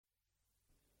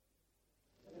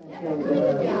Well,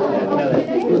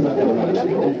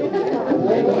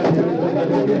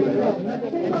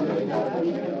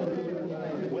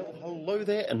 hello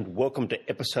there and welcome to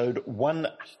episode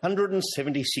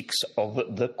 176 of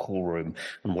The Cool Room.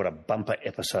 And what a bumper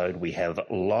episode we have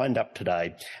lined up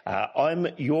today. I'm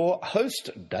your host,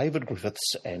 David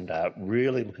Griffiths, and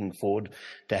really looking forward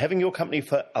to having your company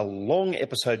for a long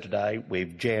episode today.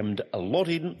 We've jammed a lot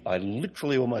in. I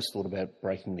literally almost thought about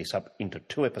breaking this up into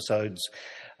 2 episodes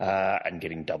and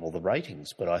getting double the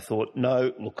ratings. But I thought,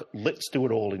 no, look, let's do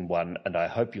it all in one, and I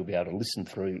hope you'll be able to listen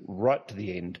through right to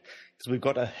the end, because we've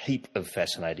got a heap of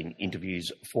fascinating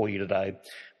interviews for you today.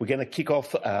 We're going to kick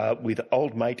off with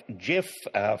old mate Jeff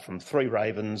from Three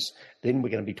Ravens. Then we're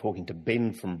going to be talking to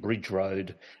Ben from Bridge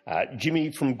Road,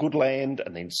 Jimmy from Goodland,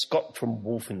 and then Scott from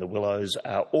Wolf in the Willows.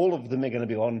 All of them are going to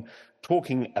be on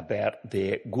talking about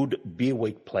their Good Beer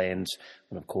Week plans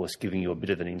and, of course, giving you a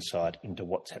bit of an insight into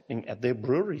what's happening at their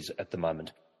breweries at the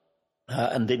moment.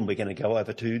 And then we're going to go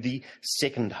over to the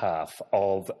second half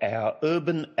of our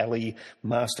Urban Alley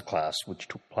Masterclass, which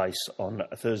took place on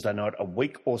a Thursday night a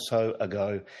week or so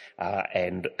ago,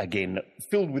 and again,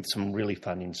 filled with some really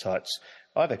fun insights.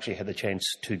 I've actually had the chance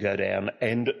to go down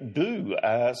and do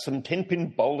some 10-pin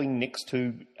bowling next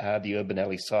to the Urban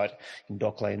Alley site in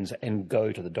Docklands and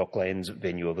go to the Docklands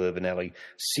venue of Urban Alley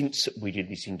since we did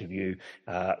this interview.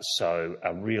 So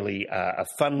really a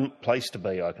fun place to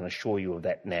be, I can assure you of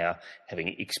that now,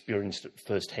 having experienced it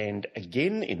firsthand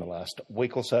again in the last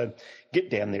week or so. Get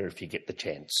down there if you get the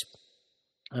chance.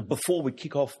 Before we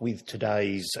kick off with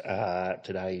today's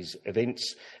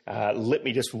events, let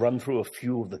me just run through a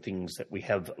few of the things that we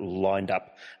have lined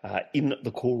up in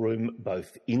the Cool Room, both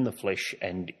in the flesh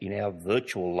and in our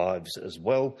virtual lives as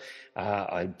well.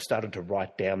 I started to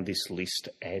write down this list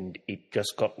and it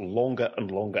just got longer and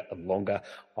longer and longer.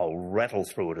 I'll rattle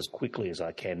through it as quickly as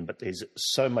I can, but there's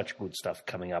so much good stuff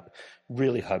coming up.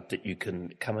 Really hope that you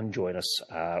can come and join us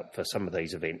for some of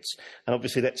these events. And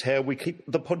obviously that's how we keep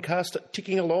the podcast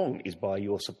ticking along, is by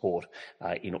your support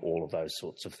in all of those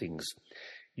sorts of things.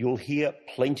 You'll hear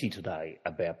plenty today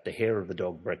about the Hair of the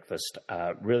Dog breakfast.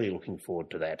 Really looking forward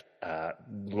to that.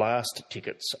 Last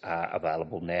tickets are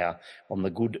available now on the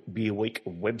Good Beer Week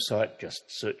website. Just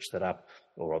search that up,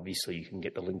 or obviously you can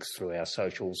get the links through our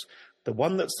socials. The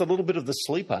one that's a little bit of the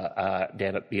sleeper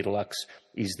down at Beer Deluxe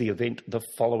is the event the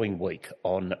following week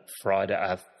on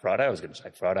Wednesday,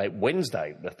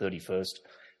 the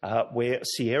 31st, where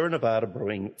Sierra Nevada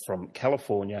Brewing from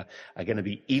California are going to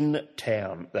be in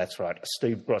town. That's right,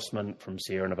 Steve Grossman from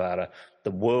Sierra Nevada, the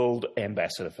world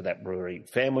ambassador for that brewery,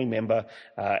 family member,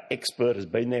 expert, has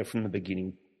been there from the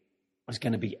beginning, is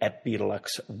going to be at Beer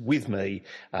Deluxe with me,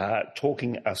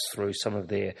 talking us through some of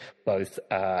their both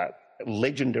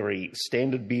legendary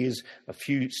standard beers, a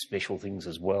few special things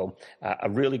as well.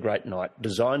 A really great night,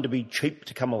 designed to be cheap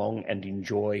to come along and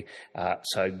enjoy.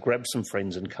 So grab some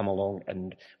friends and come along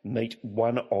and meet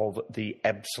one of the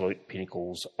absolute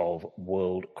pinnacles of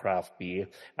world craft beer.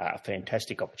 A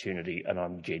fantastic opportunity, and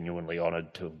I'm genuinely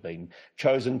honoured to have been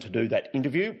chosen to do that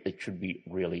interview. It should be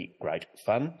really great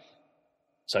fun.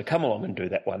 So come along and do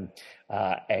that one.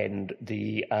 And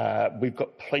we've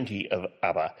got plenty of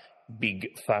other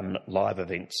big fun live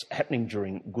events happening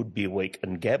during Good Beer Week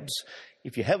and Gabs.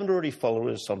 If you haven't already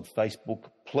followed us on Facebook,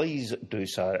 please do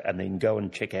so, and then go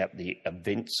and check out the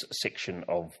events section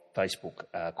of Facebook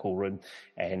Cool Room,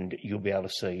 and you'll be able to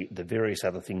see the various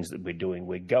other things that we're doing.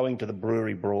 We're going to the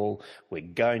Brewery Brawl, we're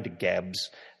going to Gabs,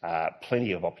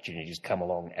 plenty of opportunities to come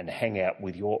along and hang out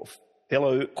with your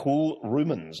fellow Cool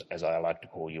Roomans, as I like to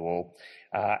call you all.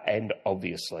 And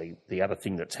obviously, the other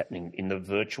thing that's happening in the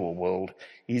virtual world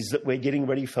is that we're getting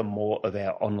ready for more of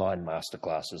our online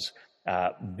masterclasses.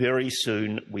 Very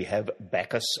soon, we have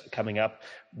Bacchus coming up.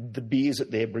 The beers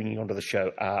that they're bringing onto the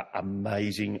show are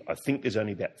amazing. I think there's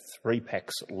only about 3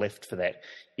 packs left for that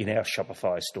in our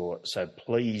Shopify store. So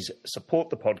please support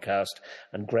the podcast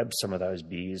and grab some of those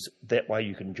beers. That way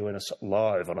you can join us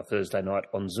live on a Thursday night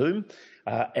on Zoom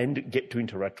and get to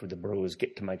interact with the brewers,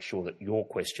 get to make sure that your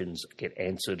questions get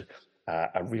answered.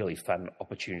 A really fun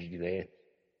opportunity there.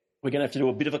 We're going to have to do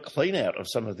a bit of a clean out of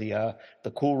some of the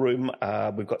Cool Room.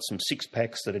 We've got some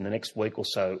 6-packs that in the next week or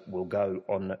so will go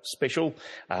on special,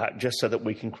 just so that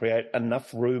we can create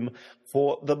enough room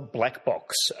for the black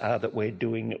box that we're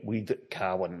doing with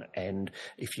Carwin. And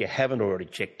if you haven't already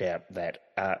checked out that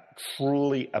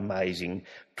truly amazing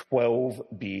 12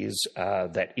 beers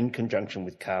that, in conjunction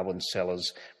with Carwyn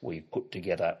Cellars, we've put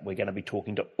together. We're going to be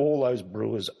talking to all those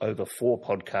brewers over 4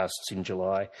 podcasts in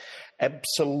July.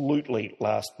 Absolutely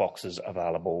last boxes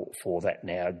available for that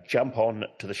now. Jump on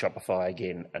to the Shopify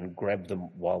again and grab them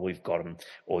while we've got them,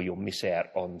 or you'll miss out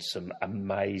on some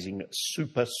amazing,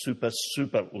 super, super,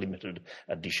 super limited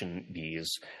edition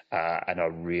beers. And I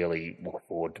really look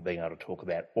forward to being able to talk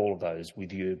about all of those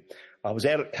with you. I was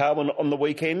out at Carwyn on the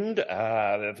weekend.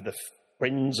 For the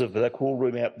friends of the Cool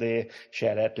Room out there,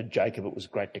 shout out to Jacob. It was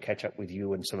great to catch up with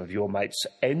you and some of your mates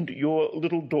and your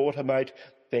little daughter, mate.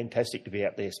 Fantastic to be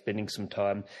out there spending some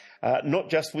time, not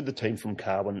just with the team from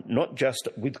Carwyn, not just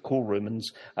with Cool Rumans,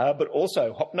 but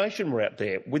also Hop Nation were out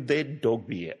there with their dog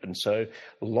beer. And so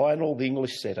Lionel, the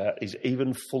English setter, is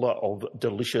even fuller of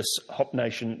delicious Hop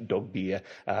Nation dog beer,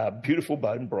 beautiful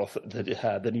bone broth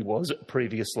than he was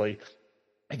previously.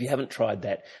 If you haven't tried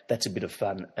that, that's a bit of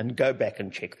fun. And go back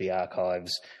and check the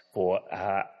archives for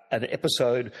an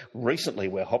episode recently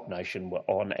where Hop Nation were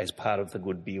on as part of the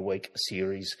Good Beer Week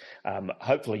series.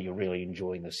 Hopefully you're really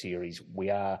enjoying the series. We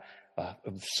are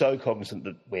so cognizant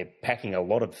that we're packing a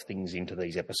lot of things into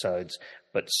these episodes,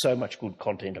 but so much good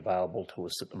content available to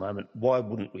us at the moment. Why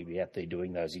wouldn't we be out there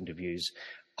doing those interviews?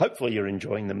 Hopefully you're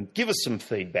enjoying them. Give us some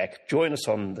feedback. Join us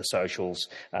on the socials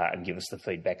and give us the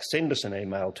feedback. Send us an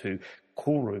email to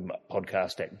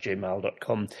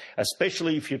coolroompodcast@gmail.com,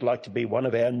 especially if you'd like to be one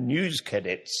of our news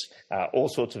cadets. All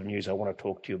sorts of news I want to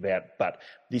talk to you about, but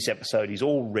this episode is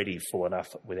already full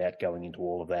enough without going into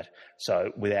all of that.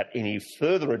 So without any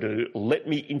further ado, let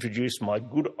me introduce my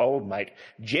good old mate,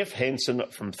 Jeff Hansen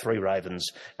from Three Ravens,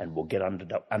 and we'll get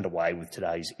underway with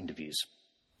today's interviews.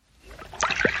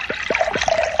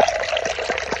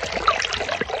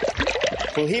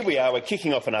 Well, here we are. We're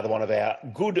kicking off another one of our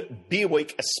Good Beer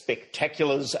Week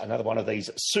spectaculars, another one of these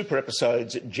super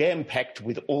episodes jam-packed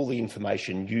with all the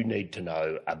information you need to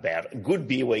know about Good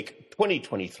Beer Week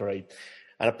 2023.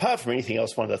 And apart from anything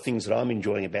else, one of the things that I'm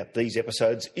enjoying about these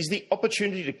episodes is the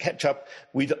opportunity to catch up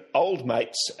with old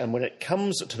mates. And when it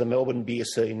comes to the Melbourne beer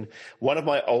scene, one of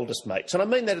my oldest mates, and I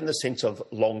mean that in the sense of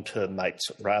long-term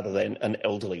mates rather than an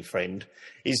elderly friend,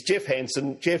 is Jeff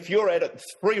Hansen. Jeff, you're out at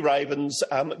Three Ravens.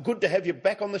 Good to have you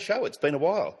back on the show. It's been a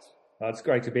while. Oh, it's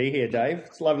great to be here, Dave.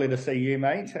 It's lovely to see you,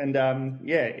 mate. And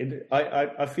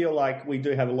I feel like we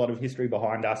do have a lot of history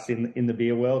behind us in the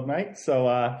beer world, mate.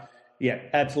 So,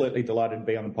 absolutely delighted to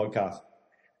be on the podcast.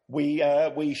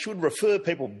 We should refer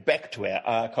people back to our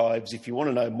archives. If you want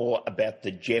to know more about the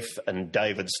Jeff and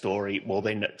David story, well,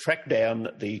 then track down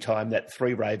the time that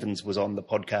Three Ravens was on the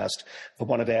podcast for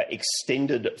one of our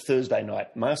extended Thursday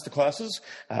night masterclasses,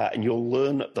 and you'll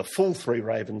learn the full Three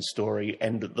Ravens story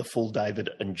and the full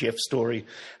David and Jeff story.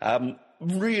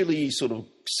 Really sort of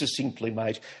succinctly,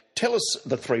 mate, tell us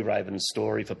the Three Ravens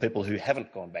story for people who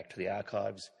haven't gone back to the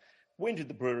archives. When did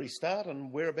the brewery start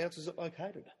and whereabouts is it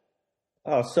located?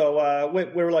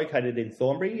 We're located in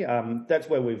Thornbury. That's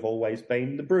where we've always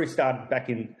been. The brewery started back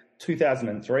in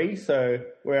 2003, so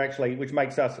which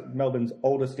makes us Melbourne's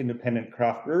oldest independent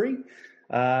craft brewery.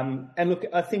 And look,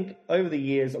 I think over the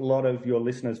years, a lot of your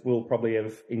listeners will probably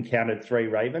have encountered Three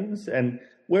Ravens, and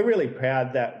we're really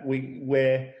proud that when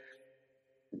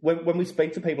we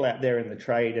speak to people out there in the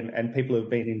trade and people who've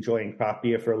been enjoying craft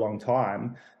beer for a long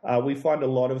time, we find a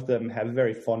lot of them have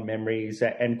very fond memories,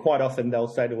 and quite often they'll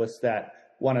say to us that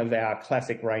one of our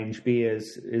classic range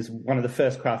beers is one of the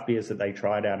first craft beers that they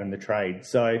tried out in the trade.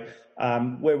 So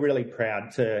we're really proud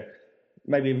to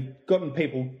maybe have gotten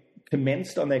people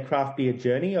commenced on their craft beer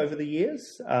journey over the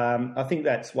years. I think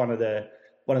that's one of the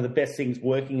best things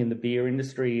working in the beer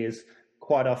industry is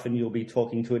quite often you'll be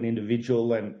talking to an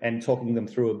individual and talking them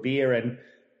through a beer, and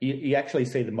you actually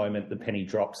see the moment the penny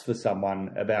drops for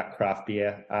someone about craft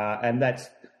beer. And that's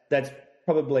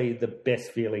probably the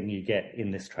best feeling you get in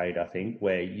this trade, I think,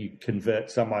 where you convert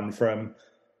someone from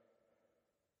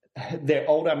their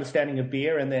old understanding of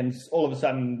beer and then all of a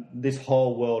sudden this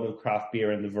whole world of craft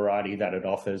beer and the variety that it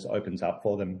offers opens up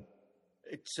for them.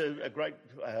 It's a great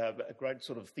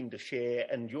sort of thing to share,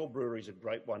 and your brewery is a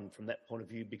great one from that point of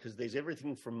view because there's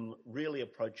everything from really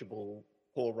approachable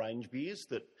core range beers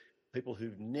that people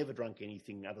who've never drunk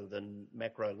anything other than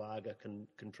macro lager can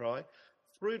try,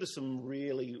 through to some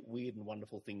really weird and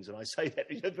wonderful things. And I say that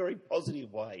in a very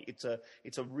positive way. It's a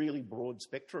really broad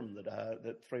spectrum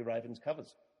that Three Ravens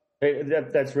covers.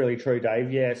 That's really true,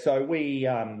 Dave. Yeah, so we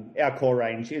our core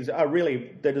range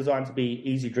they're designed to be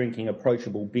easy drinking,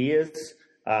 approachable beers,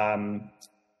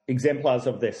 exemplars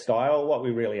of their style. What we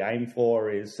really aim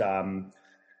for is for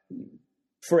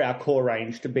our core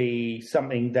range to be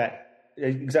something that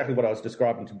exactly what I was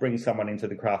describing, to bring someone into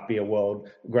the craft beer world.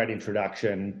 Great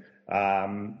introduction,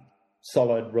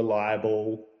 solid,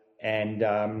 reliable, and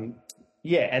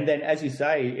and then, as you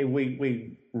say,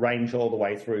 we range all the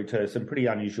way through to some pretty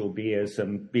unusual beers,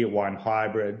 some beer wine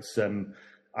hybrids, some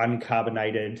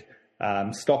uncarbonated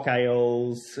stock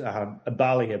ales, a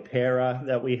barley hapera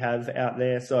that we have out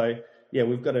there. So yeah,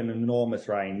 we've got an enormous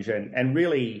range, and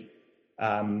really,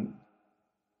 no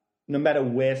matter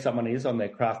where someone is on their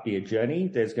craft beer journey,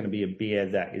 there's going to be a beer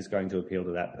that is going to appeal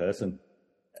to that person.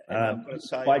 I've got to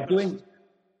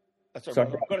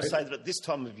say that at this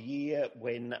time of year,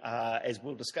 when, as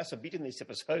we'll discuss a bit in this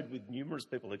episode with numerous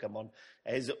people who come on,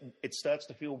 as it starts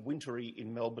to feel wintry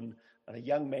in Melbourne, and a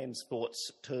young man's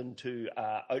thoughts turn to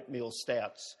oatmeal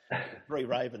stouts, Three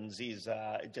Ravens is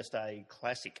just a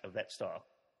classic of that style.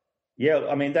 Yeah,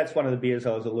 I mean, that's one of the beers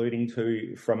I was alluding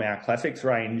to from our classics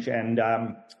range. And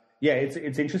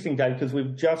it's interesting, Dave, because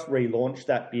we've just relaunched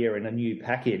that beer in a new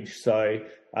package. So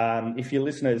if your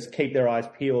listeners keep their eyes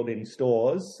peeled in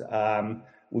stores,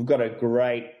 we've got a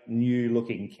great new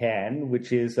looking can,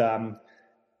 which is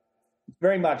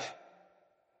very much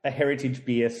a heritage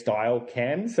beer style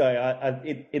can. So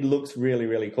it looks really,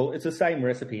 really cool. It's the same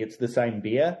recipe. It's the same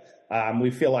beer.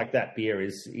 We feel like that beer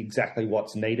is exactly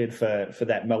what's needed for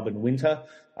that Melbourne winter.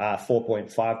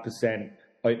 4.5%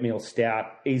 oatmeal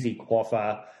stout, easy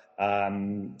quaffer,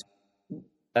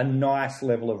 a nice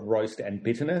level of roast and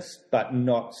bitterness, but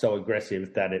not so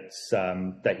aggressive that it's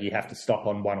that you have to stop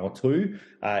on one or two.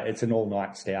 It's an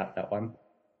all-night stout, that one.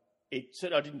 I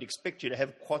didn't expect you to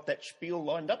have quite that spiel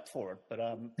lined up for it, but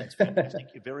that's fantastic.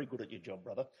 You're very good at your job,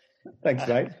 brother. Thanks,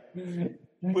 mate.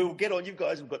 We'll get on. You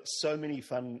guys have got so many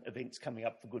fun events coming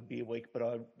up for Good Beer Week, but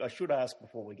I should ask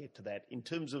before we get to that, in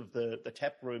terms of the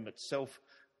tap room itself,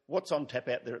 what's on tap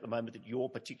out there at the moment that you're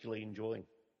particularly enjoying?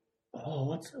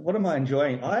 Oh, what am I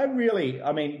enjoying?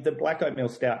 The Black Oatmeal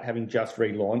Stout, having just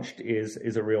relaunched,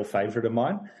 is a real favourite of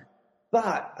mine.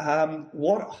 But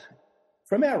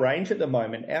from our range at the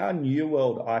moment, our New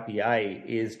World IPA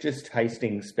is just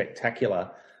tasting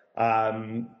spectacular.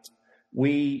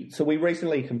 We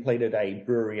recently completed a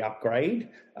brewery upgrade,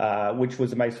 which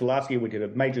was amazing. So last year we did a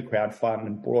major crowdfund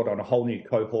and brought on a whole new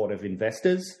cohort of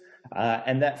investors,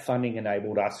 and that funding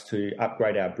enabled us to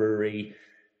upgrade our brewery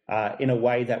in a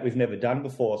way that we've never done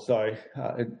before. So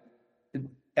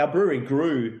our brewery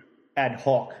grew ad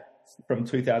hoc from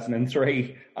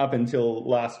 2003 up until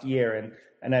last year,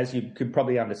 and as you could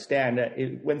probably understand,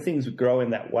 when things grow in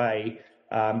that way,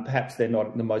 perhaps they're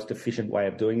not the most efficient way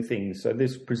of doing things. So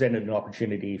this presented an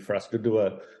opportunity for us to do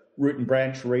a root and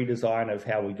branch redesign of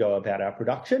how we go about our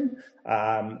production.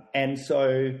 And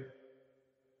so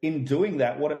in doing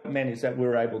that, what it meant is that we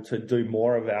were able to do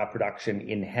more of our production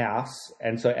in-house.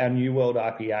 And so our New World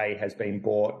IPA has been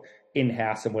brought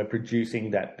in-house, and we're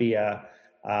producing that beer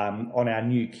on our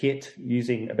new kit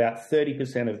using about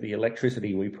 30% of the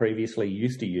electricity we previously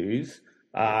used to use.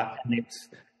 And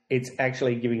it's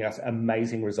actually giving us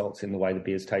amazing results in the way the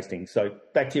beer's tasting. So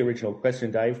back to your original question,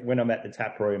 Dave, when I'm at the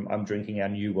tap room, I'm drinking our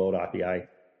New World IPA.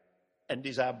 And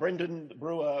is Brendan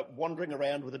Brewer wandering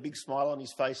around with a big smile on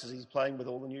his face as he's playing with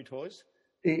all the new toys?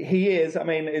 He is. I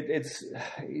mean, it's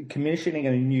commissioning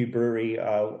a new brewery.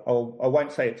 I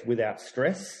won't say it's without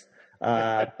stress.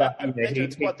 But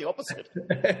it's quite the opposite.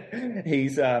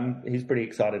 He's pretty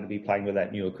excited to be playing with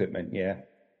that new equipment. Yeah.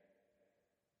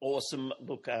 Awesome.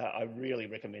 Look, I really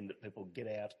recommend that people get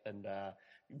out and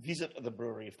visit the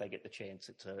brewery if they get the chance.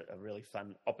 It's a really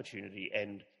fun opportunity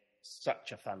and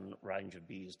such a fun range of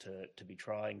beers to be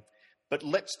trying. But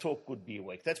let's talk Good Beer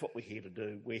Week. That's what we're here to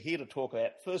do. We're here to talk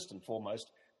about, first and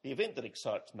foremost, the event that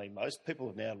excites me most. People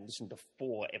have now listened to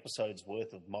 4 episodes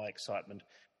worth of my excitement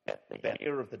about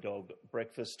Hair of the Dog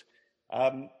breakfast.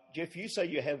 Jeff, you say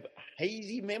you have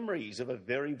hazy memories of a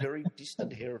very, very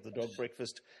distant Hair of the Dog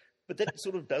breakfast, but that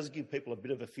sort of does give people a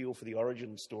bit of a feel for the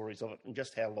origin stories of it and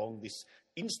just how long this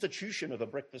institution of a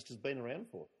breakfast has been around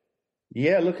for.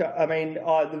 Yeah, look, I mean,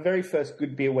 the very first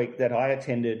Good Beer Week that I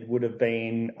attended would have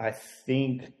been, I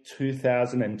think,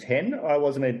 2010. I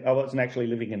wasn't actually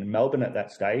living in Melbourne at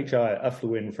that stage. I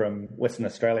flew in from Western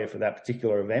Australia for that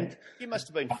particular event. You must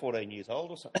have been 14 years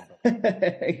old or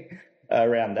something.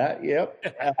 Around that, yep.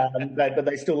 But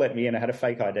they still let me in. I had a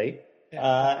fake ID.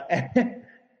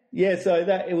 Yeah, so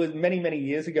it was many, many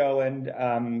years ago,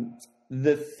 and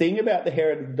the thing about the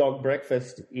Hair of the Dog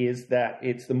breakfast is that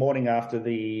it's the morning after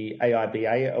the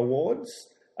AIBA Awards,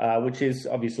 which is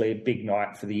obviously a big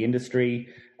night for the industry.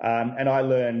 And I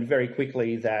learned very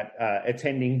quickly that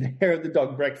attending the Hair of the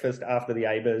Dog breakfast after the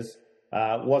ABAs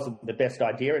wasn't the best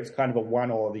idea. It's kind of a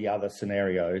one or the other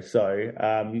scenario. So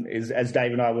as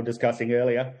Dave and I were discussing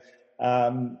earlier,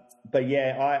 But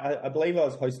yeah, I believe I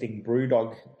was hosting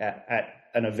Brewdog at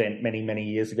an event many, many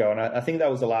years ago. And I think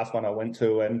that was the last one I went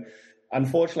to. And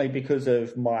unfortunately, because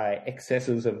of my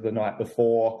excesses of the night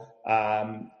before,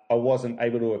 I wasn't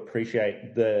able to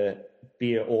appreciate the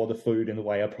beer or the food in the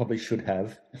way I probably should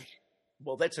have.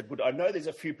 Well, that's a good... I know there's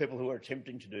a few people who are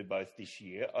attempting to do both this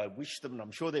year. I wish them, and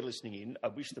I'm sure they're listening in, I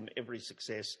wish them every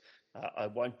success. I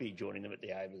won't be joining them at the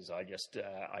Avers. I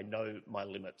know my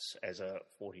limits as a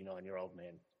 49-year-old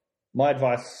man. My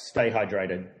advice, stay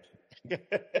hydrated.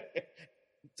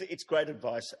 It's great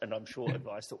advice, and I'm sure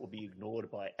advice that will be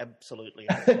ignored by absolutely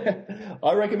everyone.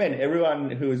 I recommend everyone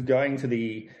who is going to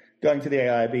the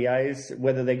AIBAs,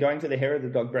 whether they're going to the Hair of the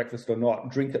Dog breakfast or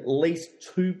not, drink at least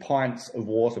 2 pints of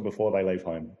water before they leave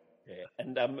home. Yeah,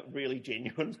 and really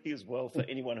genuinely as well, for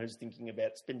anyone who's thinking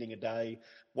about spending a day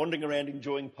wandering around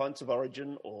enjoying Pints of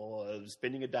Origin or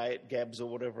spending a day at Gabs or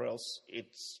whatever else,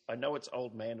 I know it's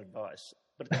old man advice,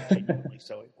 but it's genuinely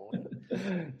so important.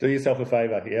 Do yourself a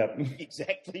favour, yeah.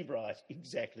 Exactly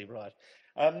right.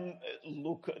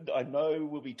 Look, I know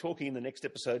we'll be talking in the next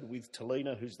episode with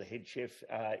Talina, who's the head chef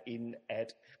in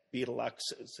at Beer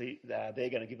Deluxe. See, they're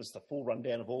going to give us the full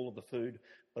rundown of all of the food,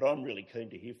 but I'm really keen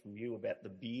to hear from you about the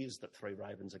beers that Three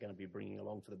Ravens are going to be bringing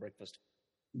along for the breakfast.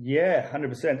 Yeah,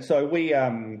 100%. So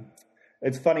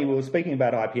it's funny, we were speaking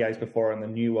about IPAs before and the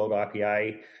New World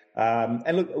IPA.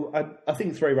 And look, I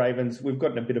think Three Ravens, we've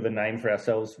gotten a bit of a name for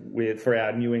ourselves for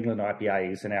our New England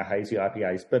IPAs and our hazy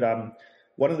IPAs. But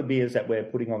one of the beers that we're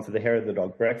putting on for the Hair of the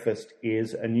Dog breakfast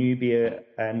is a new beer,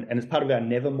 and it's part of our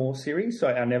Nevermore series.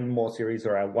 So our Nevermore series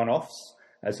are our one-offs,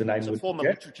 as the name would suggest. As a former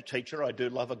literature teacher, I do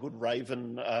love a good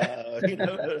raven,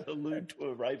 allude to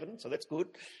a raven, so that's good.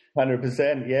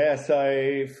 100%, yeah.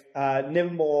 So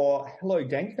Nevermore Hello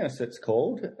Dankness, it's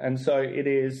called. And so it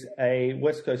is a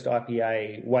West Coast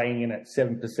IPA weighing in at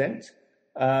 7%.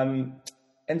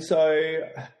 And so,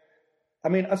 I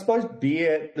mean, I suppose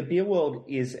the beer world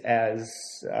is as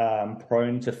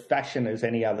prone to fashion as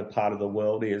any other part of the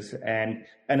world is, and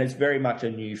it's very much a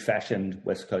new-fashioned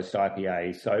West Coast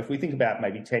IPA. So if we think about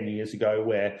maybe 10 years ago,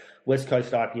 where West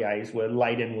Coast IPAs were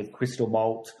laden with crystal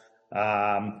malt,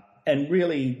 and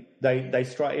really they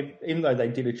strike, even though they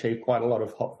did achieve quite a lot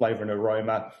of hop flavour and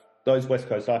aroma, those West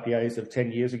Coast IPAs of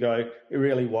 10 years ago, it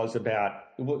really was it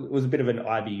was a bit of an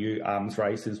IBU arms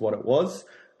race is what it was.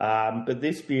 But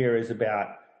this beer is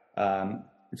about,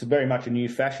 it's very much a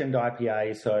new-fashioned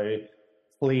IPA, so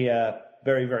clear,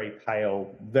 very, very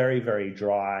pale, very, very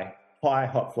dry, high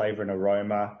hop flavour and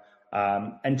aroma,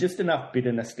 and just enough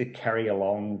bitterness to carry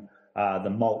along the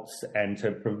malts and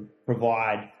to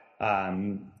provide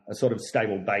a sort of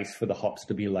stable base for the hops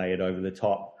to be layered over the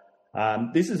top.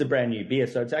 This is a brand new beer,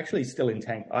 so it's actually still in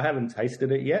tank. I haven't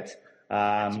tasted it yet,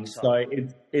 so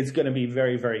it's going to be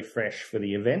very, very fresh for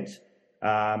the event.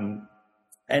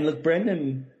 And look,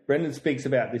 Brendan speaks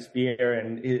about this beer,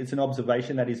 and it's an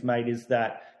observation that he's made, is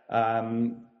that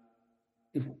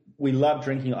we love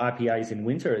drinking IPAs in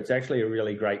winter. It's actually a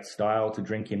really great style to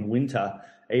drink in winter,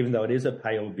 even though it is a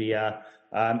pale beer.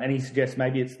 And he suggests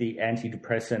maybe it's the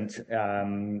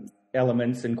antidepressant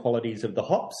elements and qualities of the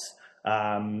hops.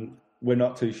 We're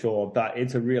not too sure, but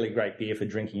it's a really great beer for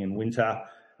drinking in winter.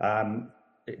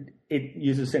 It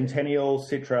uses Centennial,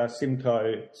 Citra,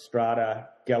 Simcoe, Strata,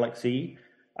 Galaxy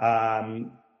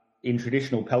in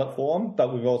traditional pellet form,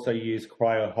 but we've also used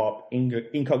Cryo Hop,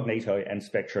 Incognito, and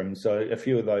Spectrum. So a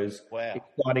few of those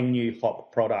exciting new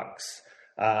hop products,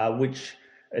 which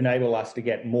enable us to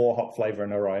get more hop flavour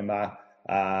and aroma,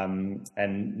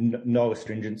 and no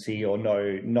astringency or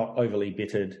not overly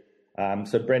bittered.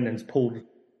 So Brendan's pulled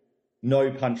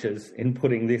no punches in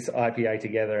putting this IPA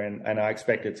together, and I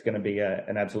expect it's going to be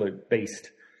an absolute beast.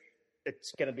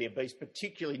 It's going to be a beast,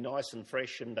 particularly nice and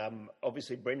fresh, and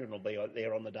obviously Brendan will be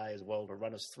there on the day as well to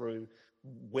run us through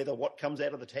whether what comes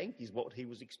out of the tank is what he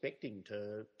was expecting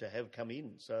to have come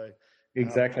in. So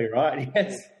exactly right,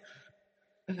 yes.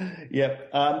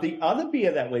 Yep. The other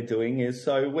beer that we're doing is,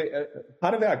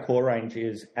 part of our core range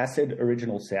is Acid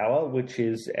Original Sour, which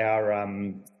is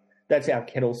that's our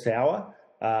kettle sour,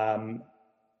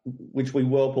 which we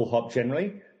whirlpool hop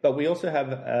generally. But we also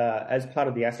have, as part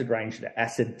of the Acid range, the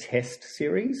Acid Test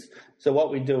series. So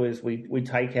what we do is we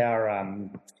take our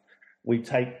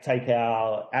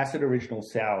Acid Original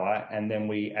Sour, and then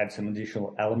we add some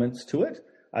additional elements to it.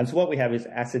 And so what we have is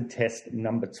Acid Test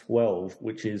number 12,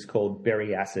 which is called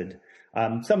Berry Acid.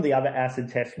 Some of the other acid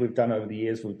tests we've done over the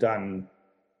years, we've done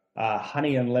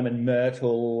honey and lemon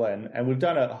myrtle, and we've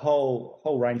done a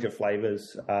whole range of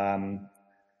flavors.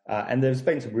 And there's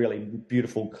been some really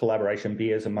beautiful collaboration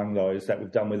beers among those that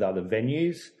we've done with other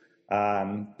venues.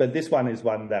 But this one is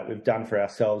one that we've done for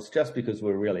ourselves just because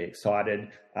we're really excited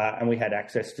and we had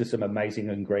access to some amazing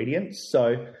ingredients.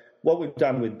 So what we've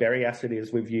done with berry acid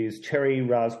is we've used cherry,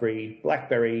 raspberry,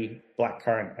 blackberry,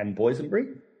 blackcurrant, and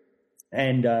boysenberry.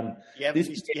 And you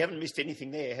haven't missed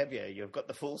anything there, have you? You've got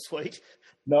the full suite.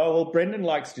 No, well, Brendan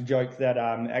likes to joke that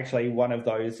actually one of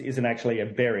those isn't actually a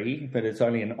berry, but it's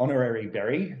only an honorary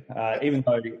berry, even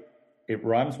though it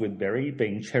rhymes with berry,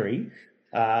 being cherry.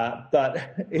 But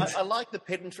I like the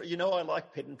pedantry. You know, I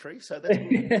like pedantry, so that's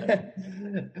good.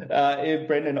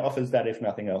 Brendan offers that, if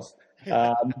nothing else.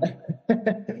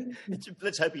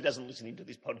 Let's hope he doesn't listen into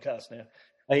this podcast now.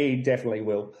 He definitely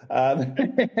will. I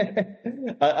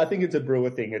think it's a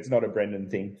brewer thing. It's not a Brendan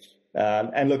thing.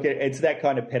 And look, it's that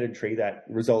kind of pedantry that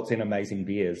results in amazing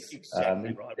beers.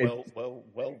 Exactly right.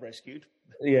 Well rescued.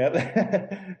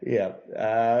 Yeah.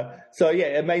 Yeah. So,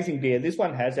 yeah, amazing beer. This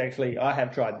one has actually, I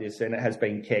have tried this and it has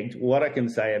been kegged. What I can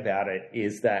say about it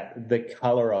is that the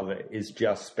colour of it is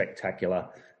just spectacular.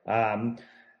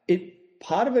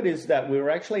 Part of it is that we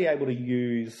were actually able to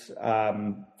use,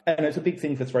 and it's a big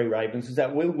thing for Three Ravens, is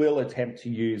that we will attempt to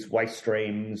use waste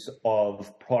streams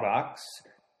of products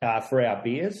for our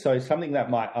beers. So something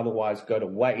that might otherwise go to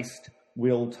waste,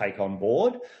 we'll take on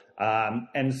board.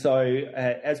 And so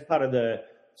as part of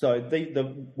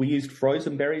we used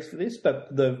frozen berries for this, but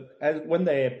when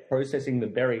they're processing the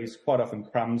berries, quite often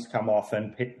crumbs come off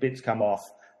and bits come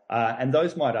off, and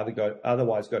those might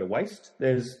otherwise go to waste.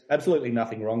 There's absolutely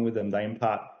nothing wrong with them. They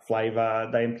impart flavour.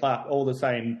 They impart all the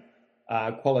same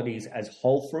qualities as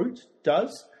whole fruit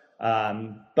does.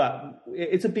 But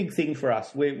it's a big thing for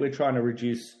us. We're trying to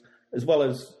reduce, as well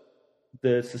as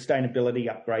the sustainability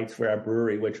upgrades for our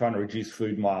brewery, we're trying to reduce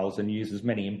food miles and use as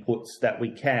many inputs that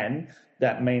we can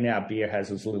that mean our beer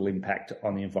has as little impact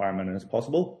on the environment as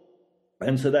possible.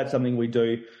 And so that's something we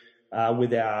do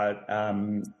with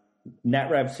our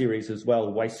NatRav series as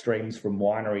well. Waste streams from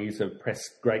wineries of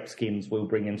pressed grape skins we'll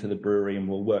bring into the brewery and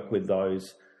we'll work with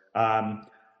those.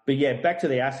 But yeah, back to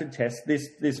the acid test.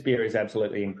 This beer is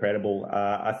absolutely incredible.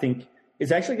 I think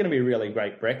it's actually going to be a really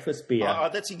great breakfast beer.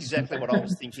 That's exactly what I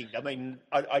was thinking. I mean,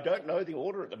 I don't know the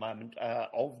order at the moment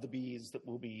of the beers that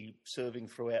we'll be serving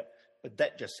throughout, but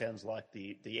that just sounds like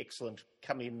the excellent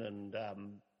come in and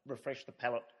refresh the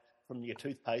palate from your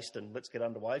toothpaste and let's get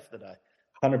underway for the day.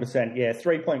 100%, yeah,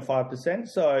 3.5%,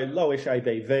 so lowish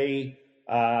ABV.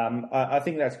 I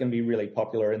think that's going to be really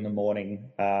popular in the morning.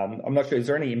 I'm not sure, is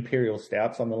there any Imperial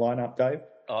Stouts on the lineup, Dave?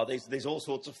 Oh, there's all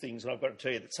sorts of things, and I've got to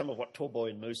tell you that some of what Tallboy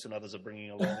and Moose and others are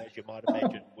bringing along, as you might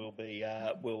imagine, will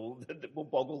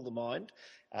boggle the mind.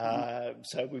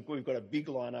 So we've got a big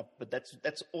lineup, but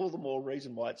that's all the more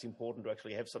reason why it's important to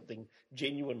actually have something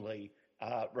genuinely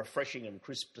refreshing and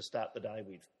crisp to start the day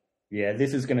with. Yeah,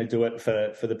 this is going to do it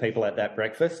for the people at that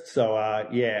breakfast. So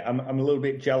yeah, I'm a little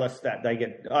bit jealous that they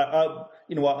get.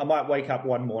 You know what? I might wake up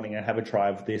one morning and have a try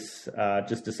of this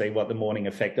just to see what the morning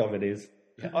effect of it is.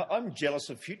 Yeah, I'm jealous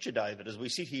of future David as we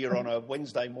sit here on a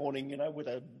Wednesday morning, you know, with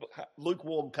a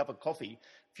lukewarm cup of coffee.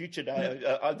 Future David,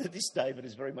 this David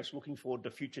is very much looking forward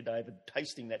to future David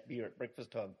tasting that beer at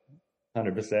breakfast time.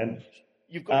 100%.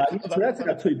 You've got so that's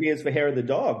our 2 beers for Hair of the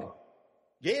Dog.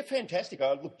 Yeah, fantastic.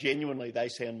 Look, genuinely, they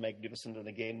sound magnificent. And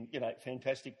again, you know,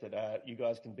 fantastic that you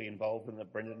guys can be involved and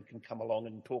that Brendan can come along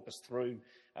and talk us through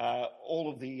all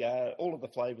of the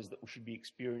flavours that we should be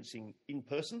experiencing in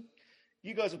person.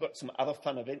 You guys have got some other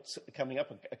fun events coming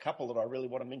up, a couple that I really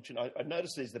want to mention. I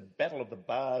noticed there's the Battle of the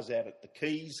Bars out at the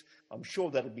Keys. I'm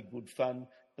sure that'll be good fun.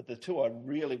 But the two I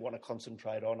really want to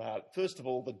concentrate on are, first of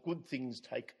all, the Good Things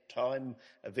Take Time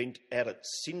event out at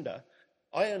Cinder.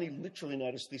 I only literally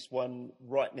noticed this one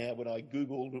right now when I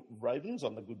Googled Ravens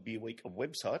on the Good Beer Week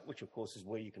website, which, of course, is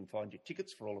where you can find your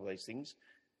tickets for all of these things.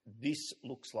 This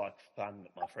looks like fun,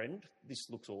 my friend. This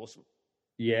looks awesome.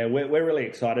 Yeah, we're really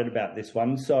excited about this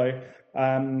one. So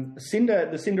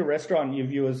the Cinder restaurant, your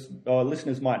viewers or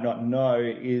listeners might not know,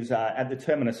 is at the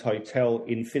Terminus Hotel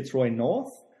in Fitzroy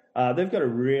North. They've got a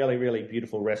really, really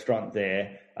beautiful restaurant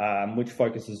there, which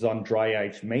focuses on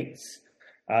dry-aged meats.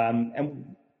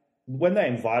 And when they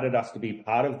invited us to be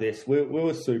part of this, we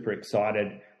were super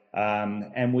excited.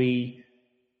 And we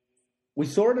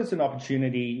saw it as an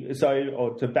opportunity,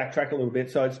 or to backtrack a little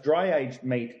bit, so it's dry-aged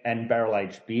meat and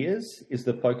barrel-aged beers is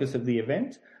the focus of the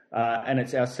event, and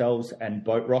it's ourselves and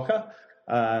Boat Rocker,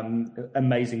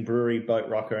 amazing brewery, Boat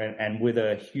Rocker, and with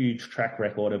a huge track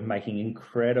record of making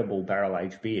incredible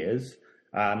barrel-aged beers.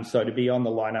 So to be on the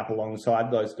lineup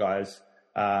alongside those guys,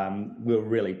 we're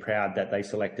really proud that they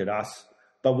selected us.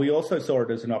 But we also saw it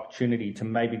as an opportunity to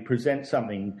maybe present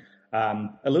something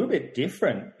a little bit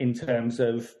different in terms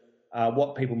of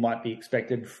what people might be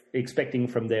expecting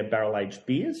from their barrel-aged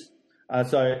beers.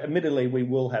 So admittedly, we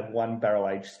will have one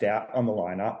barrel-aged stout on the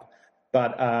lineup.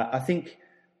 But I think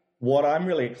what I'm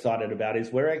really excited about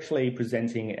is we're actually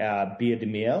presenting our Bière de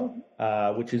Miel,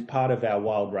 which is part of our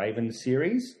Wild Raven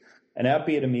series. And our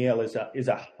Bière de Miel is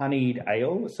a honeyed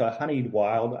ale, so a honeyed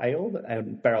wild ale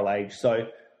and barrel-aged. So,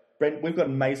 Brent, we've got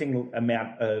an amazing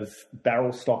amount of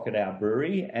barrel stock at our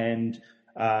brewery, and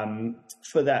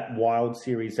for that wild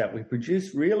series that we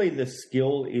produce, really the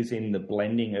skill is in the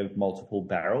blending of multiple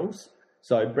barrels.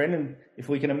 So Brendan, if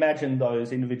we can imagine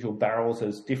those individual barrels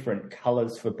as different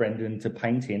colours for Brendan to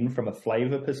paint in from a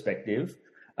flavour perspective,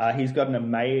 he's got an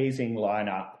amazing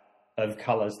lineup of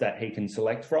colours that he can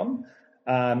select from.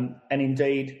 And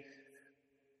indeed,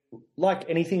 like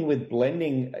anything with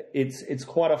blending, it's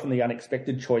quite often the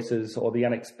unexpected choices or the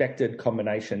unexpected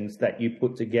combinations that you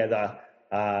put together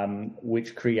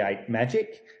which create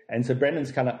magic. And so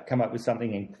Brendan's come up with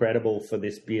something incredible for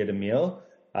this Bière de Miel.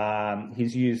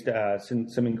 He's used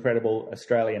some incredible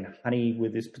Australian honey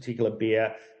with this particular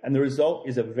beer, and the result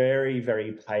is a very,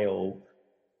 very pale,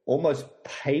 almost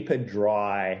paper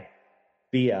dry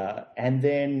beer, and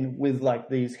then with like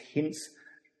these hints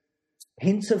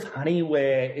of honey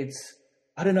where it's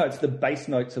the base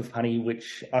notes of honey,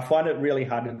 which I find it really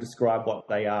hard to describe what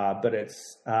they are, but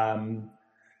it's an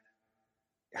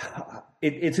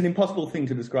impossible thing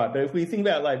to describe. But if we think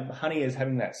about like honey as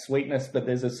having that sweetness, but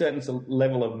there's a certain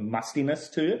level of mustiness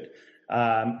to it.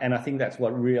 And I think that's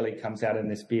what really comes out in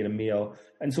this Bière de Miel.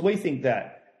 And so we think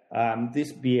that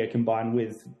this beer combined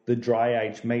with the dry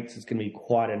aged meats is going to be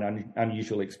quite an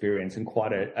unusual experience and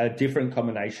quite a different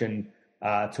combination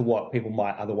to what people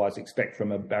might otherwise expect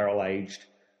from a barrel aged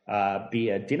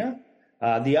beer dinner.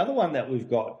 The other one that we've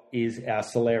got is our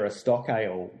Solera Stock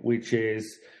Ale, which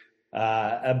is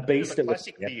a beast of a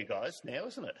classic for you guys now,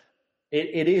 isn't it?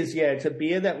 It is, yeah. It's a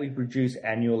beer that we produce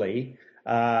annually.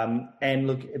 And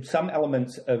look, some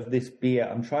elements of this beer,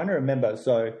 I'm trying to remember.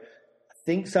 So I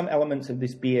think some elements of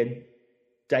this beer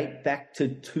date back to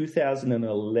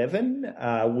 2011,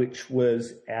 which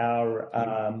was our,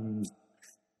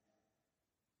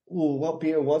 what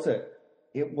beer was it?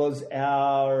 It was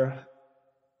our,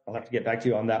 I'll have to get back to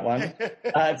you on that one.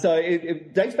 So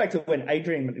it dates back to when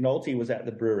Adrian McNulty was at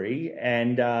the brewery,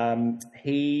 and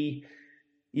he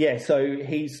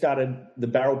started the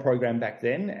barrel program back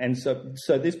then. And so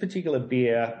this particular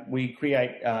beer, we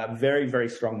create very, very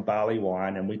strong barley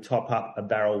wine, and we top up a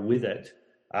barrel with it.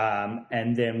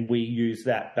 And then we use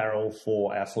that barrel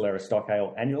for our Solera Stock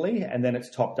Ale annually, and then it's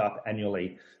topped up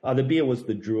annually. The beer was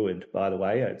the Druid, by the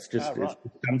way. It's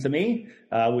come to me,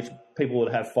 which people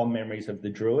would have fond memories of the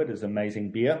Druid as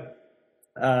amazing beer.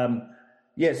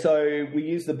 So we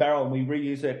use the barrel and we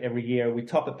reuse it every year. We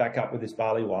top it back up with this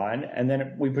barley wine, and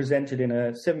then we present it in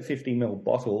a 750ml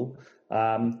bottle,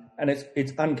 and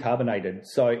it's uncarbonated.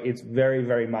 So it's very,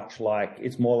 very much like,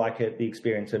 it's more like the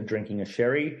experience of drinking a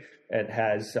sherry. It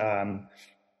has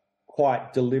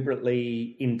quite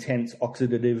deliberately intense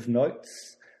oxidative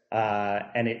notes,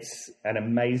 and it's an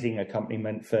amazing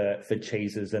accompaniment for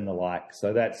cheeses and the like.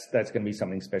 So that's going to be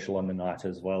something special on the night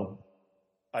as well.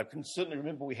 I can certainly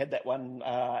remember we had that one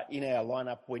in our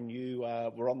lineup when you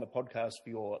were on the podcast for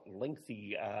your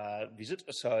lengthy visit.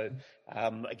 So,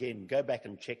 again, go back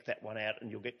and check that one out, and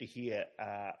you'll get to hear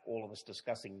all of us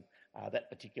discussing that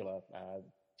particular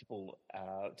tipple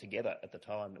together at the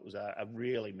time. It was a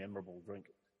really memorable drink.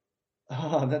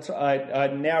 Oh, that's I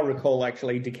now recall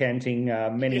actually decanting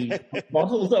many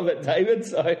bottles of it, David.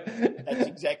 So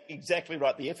that's exactly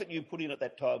right. The effort you put in at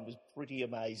that time was pretty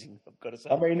amazing, I've got to say.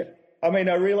 I mean,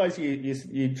 I realise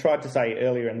you tried to say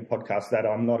earlier in the podcast that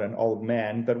I'm not an old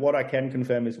man, but what I can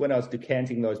confirm is when I was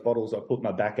decanting those bottles, I put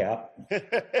my back out.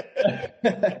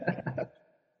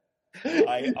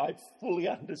 I fully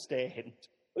understand.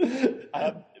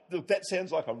 Look, that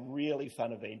sounds like a really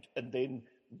fun event. And then,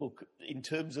 look, in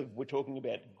terms of, we're talking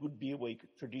about Good Beer Week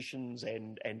traditions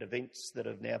and events that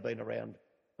have now been around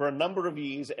for a number of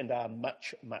years and are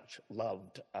much, much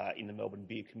loved in the Melbourne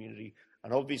beer community.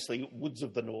 And obviously, Woods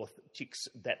of the North ticks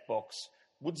that box.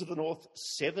 Woods of the North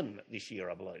 7 this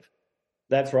year, I believe.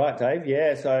 That's right, Dave.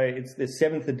 Yeah, so it's the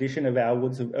 7th edition of our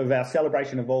of our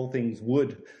celebration of all things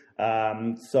wood.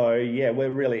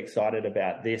 We're really excited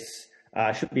about this.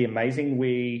 Should be amazing.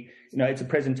 It's a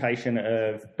presentation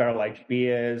of barrel-aged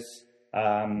beers,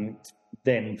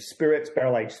 then spirits,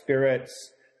 barrel-aged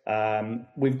spirits.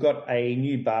 We've got a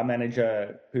new bar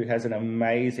manager who has an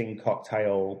amazing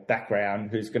cocktail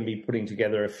background, who's going to be putting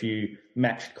together a few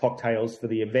matched cocktails for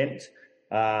the event.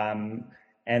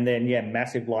 And then,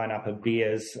 massive lineup of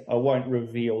beers. I won't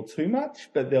reveal too much,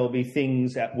 but there'll be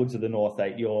things at Woods of the North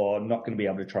that you're not going to be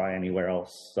able to try anywhere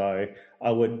else. So I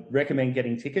would recommend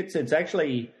getting tickets. It's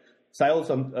actually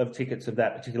sales of tickets of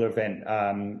that particular event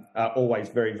are always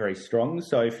very, very strong.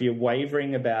 So if you're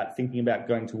wavering about thinking about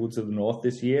going to Woods of the North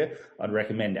this year, I'd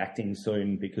recommend acting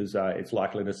soon because it's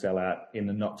likely to sell out in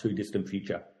the not too distant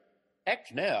future.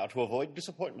 Act now to avoid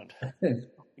disappointment.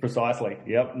 Precisely.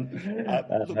 Yep.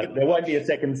 There won't be a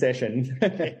second session.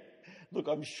 Look,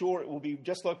 I'm sure it will be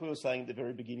just like we were saying at the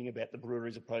very beginning about the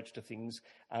brewery's approach to things.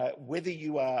 Whether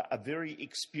you are a very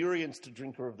experienced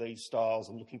drinker of these styles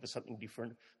and looking for something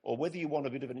different, or whether you want a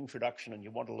bit of an introduction and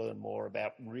you want to learn more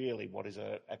about really what is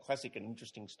a classic and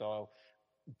interesting style,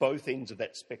 both ends of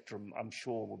that spectrum, I'm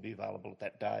sure, will be available at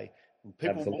that day. And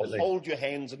people will hold your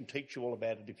hands and teach you all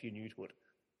about it if you're new to it.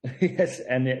 Yes,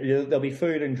 and there'll be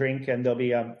food and drink, and there'll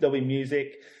be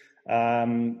music.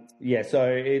 So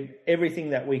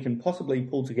everything that we can possibly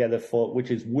pull together for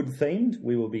which is wood themed,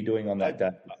 we will be doing on that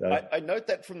day. So. I note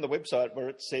that from the website where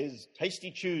it says tasty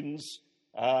tunes,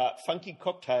 funky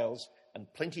cocktails, and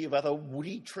plenty of other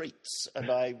woody treats.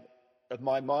 And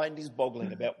my mind is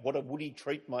boggling about what a woody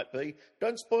treat might be.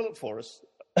 Don't spoil it for us.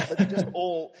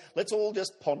 Let's all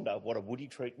just ponder what a woody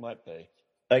treat might be.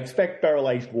 I expect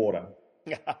barrel-aged water.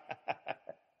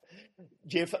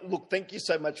 Jeff, look, thank you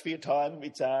so much for your time.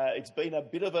 It's been a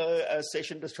bit of a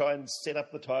session to try and set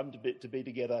up the time to be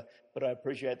together, but I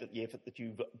appreciate the effort that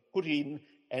you've put in.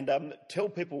 And tell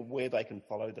people where they can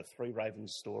follow the Three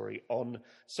Ravens story on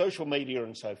social media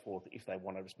and so forth if they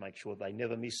want to just make sure they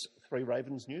never miss Three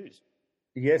Ravens news.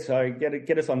 Yes, so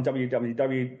get us on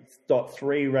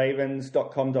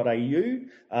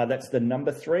www.threeravens.com.au. That's the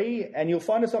number 3. And you'll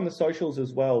find us on the socials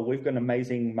as well. We've got an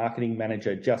amazing marketing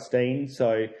manager, Justine.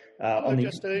 So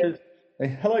Justine.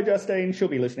 Hello, Justine. She'll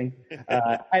be listening.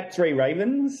 At Three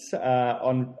Ravens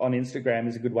on Instagram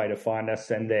is a good way to find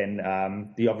us. And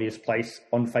then the obvious place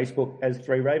on Facebook as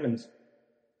Three Ravens.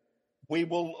 We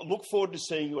will look forward to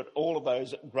seeing you at all of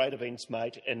those great events,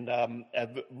 mate, and a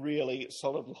really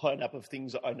solid lineup of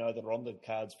things that I know that are on the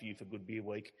cards for you for Good Beer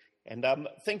Week. And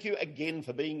thank you again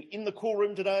for being in the Cool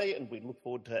Room today, and we look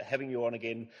forward to having you on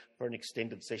again for an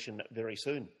extended session very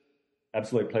soon.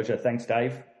 Absolute pleasure. Thanks,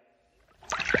 Dave.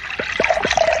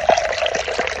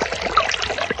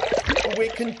 We're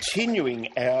continuing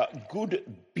our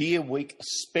Good Beer Week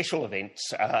special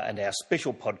events and our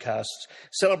special podcasts,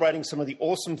 celebrating some of the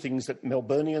awesome things that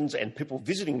Melburnians and people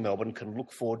visiting Melbourne can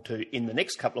look forward to in the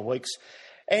next couple of weeks.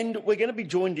 And we're going to be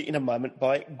joined in a moment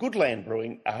by Goodland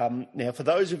Brewing. Now, for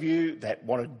those of you that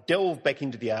want to delve back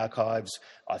into the archives,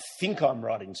 I think I'm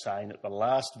right in saying that the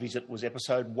last visit was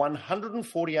episode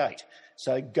 148.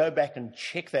 So go back and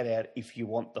check that out if you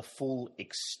want the full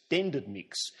extended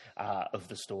mix of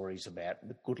the stories about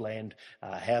the Goodland,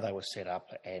 how they were set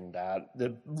up, and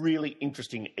the really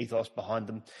interesting ethos behind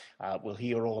them. We'll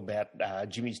hear all about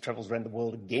Jimmy's travels around the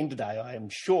world again today, I am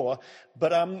sure.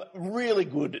 But really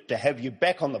good to have you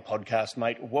back on the podcast,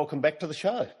 mate. Welcome back to the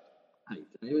show. Hey,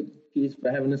 David. Cheers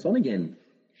for having us on again.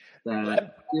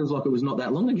 Feels like it was not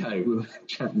that long ago we were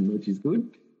chatting, which is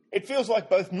good. It feels like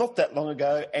both not that long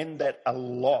ago and that a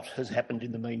lot has happened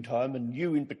in the meantime, and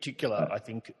you in particular, I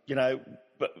think,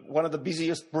 one of the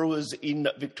busiest brewers in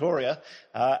Victoria,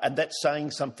 and that's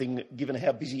saying something given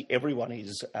how busy everyone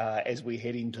is as we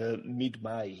head into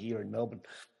mid-May here in Melbourne.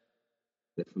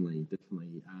 Definitely.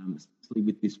 Especially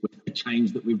with this weather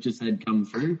change that we've just had come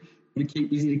through, to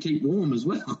keep busy, to keep warm as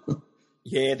well.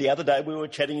 Yeah, the other day we were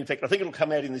chatting. In fact, I think it'll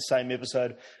come out in the same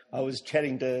episode. I was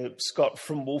chatting to Scott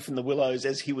from Wolf in the Willows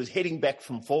as he was heading back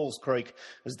from Falls Creek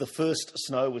as the first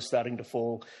snow was starting to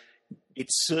fall. It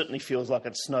certainly feels like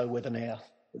it's snow weather now.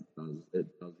 It does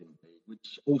indeed,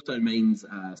 which also means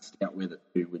scout weather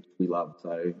too, which we love.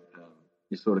 So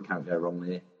you sort of can't go wrong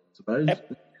there, I suppose.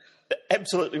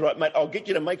 Absolutely right, mate. I'll get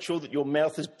you to make sure that your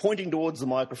mouth is pointing towards the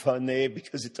microphone there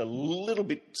because it's a little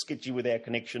bit sketchy with our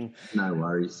connection. No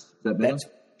worries. Is that better?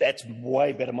 That's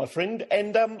way better, my friend.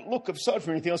 And look, aside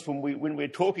from anything else, when we're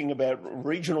talking about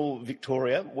regional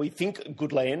Victoria, we think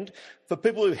Goodland. For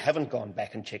people who haven't gone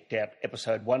back and checked out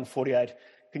episode 148,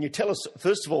 can you tell us,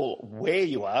 first of all, where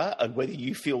you are and whether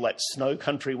you feel that snow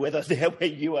country weather there where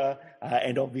you are,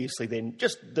 and obviously then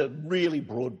just the really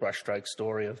broad brushstroke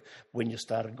story of when you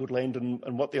started Goodland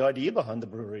and what the idea behind the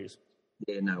brewery is?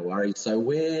 Yeah, no worries. So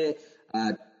we're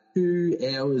around 2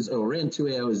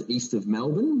 hours east of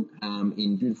Melbourne,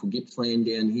 in beautiful Gippsland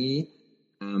down here.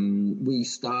 We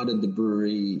started the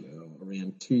brewery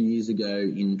around 2 years ago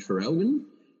in Traralgon.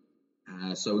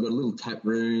 So we've got a little tap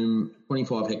room,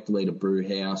 25 hectolitre brew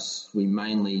house. We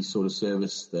mainly sort of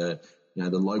service the the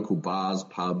local bars,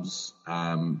 pubs,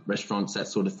 restaurants, that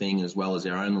sort of thing, as well as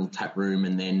our own little tap room.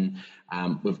 And then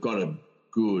we've got a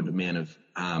good amount of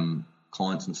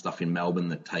clients and stuff in Melbourne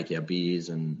that take our beers,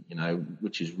 and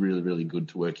which is really, really good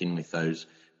to work in with those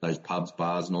pubs,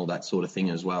 bars, and all that sort of thing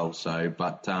as well. So,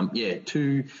 but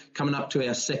coming up to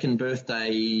our second birthday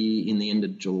in the end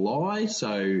of July.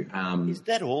 So, is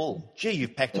that all? Gee,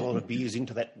 you've packed a lot of beers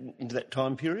into that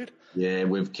time period. Yeah,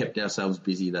 we've kept ourselves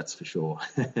busy, that's for sure.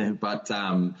 But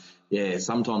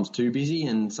sometimes too busy,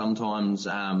 and sometimes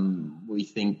we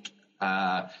think,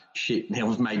 shit, now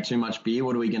we've made too much beer,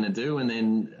 what are we going to do? And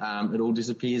then it all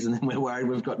disappears, and then we're worried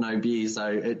we've got no beer. So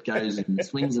it goes in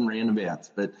swings and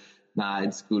roundabouts. But no,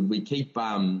 it's good. We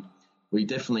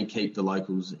definitely keep the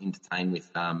locals entertained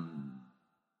with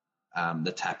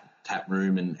the tap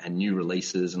room and new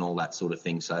releases and all that sort of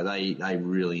thing. So they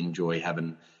really enjoy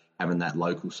having that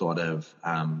local side of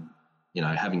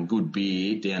having good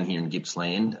beer down here in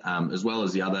Gippsland, as well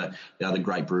as the other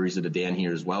great breweries that are down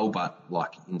here as well. But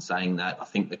like in saying that, I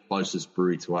think the closest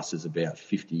brewery to us is about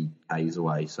 50 k's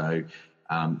away. So,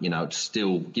 it's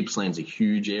still, Gippsland's a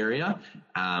huge area.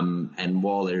 And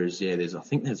while there's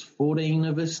 14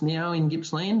 of us now in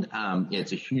Gippsland.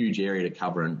 It's a huge area to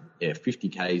cover, and 50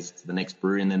 k's to the next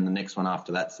brewery, and then the next one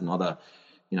after that's another,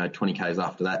 20 k's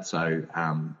after that. So,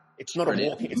 It's not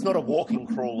a walking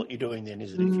crawl that you're doing then,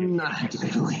 is it? No,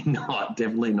 definitely not.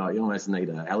 Definitely not. You almost need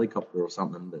a helicopter or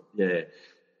something. But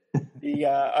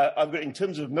yeah. I've got, in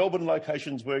terms of Melbourne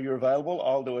locations where you're available,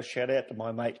 I'll do a shout out to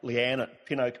my mate Leanne at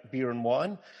Pinoak Beer and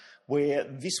Wine, where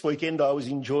this weekend I was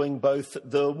enjoying both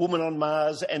the Woman on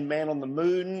Mars and Man on the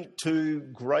Moon, two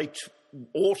great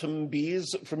autumn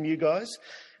beers from you guys.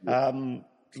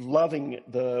 Loving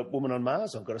the Woman on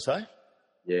Mars, I've got to say.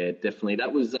 Yeah, definitely.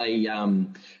 That was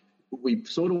we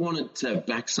sort of wanted to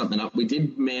back something up. We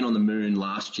did Man on the Moon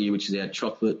last year, which is our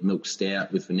chocolate milk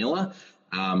stout with vanilla.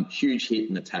 Huge hit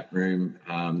in the tap room,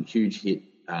 huge hit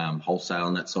wholesale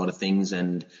and that side of things.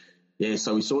 And,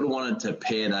 so we sort of wanted to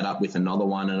pair that up with another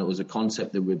one, and it was a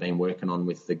concept that we've been working on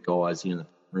with the guys in the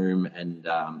room and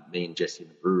me and Jesse in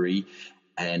the brewery.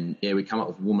 And, we come up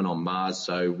with Woman on Mars.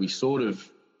 So we sort of,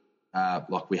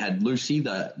 we had Lucy,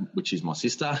 which is my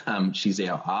sister. She's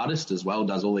our artist as well,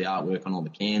 does all the artwork on all the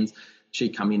cans. She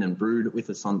come in and brewed it with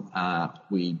us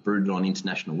we brewed it on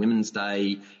International Women's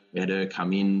Day. We had her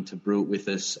come in to brew it with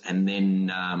us, and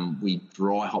then we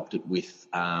dry hopped it with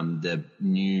the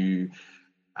new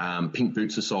Pink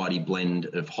Boot Society blend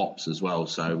of hops as well.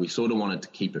 So we sort of wanted to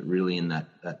keep it really in that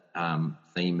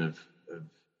theme of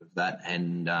that,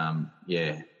 and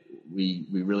we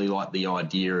really liked the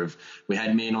idea of, we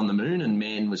had Man on the Moon, and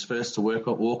Man was first to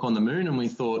walk on the moon, and we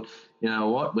thought, you know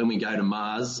what, when we go to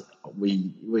Mars,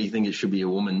 we think it should be a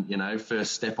woman,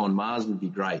 first step on Mars would be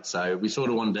great. So we sort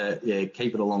of wanted to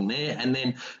keep it along there. And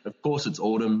then, of course, it's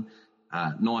autumn,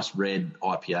 nice red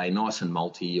IPA, nice and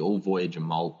malty, all Voyager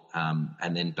malt,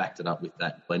 and then backed it up with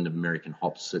that blend of American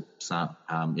hops. It's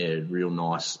real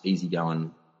nice,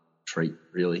 easygoing treat,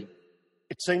 really.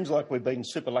 It seems like we've been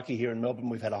super lucky here in Melbourne.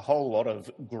 We've had a whole lot of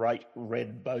great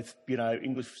red, both,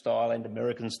 English style and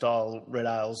American style red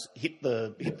ales hit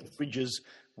the fridges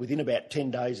within about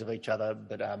 10 days of each other,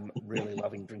 but I'm really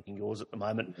loving drinking yours at the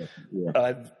moment.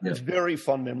 It's very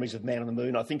fond memories of Man on the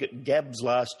Moon. I think at Gabs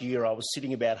last year I was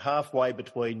sitting about halfway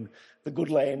between the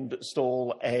Goodland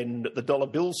stall and the Dollar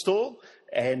Bill stall,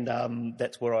 and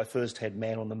that's where I first had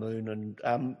Man on the Moon.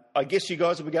 And I guess you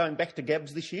guys will be going back to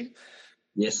Gabs this year?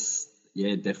 Yes.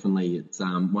 Yeah, definitely. It's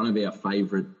one of our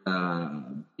favourite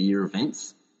beer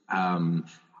events,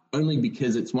 only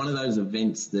because it's one of those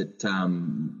events that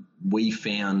we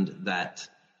found that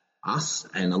us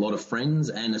and a lot of friends,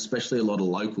 and especially a lot of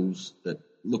locals that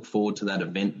look forward to that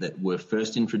event, that were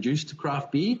first introduced to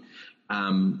craft beer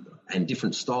and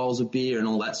different styles of beer and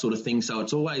all that sort of thing. So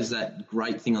it's always that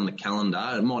great thing on the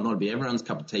calendar. It might not be everyone's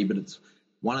cup of tea, but it's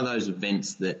one of those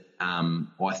events that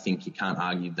I think you can't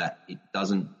argue that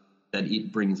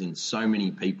it brings in so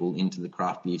many people into the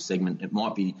craft beer segment. It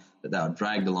might be that they are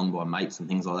dragged along by mates and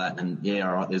things like that. And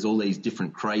there's all these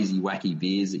different crazy, wacky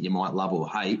beers that you might love or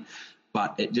hate,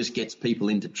 but it just gets people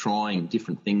into trying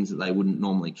different things that they wouldn't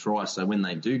normally try. So when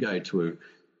they do go to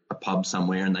a pub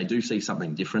somewhere and they do see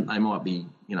something different, they might be,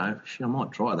 I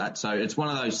might try that. So it's one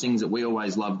of those things that we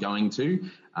always love going to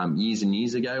years and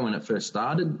years ago when it first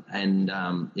started. And,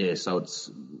 so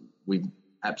we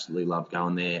absolutely love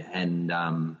going there,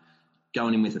 and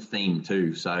going in with a theme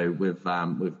too. So we've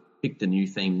picked a new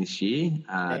theme this year.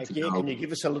 Can you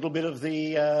give us a little bit of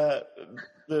the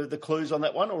the clues on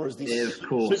that one, or is this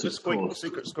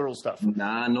secret squirrel stuff?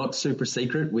 Nah, not super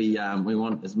secret. We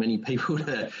want as many people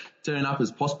to turn up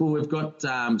as possible. We've got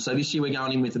so this year we're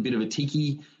going in with a bit of a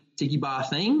tiki bar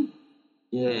theme.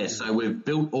 Yeah, so we've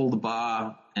built all the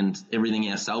bar and everything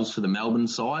ourselves for the Melbourne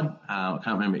side. I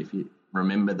can't remember if you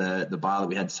remember the bar that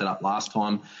we had set up last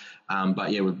time,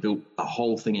 but yeah, we've built the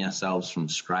whole thing ourselves from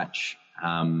scratch.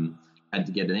 Had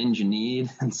to get it engineered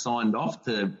and signed off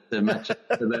to match it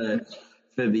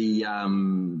for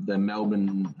the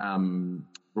Melbourne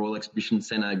Royal Exhibition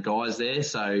Centre guys there.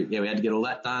 So yeah, we had to get all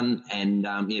that done. And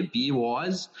beer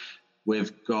wise,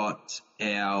 we've got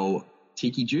our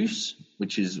Tiki Juice,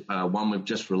 which is one we've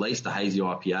just released, a hazy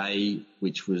IPA,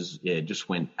 which was just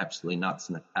went absolutely nuts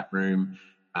in the tap room.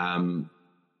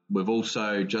 We've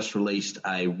also just released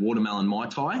a watermelon Mai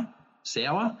Tai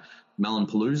sour, Melon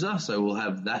Palooza, so we'll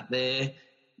have that there.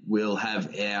 We'll have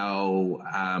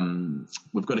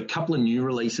we've got a couple of new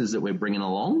releases that we're bringing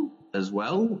along as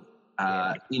well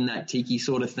in that tiki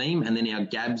sort of theme. And then our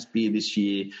Gabs beer this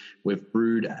year, we've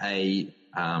brewed a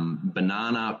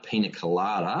banana pina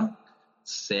colada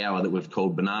sour that we've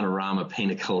called Bananarama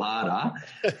Pina Colada.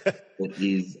 It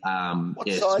is what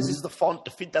size is the font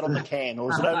to fit that on the can,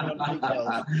 or is it only on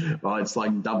details? Oh, it's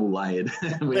like double layered.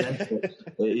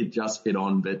 It just fit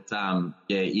on, but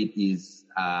it is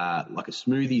like a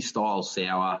smoothie style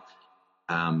sour.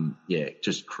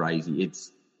 Just crazy.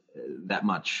 It's that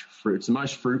much fruit. It's the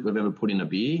most fruit we've ever put in a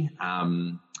beer.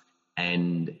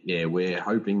 And we're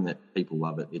hoping that people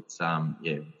love it. It's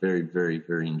very, very,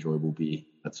 very enjoyable beer.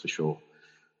 That's for sure.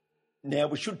 Now,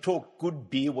 we should talk Good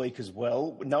Beer Week as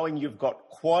well, knowing you've got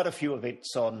quite a few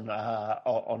events on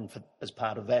as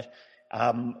part of that,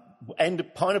 and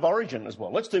Pint of Origin as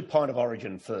well. Let's do Pint of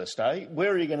Origin first, eh? Where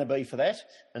are you going to be for that,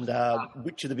 and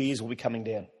which of the beers will be coming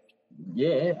down?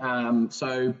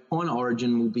 So Pint of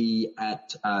Origin will be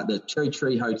at the Cherry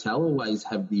Tree Hotel, always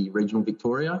have the regional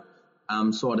Victoria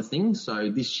side of things. So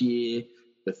this year,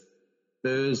 the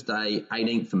Thursday,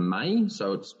 18th of May,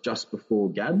 so it's just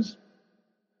before Gabs.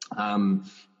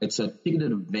 It's a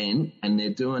ticketed event, and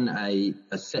they're doing a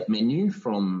set menu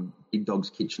from Big Dog's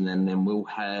Kitchen, and then we'll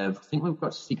have, I think we've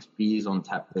got 6 beers on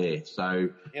tap there. So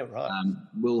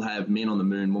we'll have Men on the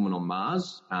Moon, Woman on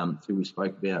Mars, who we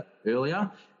spoke about earlier,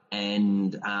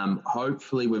 and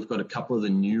hopefully we've got a couple of the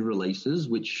new releases,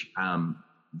 which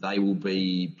they will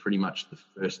be pretty much the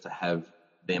first to have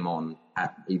them on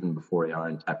tap even before our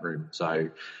own tap room. So,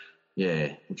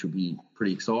 which will be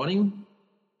pretty exciting.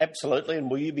 Absolutely, and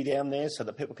will you be down there so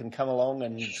that people can come along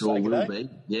and sure say will be.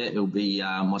 Yeah, it'll be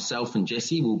myself and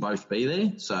Jesse will both be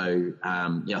there. So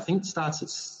I think it starts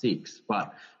at 6,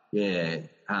 but I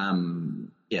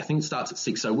think it starts at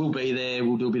 6. So we'll be there.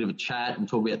 We'll do a bit of a chat and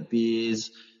talk about the beers,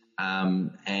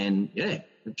 and it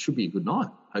should be a good night.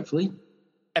 Hopefully.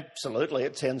 Absolutely,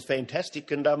 it sounds fantastic.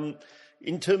 And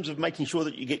in terms of making sure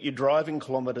that you get your driving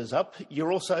kilometres up,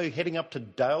 you're also heading up to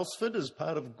Daylesford as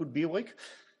part of Good Beer Week.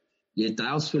 Yeah,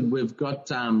 Daylesford, we've got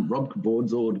Rob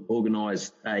Cabord's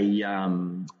organised a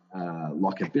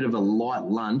like a bit of a light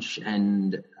lunch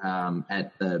and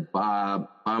at the bar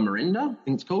Miranda, I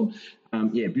think it's called.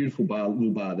 Beautiful bar, little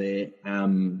bar there.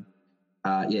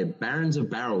 Barons of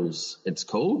Barrels, it's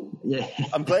called. Yeah,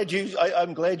 I'm glad you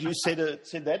said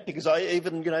that, because I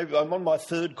even I'm on my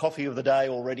 3rd coffee of the day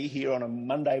already here on a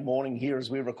Monday morning here as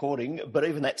we're recording, but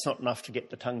even that's not enough to get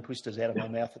the tongue twisters out of my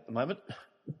mouth at the moment.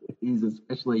 Is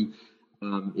especially,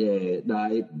 it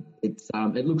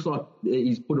looks like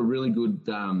he's put a really good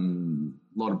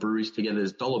lot of breweries together.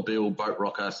 There's Dollar Bill, Boat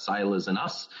Rocker, Sailors and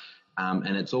Us,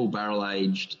 and it's all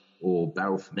barrel-aged or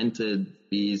barrel-fermented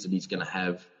beers that he's going to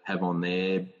have on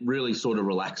there. Really sort of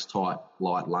relaxed type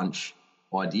light lunch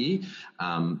idea,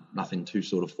 nothing too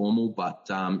sort of formal, but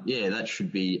that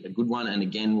should be a good one. And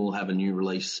again, we'll have a new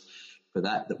release for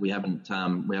that we haven't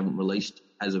released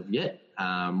as of yet.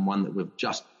 One that we've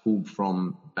just pulled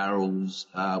from barrels.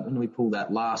 When did we pull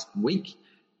that? Last week.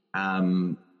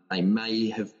 They may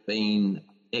have been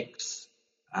ex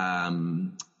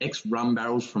rum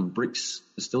barrels from Bricks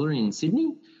Distillery in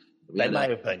Sydney. They may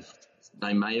have been.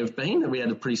 They may have been. We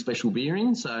had a pretty special beer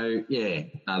in. So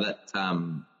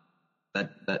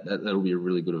that'll be a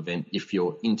really good event if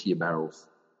you're into your barrels.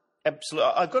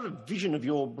 Absolutely. I've got a vision of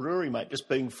your brewery, mate, just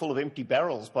being full of empty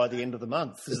barrels by the end of the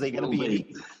month. Is there going to be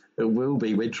any? It will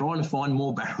be. We're trying to find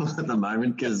more barrels at the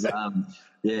moment because,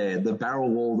 the barrel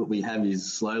wall that we have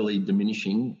is slowly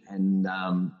diminishing, and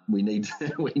we need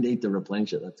to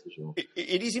replenish it. That's for sure.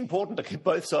 It is important to keep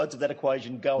both sides of that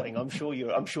equation going. I'm sure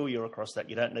you're across that.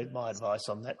 You don't need my advice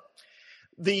on that.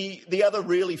 The other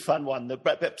really fun one,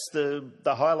 perhaps the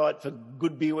highlight for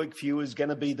Good Beer Week for you, is going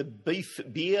to be the beef,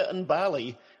 beer and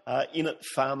barley in at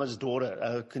Farmer's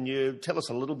Daughter. Can you tell us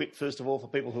a little bit, first of all, for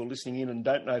people who are listening in and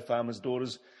don't know Farmer's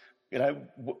Daughters,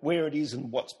 where it is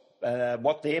and what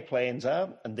their plans are,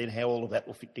 and then how all of that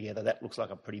will fit together? That looks like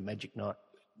a pretty magic night.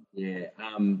 Yeah.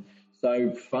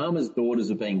 So Farmers' Daughters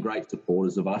have been great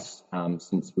supporters of us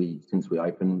since we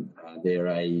opened. They're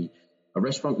a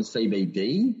restaurant in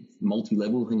CBD,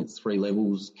 multi-level. I think it's 3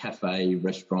 levels: cafe,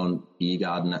 restaurant, beer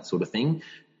garden, that sort of thing.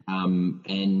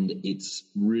 And it's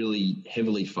really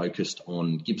heavily focused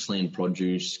on Gippsland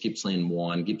produce, Gippsland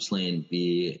wine, Gippsland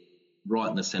beer, right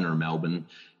in the centre of Melbourne.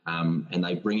 And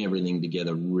they bring everything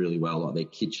together really well. Like, their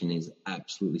kitchen is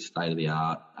absolutely state of the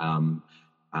art.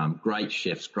 Great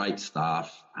chefs, great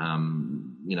staff.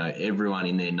 Everyone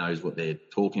in there knows what they're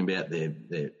talking about.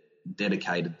 They're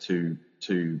dedicated to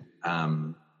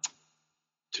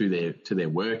their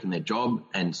work and their job,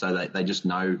 and so they just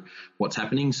know what's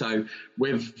happening. So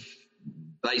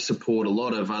they support a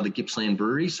lot of other Gippsland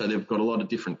breweries, so they've got a lot of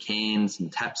different cans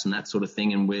and taps and that sort of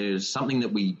thing. And there's something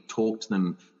that we talked to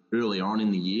them early on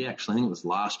in the year. Actually, I think it was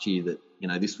last year that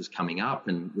this was coming up,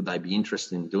 and would they be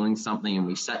interested in doing something? And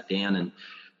we sat down, and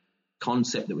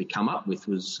concept that we come up with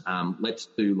was let's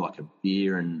do like a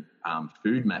beer and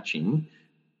food matching,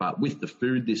 but with the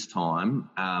food this time.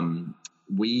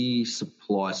 We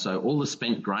supply, so all the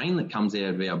spent grain that comes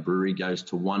out of our brewery goes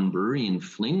to one brewery in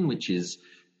Flynn, which is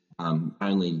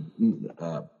only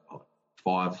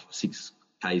 5-6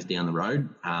 k's down the road.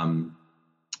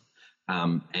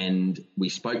 And we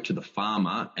spoke to the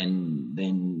farmer, and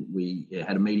then we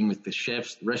had a meeting with the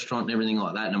chefs, the restaurant and everything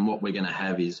like that. And what we're going to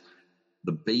have is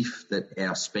the beef that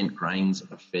our spent grains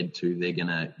are fed to. They're going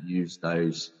to use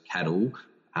those cattle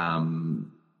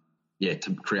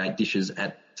to create dishes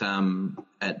at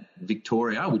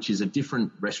Victoria, which is a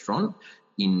different restaurant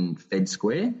in Fed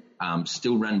Square,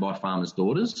 still run by Farmers'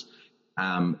 Daughters.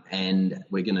 And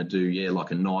we're going to do, like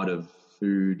a night of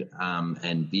food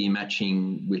and beer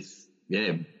matching with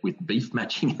beef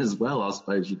matching as well, I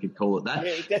suppose you could call it that.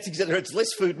 Yeah, that's exactly. It's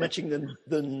less food matching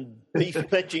than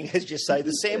beef matching, as you say.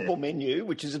 The sample menu,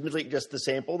 which is admittedly just the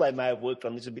sample, they may have worked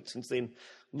on this a bit since then,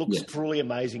 looks truly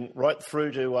amazing, right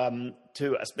through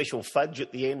to a special fudge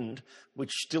at the end,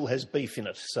 which still has beef in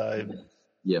it. So,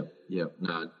 no,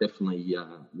 definitely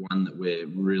one that we're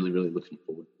really, really looking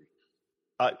forward to.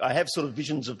 I have sort of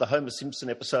visions of the Homer Simpson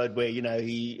episode where,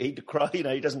 he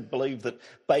doesn't believe that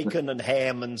bacon and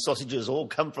ham and sausages all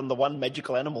come from the one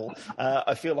magical animal.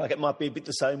 I feel like it might be a bit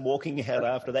the same walking out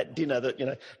after that dinner,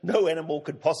 that, no animal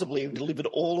could possibly have delivered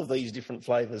all of these different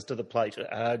flavours to the plate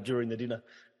during the dinner.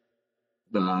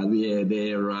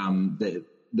 The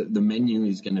menu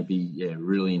is going to be,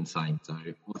 really insane. So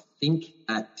I think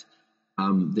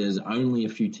there's only a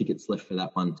few tickets left for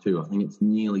that one too. I think it's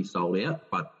nearly sold out,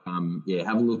 but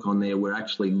have a look on there. We're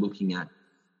actually looking at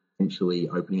potentially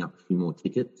opening up a few more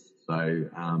tickets. So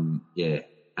have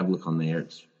a look on there.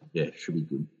 It should be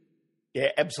good. Yeah,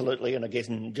 absolutely. And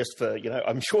again, just for,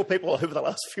 I'm sure people over the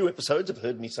last few episodes have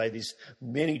heard me say this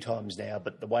many times now,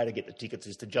 but the way to get the tickets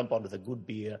is to jump onto the Good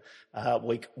Beer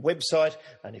Week website.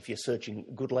 And if you're searching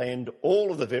Goodland, all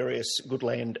of the various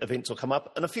Goodland events will come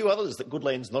up, and a few others that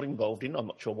Goodland's not involved in. I'm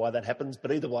not sure why that happens,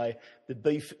 but either way, the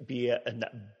beef, beer and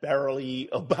barley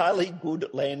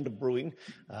Goodland Brewing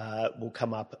will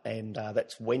come up, and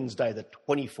that's Wednesday, the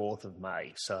 24th of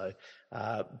May. So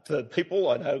for people,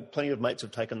 I know plenty of mates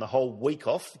have taken the whole week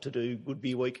off to do Good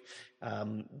Beer Week.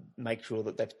 Make sure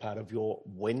that that's part of your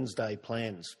Wednesday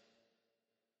plans.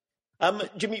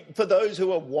 Jimmy, for those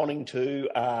who are wanting to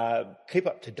keep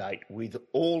up to date with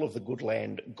all of the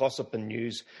Goodland gossip and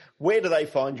news, where do they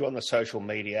find you on the social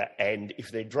media? And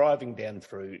if they're driving down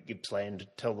through Gippsland,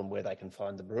 tell them where they can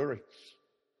find the brewery.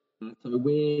 So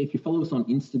if you follow us on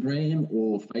Instagram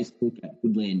or Facebook at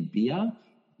Goodland Beer,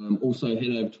 also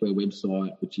head over to our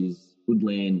website, which is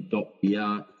goodland.beer.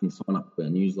 You can sign up for our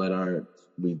newsletter.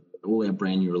 With all our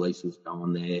brand new releases go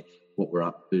on there, what we're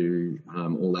up to,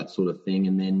 all that sort of thing.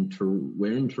 And then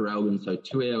we're in Traralgon, so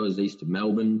 2 hours east of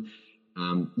Melbourne,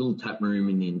 little tap room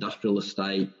in the industrial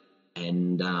estate.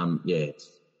 And,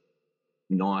 it's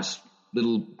nice,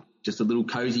 just a little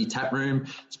cozy tap room,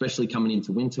 especially coming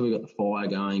into winter. We've got the fire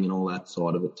going and all that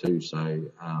side of it too.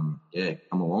 So,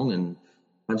 come along and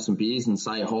have some beers and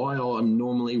say hi. I'm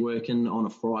normally working on a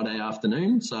Friday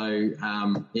afternoon, so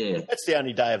That's the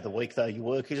only day of the week though you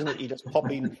work, isn't it? You just pop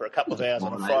in for a couple of hours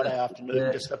on a Friday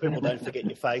afternoon, just so people don't forget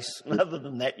your face. And other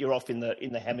than that, you're off in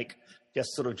the hammock,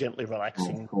 just sort of gently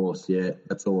relaxing. Of course, yeah,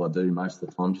 that's all I do most of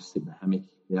the time. Just sit in the hammock.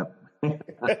 Yep.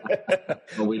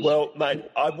 Well, mate,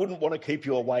 I wouldn't want to keep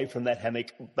you away from that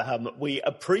hammock. We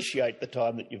appreciate the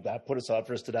time that you've put aside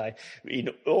for us today. In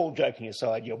all joking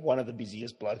aside, you're one of the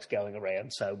busiest blokes going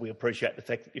around, so we appreciate the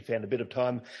fact that you found a bit of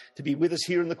time to be with us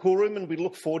here in the Cool Room, and we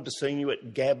look forward to seeing you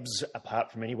at Gabs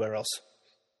apart from anywhere else.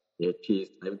 Yeah, cheers,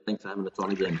 David. Thanks for having us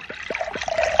on again.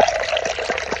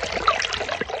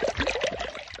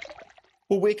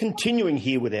 Well, we're continuing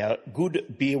here with our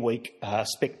Good Beer Week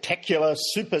spectacular,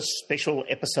 super special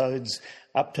episodes,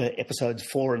 up to episodes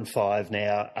 4 and 5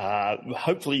 now.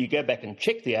 Hopefully you go back and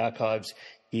check the archives,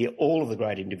 hear all of the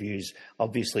great interviews,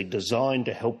 obviously designed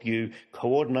to help you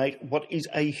coordinate what is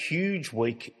a huge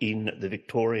week in the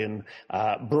Victorian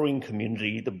brewing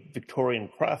community, the Victorian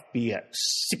craft beer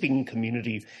sipping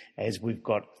community, as we've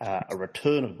got a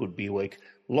return of Good Beer Week.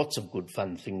 Lots of good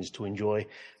fun things to enjoy.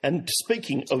 And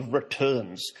speaking of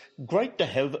returns, great to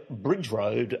have Bridge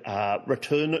Road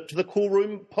return to the Cool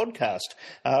Room podcast.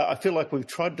 I feel like we've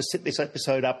tried to set this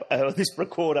episode up, this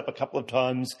record up a couple of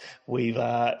times. We've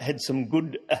had some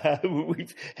good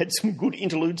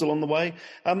interludes along the way.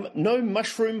 No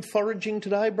mushroom foraging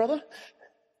today, brother?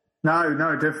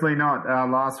 No, definitely not.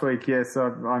 Last week, yes,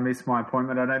 I missed my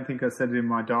appointment. I don't think I said it in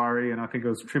my diary, and I think it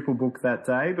was triple booked that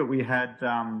day, but we had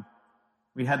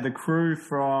the crew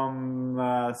from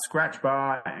Scratch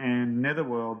Bar and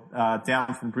Netherworld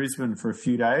down from Brisbane for a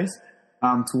few days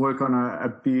to work on a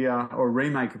beer or a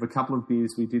remake of a couple of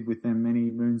beers we did with them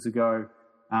many moons ago.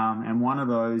 And one of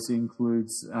those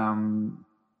includes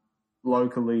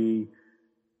locally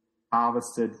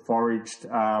harvested, foraged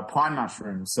pine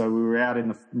mushrooms. So we were out in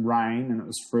the rain and it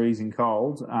was freezing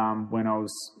cold when I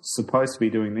was supposed to be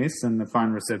doing this, and the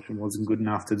phone reception wasn't good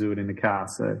enough to do it in the car.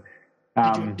 So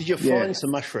did you find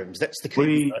some mushrooms? That's the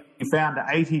key. We found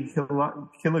 80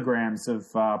 kilograms of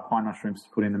pine mushrooms to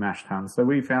put in the mash tun. So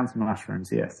we found some mushrooms,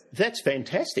 yes. That's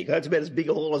fantastic. That's about as big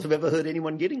a haul as I've ever heard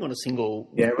anyone getting on a single.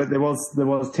 Yeah, but there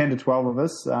was 10 to 12 of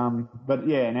us. But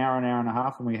yeah, an hour and a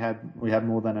half, and we had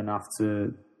more than enough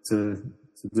to do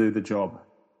the job.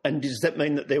 And does that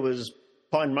mean that there was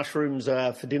pine mushrooms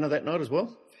for dinner that night as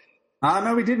well?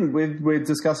 No, we didn't. We're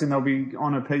discussing they'll be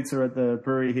on a pizza at the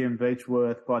brewery here in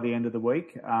Beechworth by the end of the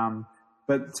week.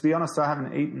 But to be honest, I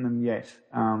haven't eaten them yet.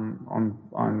 I'm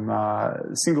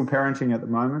single parenting at the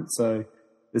moment, so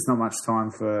there's not much time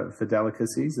for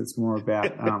delicacies. It's more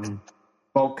about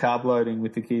bulk carb loading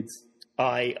with the kids.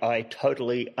 I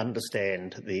totally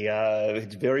understand.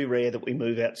 It's very rare that we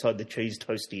move outside the cheese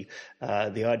toasty.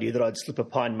 The idea that I'd slip a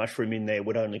pine mushroom in there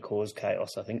would only cause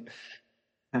chaos, I think.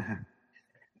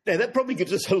 Now, that probably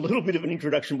gives us a little bit of an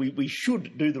introduction. We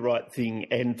should do the right thing.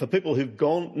 And for people who've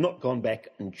not gone back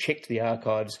and checked the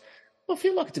archives, I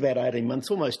feel like it's about 18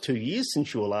 months, almost 2 years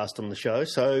since you were last on the show.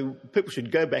 So people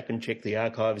should go back and check the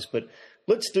archives. But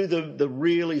let's do the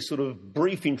really sort of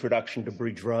brief introduction to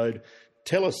Bridge Road.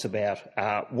 Tell us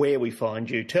about where we find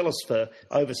you. Tell us, for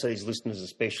overseas listeners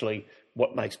especially,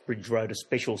 what makes Bridge Road a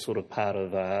special sort of part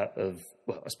of a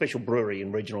special brewery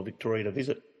in regional Victoria to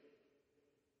visit.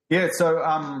 Yeah, so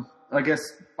I guess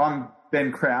I'm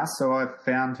Ben Krause. So I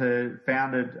founded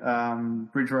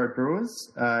Bridge Road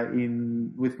Brewers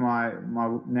with my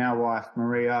now wife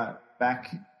Maria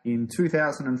back in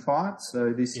 2005.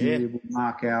 So this year will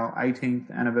mark our 18th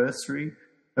anniversary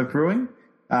of brewing.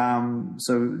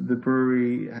 So the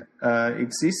brewery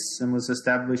exists and was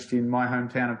established in my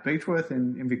hometown of Beechworth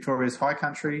in Victoria's High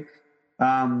Country.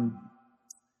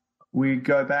 We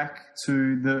go back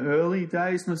to the early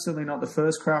days, certainly not the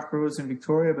first craft brewers in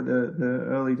Victoria, but the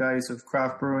early days of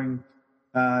craft brewing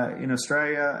in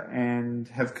Australia, and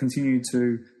have continued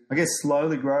to, I guess,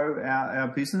 slowly grow our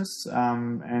business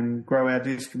and grow our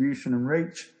distribution and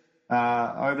reach.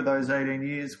 Over those 18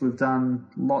 years, we've done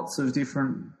lots of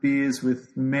different beers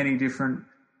with many different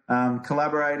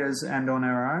collaborators and on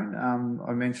our own.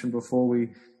 I mentioned before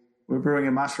we're brewing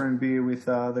a mushroom beer with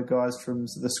the guys from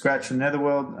the Scratch and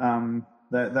Netherworld.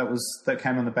 That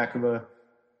came on the back of a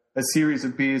series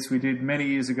of beers we did many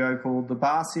years ago called the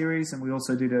Bar Series, and we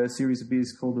also did a series of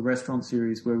beers called the Restaurant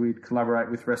Series, where we'd collaborate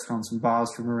with restaurants and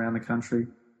bars from around the country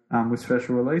with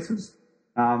special releases.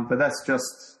 But that's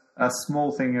just a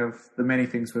small thing of the many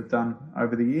things we've done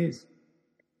over the years.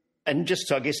 And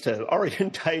just, I guess, to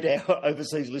orientate our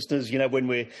overseas listeners, when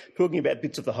we're talking about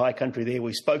bits of the high country there,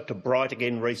 we spoke to Bright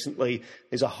again recently.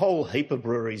 There's a whole heap of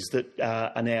breweries that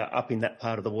are now up in that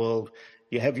part of the world.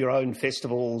 You have your own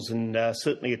festivals, and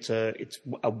certainly it's a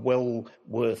well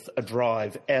worth a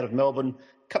drive out of Melbourne,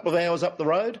 a couple of hours up the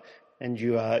road, and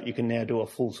you can now do a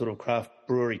full sort of craft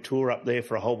brewery tour up there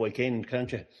for a whole weekend,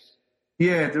 can't you?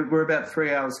 Yeah, we're about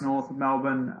 3 hours north of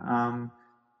Melbourne.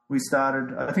 we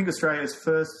started, I think, Australia's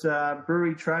first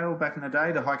brewery trail back in the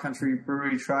day, the High Country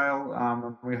Brewery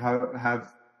Trail. We have,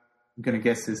 I'm going to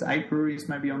guess there's 8 breweries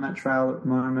maybe on that trail at the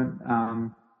moment.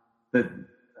 But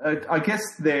I guess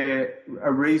they're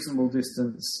a reasonable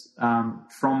distance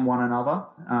from one another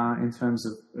in terms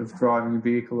of driving a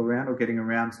vehicle around or getting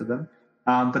around to them.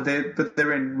 But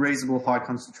they're in reasonable high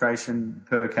concentration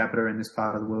per capita in this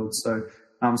part of the world. So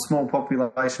small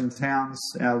population towns.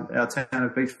 Our town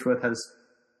of Beechworth has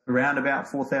around about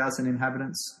 4,000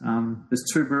 inhabitants. There's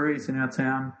 2 breweries in our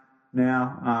town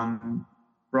now.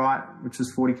 Bright, which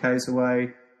is 40 k's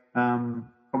away.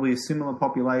 Probably a similar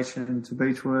population to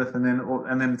Beechworth,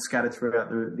 and then scattered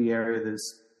throughout the area.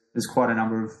 There's quite a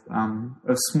number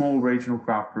of small regional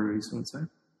craft breweries, I would say.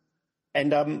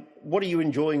 And what are you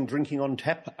enjoying drinking on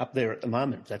tap up there at the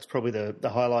moment? That's probably the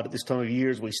highlight at this time of year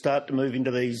as we start to move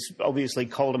into these obviously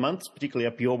colder months, particularly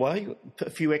up your way. A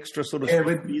few extra sort of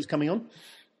beers coming on.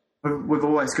 We've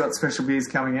always got special beers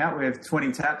coming out. We have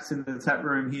 20 taps in the tap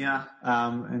room here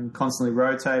and constantly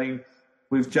rotating.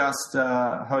 We've just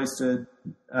hosted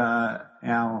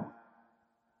our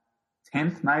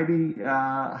 10th maybe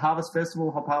Harvest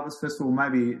Festival, Hop Harvest Festival,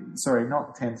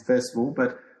 not 10th festival,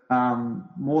 but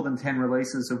more than 10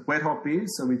 releases of wet hop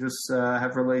beers. So we just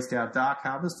have released our Dark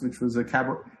Harvest, which was a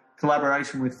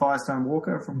collaboration with Firestone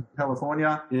Walker from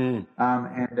California,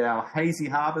 and our Hazy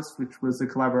Harvest, which was a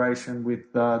collaboration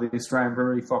with the Australian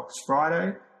brewery Fox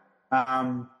Friday.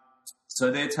 So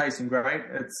they're tasting great.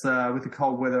 It's with the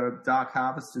cold weather, Dark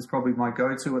Harvest is probably my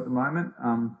go-to at the moment.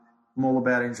 I'm all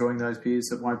about enjoying those beers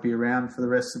that won't be around for the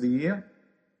rest of the year.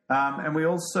 And we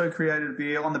also created a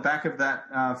beer. On the back of that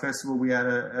festival, we had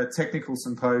a technical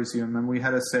symposium, and we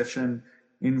had a session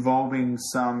involving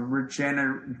some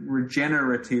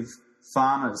regenerative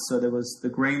farmers. So there was the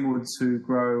Greenwoods who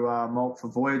grow malt for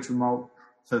Voyager Malt,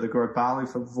 so they grow barley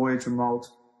for Voyager Malt,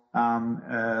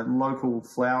 a local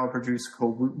flour producer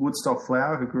called Woodstock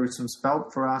Flour who grew some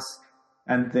spelt for us,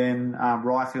 and then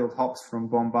Ryefield hops from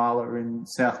Bombala in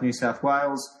South New South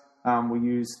Wales. We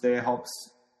used their hops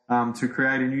to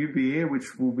create a new beer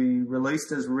which will be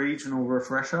released as Regional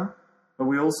Refresher. But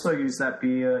we also use that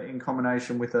beer in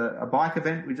combination with a bike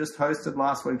event we just hosted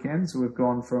last weekend. So we've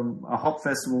gone from a hop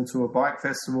festival to a bike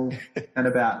festival and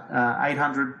about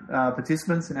 800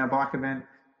 participants in our bike event.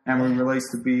 And we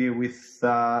released a beer with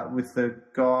the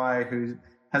guy who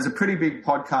has a pretty big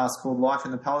podcast called Life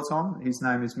in the Peloton. His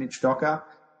name is Mitch Docker.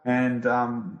 And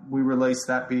we released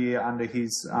that beer under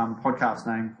his podcast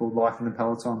name called Life in the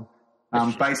Peloton.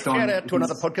 Based on shout out to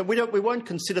another podcast. We won't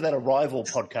consider that a rival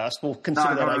podcast. We'll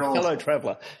consider that a fellow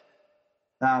traveller.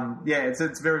 It's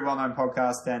a very well-known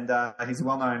podcast, and he's a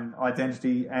well-known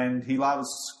identity, and he loves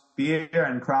beer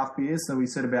and craft beer. So we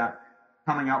set about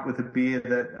coming up with a beer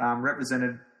that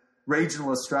represented regional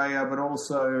Australia, but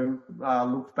also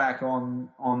looked back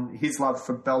on his love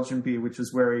for Belgian beer, which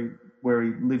is where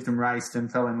he lived and raced and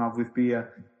fell in love with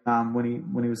beer when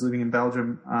he was living in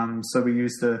Belgium. So we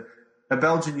used a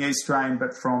Belgian yeast strain,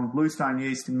 but from Bluestone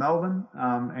Yeast in Melbourne,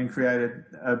 and created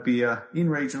a beer in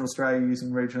regional Australia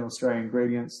using regional Australian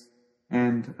ingredients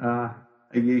and a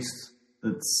yeast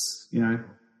that's,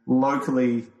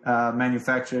 locally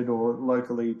manufactured or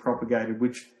locally propagated,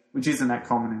 which isn't that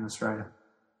common in Australia.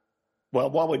 Well,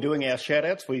 while we're doing our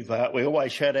shout-outs, we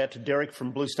always shout out to Derek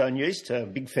from Bluestone Yeast, a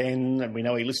big fan, and we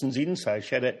know he listens in, so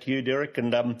shout out to you, Derek.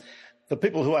 And for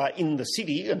people who are in the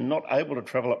city and not able to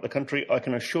travel up the country, I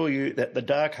can assure you that the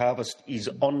Dark Harvest is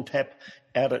on tap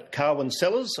out at Carwin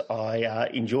Cellars. I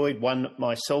enjoyed one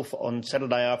myself on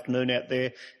Saturday afternoon out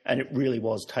there, and it really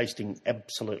was tasting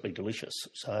absolutely delicious.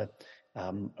 So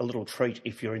a little treat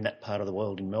if you're in that part of the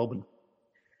world in Melbourne.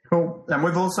 Cool. And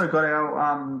we've also got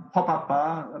our pop-up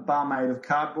bar, a bar made of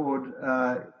cardboard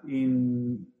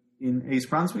in East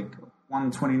Brunswick,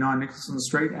 129 Nicholson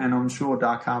Street, and I'm sure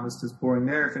Dark Harvest is pouring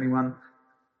there if anyone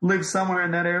lives somewhere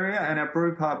in that area. And our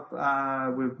brew pub,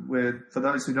 we're for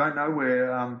those who don't know,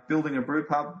 we're building a brew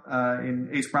pub in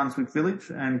East Brunswick Village,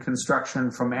 and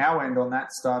construction from our end on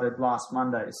that started last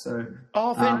Monday. So,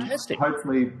 fantastic!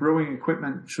 Hopefully, brewing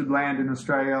equipment should land in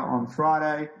Australia on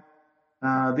Friday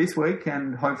this week,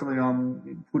 and hopefully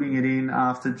I'm putting it in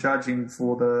after judging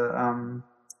for the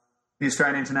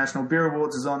Australian International Beer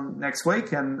Awards is on next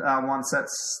week, and once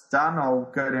that's done,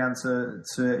 I'll go down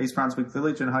to East Brunswick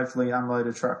Village and hopefully unload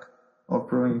a truck of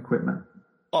brewing equipment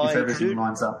if everything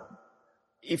lines up.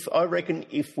 I reckon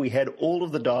if we had all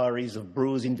of the diaries of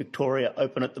brewers in Victoria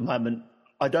open at the moment,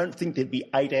 I don't think there'd be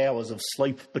 8 hours of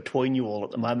sleep between you all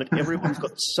at the moment. Everyone's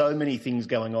got so many things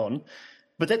going on.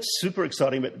 But that's super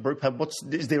exciting about the brew pub.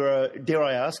 Is there a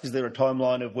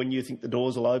timeline of when you think the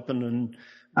doors will open and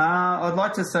I'd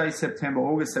like to say September.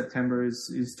 August, September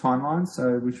is timeline,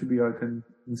 so we should be open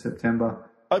in September,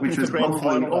 which is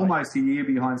probably almost a year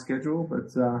behind schedule,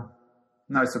 but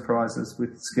no surprises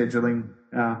with scheduling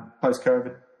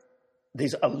post-COVID.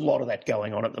 There's a lot of that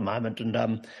going on at the moment.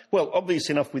 And, well, obvious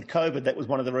enough with COVID, that was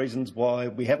one of the reasons why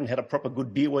we haven't had a proper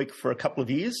good beer week for a couple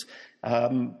of years.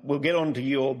 We'll get on to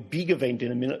your big event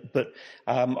in a minute, but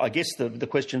I guess the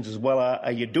questions as well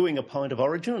are you doing a Pint of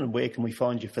Origin, and where can we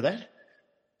find you for that?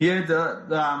 Yeah,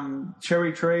 the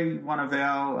Cherry Tree, one of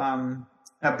our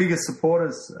biggest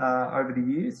supporters over the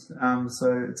years.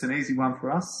 So it's an easy one for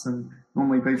us. And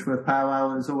normally Beechworth Pale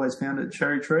Ale is always found at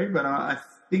Cherry Tree, but I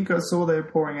think I saw they're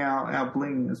pouring our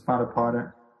Bling as part of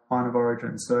Pint of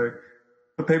Origin. So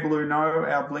for people who know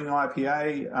our Bling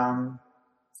IPA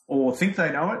or think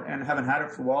they know it and haven't had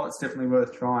it for a while, it's definitely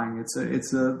worth trying.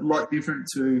 It's a lot different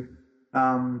to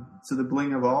the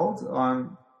Bling of old.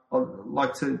 I'd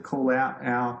like to call out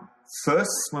our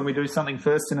firsts when we do something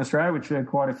first in Australia, which are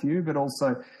quite a few, but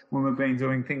also when we've been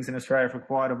doing things in Australia for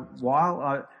quite a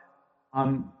while.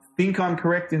 I think I'm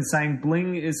correct in saying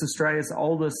Bling is Australia's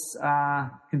oldest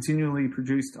continually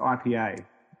produced IPA.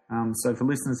 So for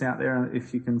listeners out there,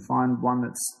 if you can find one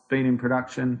that's been in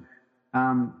production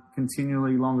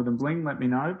continually longer than Bling, let me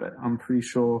know, but I'm pretty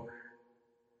sure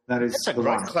that is That's a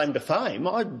great claim to fame.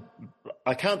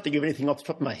 I can't think of anything off the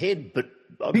top of my head, but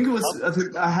I think it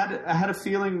was. I had a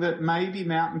feeling that maybe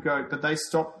Mountain Goat, but they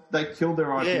killed their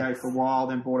IPA for a while,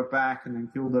 then brought it back, and then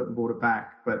killed it and brought it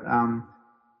back. But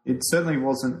it certainly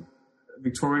wasn't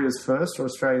Victoria's first or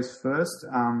Australia's first.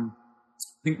 I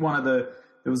think there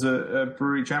was a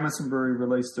brewery, Jamison Brewery,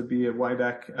 released a beer way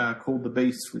back called The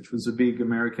Beast, which was a big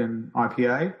American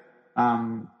IPA.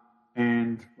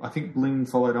 And I think Bling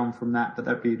followed on from that, but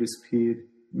that beer disappeared.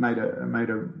 Made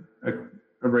a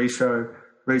reshow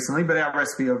recently, but our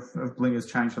recipe of Bling has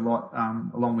changed a lot,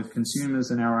 along with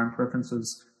consumers and our own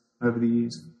preferences over the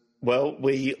years. Well,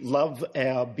 we love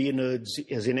our beer nerds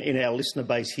as in our listener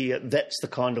base here. That's the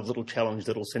kind of little challenge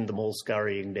that'll send them all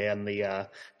scurrying down the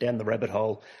rabbit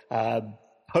hole.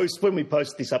 When we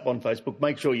post this up on Facebook,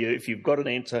 make sure if you've got an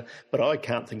answer, but I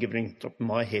can't think of anything off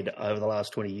my head over the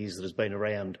last 20 years that has been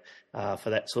around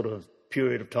for that sort of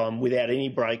period of time without any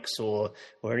breaks or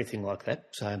anything like that.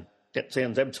 So that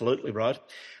sounds absolutely right.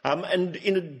 And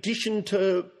in addition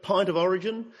to Pint of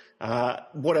Origin,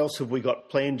 what else have we got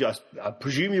planned? I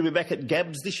presume you'll be back at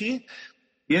Gabs this year?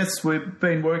 Yes, we've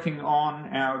been working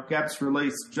on our Gabs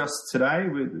release just today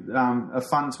with a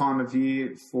fun time of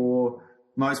year for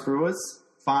most brewers,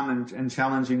 fun and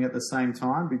challenging at the same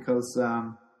time, because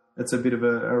it's a bit of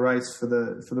a race for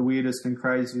the weirdest and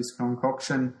craziest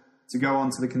concoction to go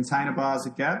onto the container bars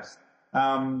at Gabs.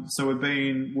 So we've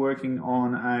been working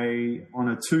on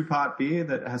a two-part beer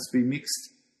that has to be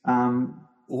mixed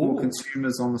for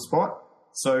consumers on the spot.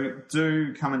 So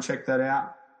do come and check that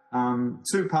out.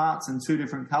 2 parts and 2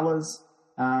 different colours,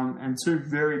 and 2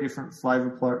 very different flavour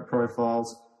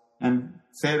profiles. And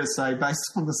fair to say,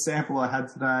 based on the sample I had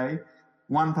today,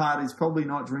 one part is probably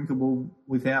not drinkable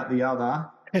without the other,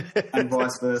 and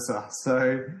vice versa.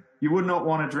 So you would not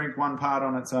want to drink one part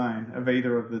on its own of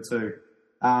either of the two.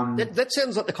 That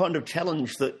sounds like the kind of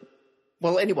challenge that.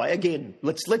 Well, anyway, again,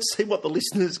 let's see what the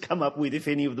listeners come up with if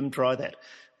any of them try that.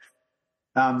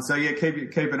 So yeah,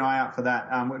 keep an eye out for that.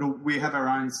 We have our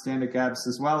own standard Gabs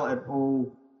as well at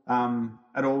all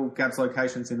Gabs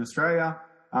locations in Australia,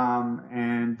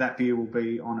 and that beer will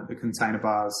be on at the container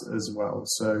bars as well.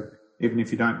 So even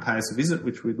if you don't pay us a visit,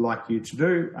 which we'd like you to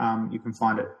do, you can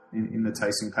find it in the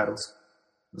tasting paddles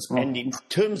as well. And in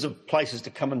terms of places to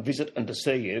come and visit and to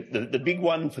see you, the big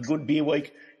one for Good Beer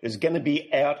Week is going to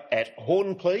be out at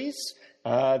Hornplease,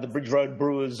 the Bridge Road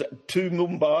Brewers to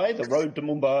Mumbai, the road to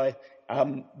Mumbai.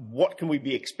 What can we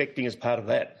be expecting as part of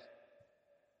that?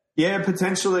 Yeah,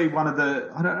 potentially one of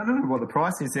the, I don't know what the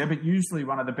price is there, but usually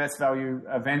one of the best value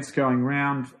events going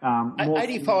around.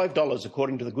 $85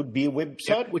 according to the Good Beer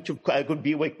website, yep. Good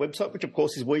Beer Week website, which of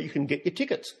course is where you can get your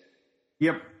tickets.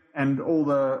 Yep, and all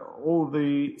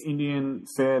the Indian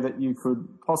fare that you could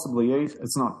possibly eat.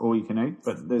 It's not all you can eat,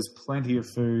 but there's plenty of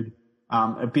food,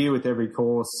 a beer with every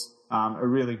course, a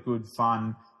really good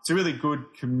fun. It's a really good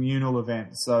communal event.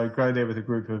 So go there with a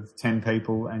group of 10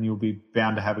 people and you'll be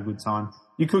bound to have a good time.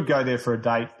 You could go there for a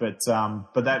date, but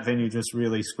that venue just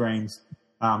really screams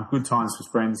good times with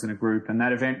friends in a group. And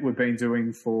that event we've been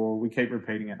doing we keep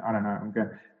repeating it. I don't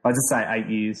know. I just say 8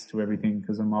 years to everything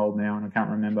because I'm old now and I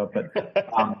can't remember. But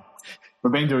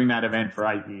we've been doing that event for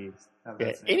 8 years.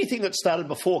 Yeah. Anything that started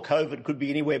before COVID could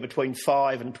be anywhere between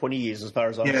 5 and 20 years, as far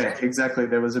as I know. Yeah, exactly.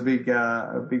 There was a big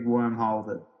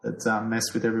wormhole that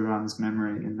messed with everyone's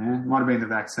memory in there. Might have been the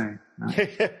vaccine. No.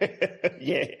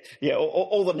 yeah.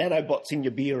 All the nanobots in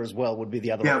your beer as well would be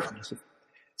the other option.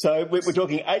 So we're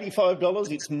talking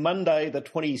 $85. It's Monday, the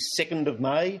 22nd of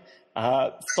May.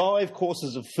 5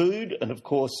 courses of food and, of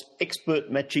course,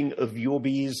 expert matching of your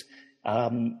beers.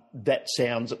 That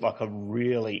sounds like a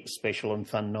really special and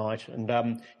fun night.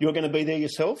 And you're going to be there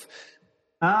yourself?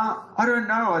 I don't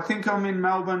know. I think I'm in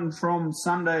Melbourne from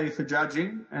Sunday for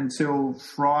judging until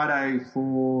Friday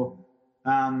for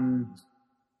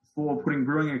putting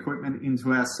brewing equipment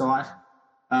into our site.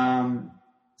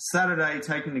 Saturday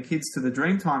taking the kids to the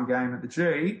Dreamtime game at the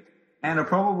G, and I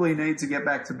probably need to get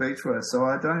back to Beechworth. So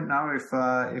I don't know if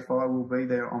I will be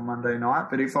there on Monday night.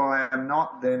 But if I am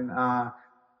not, then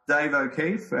Dave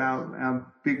O'Keefe, our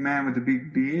big man with the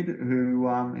big beard, who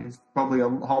is probably a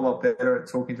whole lot better at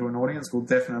talking to an audience, will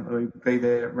definitely be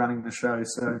there running the show.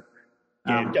 So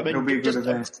it'll be a good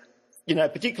event.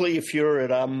 Particularly if you're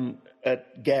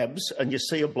at Gabs and you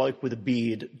see a bloke with a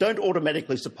beard, don't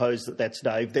automatically suppose that that's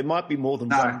Dave. There might be more than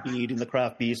one beard in the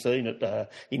craft beer scene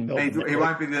in Melbourne. He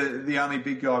won't be the only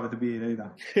big guy with a beard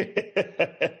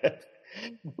either.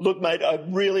 Look, mate, I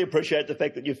really appreciate the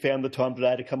fact that you found the time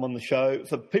today to come on the show.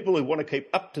 For people who want to keep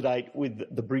up to date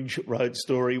with the Bridge Road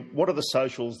story, what are the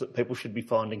socials that people should be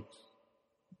finding?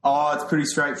 Oh, it's pretty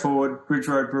straightforward. Bridge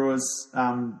Road Brewers,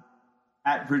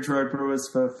 at Bridge Road Brewers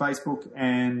for Facebook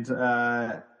and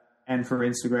for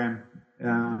Instagram.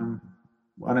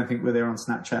 I don't think we're there on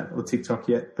Snapchat or TikTok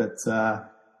yet, but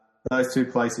those 2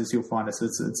 places you'll find us.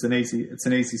 It's an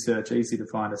easy search, easy to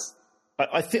find us.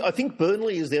 I think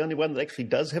Burnley is the only one that actually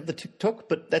does have the TikTok,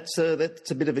 but that's a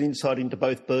bit of an insight into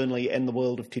both Burnley and the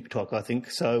world of TikTok, I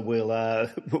think. So we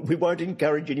won't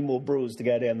encourage any more brewers to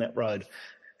go down that road.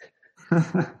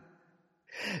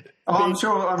 I'm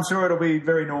sure it'll be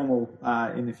very normal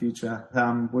in the future.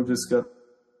 We've just got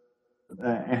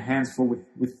a hands full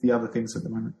with the other things at the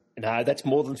moment. No, that's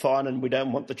more than fine, and we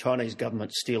don't want the Chinese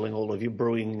government stealing all of your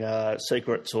brewing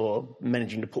secrets or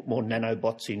managing to put more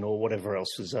nanobots in or whatever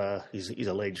else is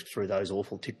alleged through those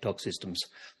awful TikTok systems.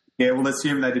 Yeah, we'll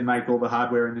assume they didn't make all the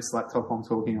hardware in this laptop I'm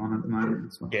talking on at the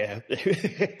moment as well. Yeah.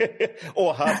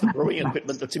 Or half the brewing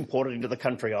equipment that's imported into the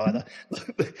country either.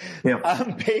 Yeah.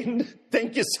 Ben,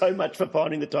 thank you so much for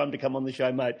finding the time to come on the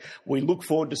show, mate. We look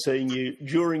forward to seeing you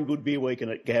during Good Beer Week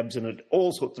and at Gabs and at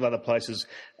all sorts of other places.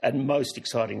 And most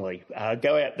excitingly,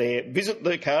 go out there, visit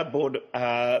the cardboard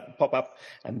pop-up,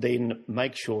 and then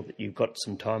make sure that you've got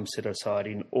some time set aside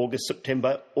in August,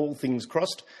 September, all things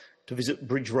crossed, to visit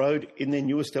Bridge Road in their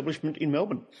new establishment in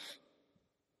Melbourne.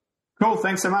 Cool,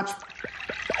 thanks so much.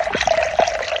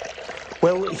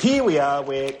 Well, here we are.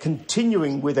 We're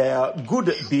continuing with our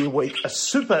Good Beer Week, a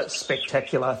super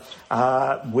spectacular.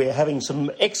 We're having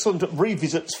some excellent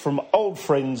revisits from old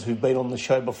friends who've been on the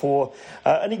show before.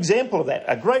 An example of that,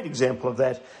 a great example of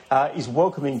that, is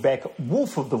welcoming back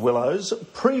Wolf of the Willows,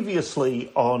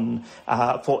 previously on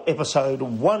for episode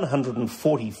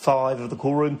 145 of The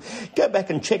Cool Room. Go back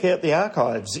and check out the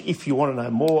archives if you want to know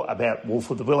more about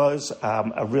Wolf of the Willows.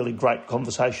 A really great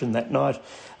conversation that night.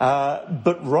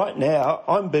 But right now,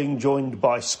 I'm being joined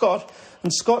by Scott.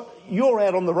 And Scott, you're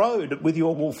out on the road with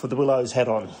your Wolf of the Willows hat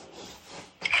on.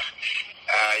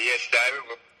 Yes, David.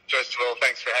 Well, first of all,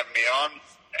 thanks for having me on.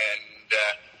 And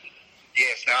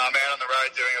yes, no, I'm out on the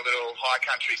road doing a little high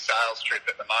country sales trip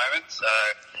at the moment. So,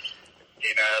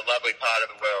 in a lovely part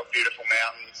of the world, beautiful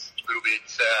mountains, a little bit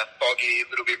foggy, a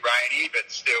little bit rainy, but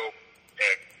still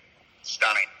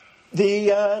stunning.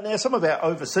 Now, some of our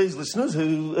overseas listeners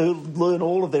who learn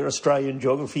all of their Australian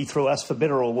geography through us, for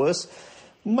better or worse,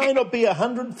 may not be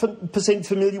 100%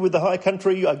 familiar with the high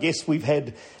country. I guess we've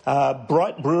had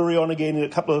Bright Brewery on again a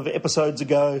couple of episodes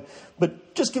ago,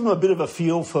 but just give them a bit of a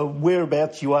feel for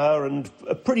whereabouts you are and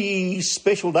a pretty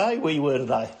special day where you were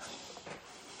today.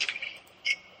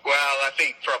 Well, I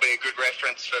think probably a good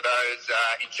reference for those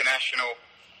international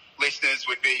listeners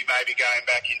would be maybe going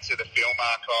back into the film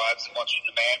archives and watching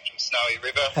The Man from Snowy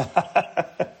River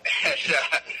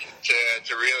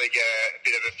to really get a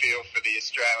bit of a feel for the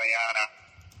Australiana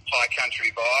high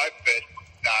country vibe. But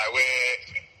no, we're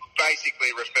basically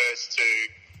refers to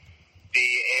the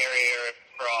area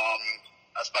from,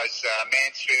 I suppose,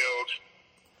 Mansfield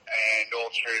and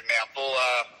all through Mount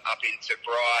Buller, up into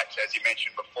Bright, as you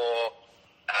mentioned before,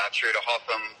 through to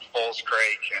Hotham, Falls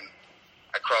Creek, and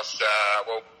across,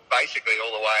 basically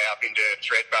all the way up into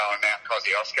Thredbo and Mount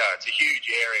Kosciuszko. It's a huge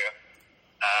area,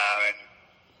 and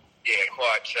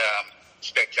quite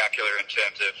spectacular in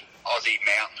terms of Aussie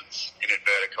mountains, in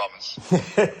inverted commas.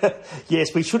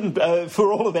 Yes, we shouldn't,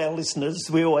 for all of our listeners,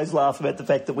 we always laugh about the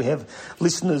fact that we have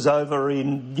listeners over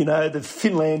in, the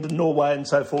Finland and Norway and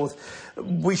so forth.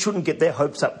 We shouldn't get their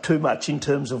hopes up too much in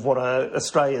terms of what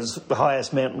Australia's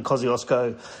highest mountain,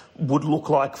 Kosciuszko, would look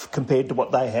like compared to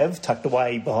what they have tucked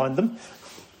away behind them.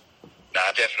 No,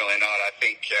 definitely not. I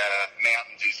think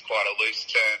mountains is quite a loose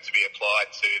term to be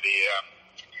applied to the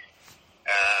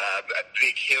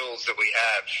big hills that we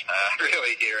have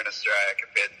really here in Australia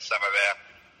compared to some of our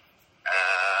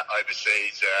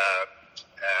overseas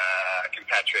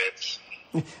compatriots.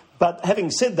 But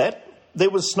having said that, there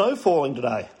was snow falling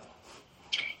today.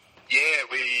 Yeah,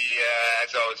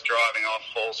 as I was driving off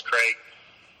Falls Creek,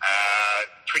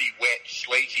 pretty wet,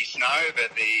 sleety snow,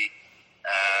 but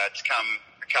it's come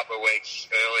a couple of weeks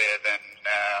earlier than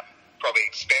probably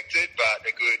expected, but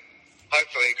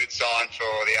hopefully a good sign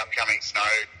for the upcoming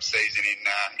snow season in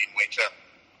winter.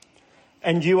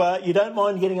 And you don't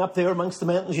mind getting up there amongst the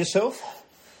mountains yourself?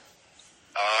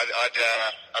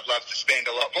 I'd love to spend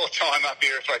a lot more time up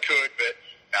here if I could, but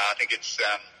no, I think it's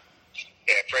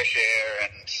fresh air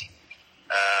and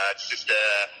it's just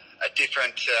a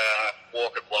different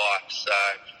walk of life. So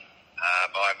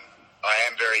I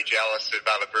am very jealous of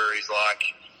other breweries like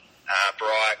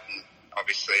Bright and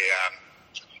obviously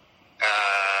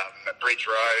Bridge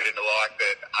Road and the like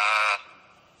that are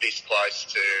this close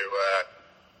to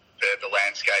the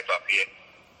landscape up here.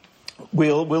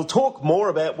 We'll talk more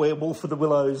about where Wolf of the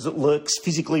Willows lurks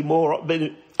physically more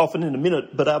often in a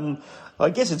minute, but I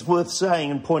guess it's worth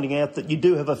saying and pointing out that you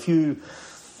do have a few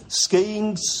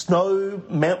skiing, snow,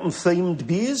 mountain-themed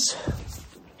beers.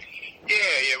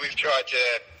 Yeah, we've tried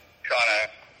to kind of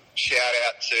shout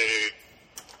out to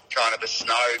kind of the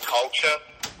snow culture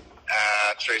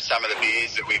through some of the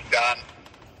beers that we've done.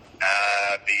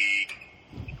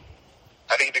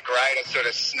 I think the greater sort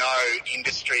of snow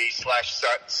industry /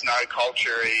 snow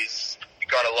culture is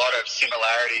got a lot of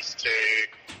similarities to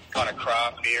kind of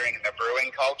craft beering and the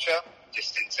brewing culture,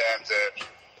 just in terms of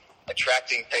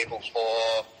attracting people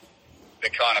for the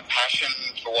kind of passion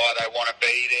for why they want to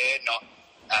be there, not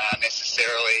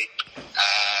necessarily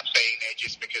being there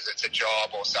just because it's a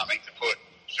job or something to put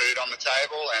food on the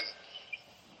table. And,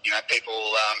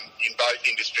 people in both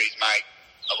industries make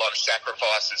a lot of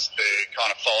sacrifices to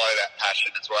kind of follow that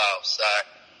passion as well. So,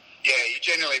 you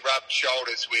generally rub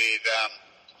shoulders with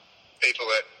people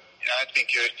that, think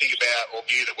about or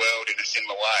view the world in a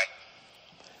similar way.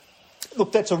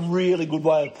 Look, that's a really good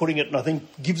way of putting it, and I think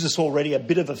gives us already a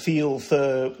bit of a feel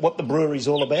for what the brewery's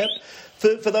all about.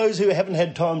 For those who haven't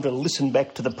had time to listen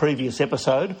back to the previous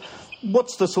episode,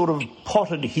 what's the sort of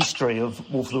potted history of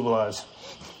Wolf of the Willows?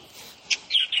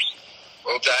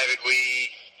 Well, David, we're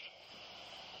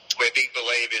big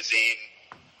believers in,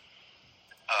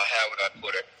 how would I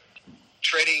put it,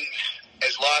 treading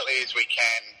as lightly as we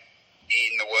can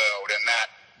in the world, and that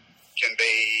can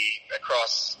be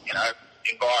across,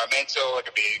 environmental, it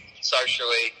could be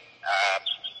socially.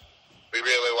 We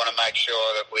really want to make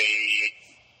sure that we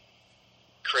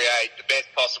create the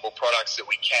best possible products that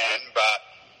we can, but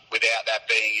without that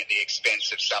being at the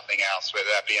expense of something else, whether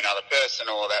that be another person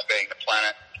or that being the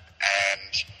planet.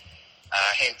 And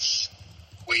hence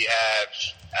we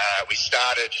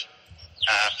started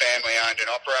family owned and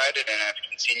operated and have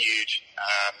continued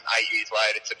 8 years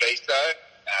later to be so,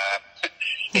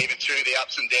 even through the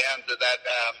ups and downs of that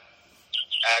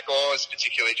outdoors,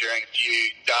 particularly during a few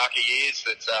darker years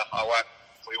that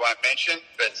we won't mention.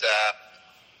 But so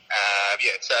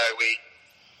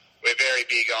we're very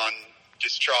big on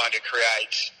just trying to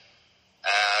create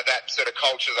that sort of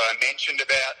culture that I mentioned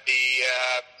about the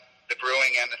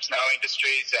brewing and the snow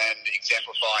industries, and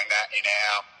exemplifying that in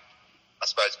our, I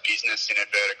suppose, business in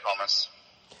inverted commas.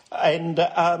 And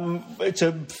it's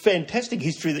a fantastic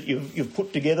history that you've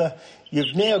put together.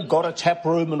 You've now got a tap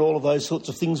room and all of those sorts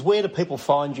of things. Where do people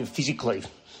find you physically?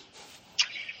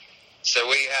 So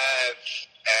we have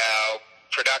our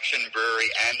production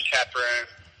brewery and tap room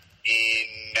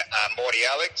in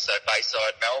Mordialloc, so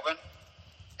Bayside, Melbourne.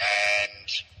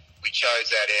 And we chose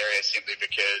that area simply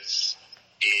because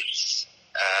it's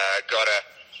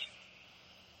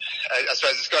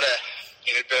it's got a,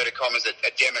 in inverted commas, a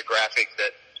demographic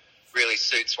that really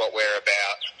suits what we're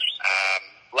about.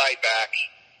 Laid back,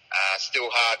 still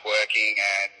hard-working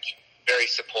and very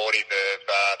supportive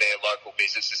of their local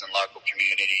businesses and local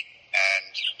community.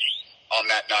 And on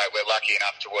that note, we're lucky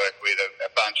enough to work with a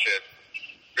bunch of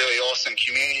really awesome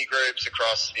community groups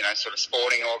across, sort of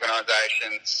sporting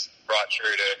organisations, right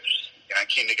through to,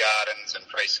 kindergartens and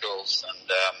preschools, and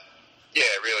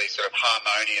really sort of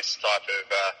harmonious type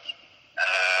of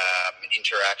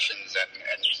interactions and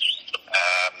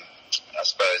I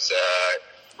suppose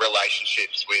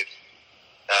relationships with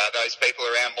those people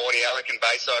around Mordialloc and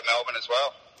Bayside Melbourne as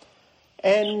well.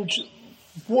 And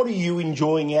what are you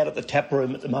enjoying out at the tap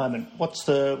room at the moment? What's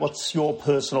your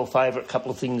personal favourite couple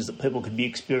of things that people could be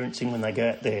experiencing when they go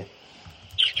out there?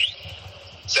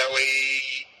 So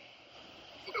we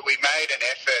made an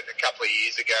effort a couple of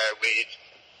years ago with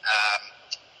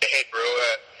the head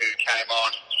brewer who came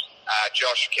on,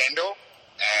 Josh Kendall,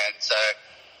 and so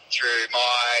through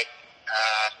my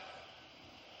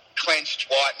clenched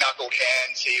white-knuckled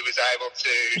hands, he was able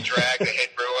to drag the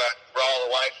head brewer roll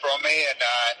away from me, and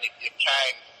it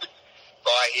came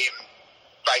by him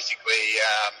basically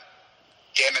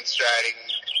demonstrating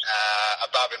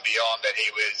above and beyond that he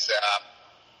was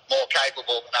more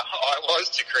capable than I was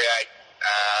to create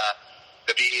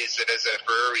the beers that as a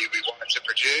brewery we wanted to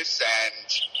produce. And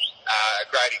a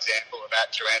great example of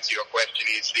that, to answer your question,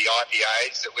 is the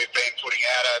IPAs that we've been putting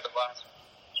out over the last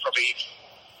probably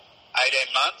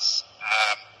 18 months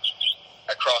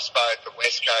across both the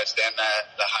West Coast and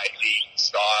the hazy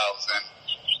styles, and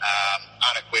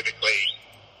unequivocally,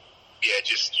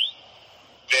 just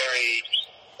very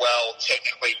well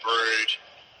technically brewed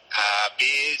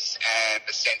beers, and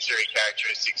the sensory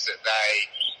characteristics that they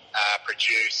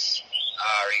produce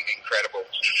are incredible.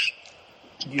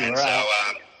 You're and right. So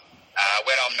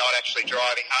when I'm not actually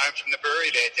driving home from the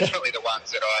brewery, they're definitely the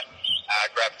ones that I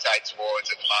gravitate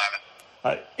towards at the moment.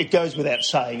 It goes without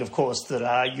saying, of course,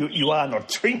 that you are not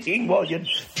drinking while you're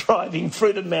driving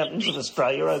through the mountains of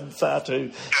Australia. I'm far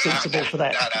too sensible for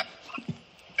that.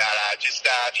 No, just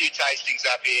a few tastings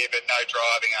up here, but no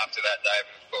driving up to that,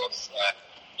 David, of course.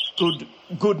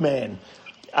 Good man.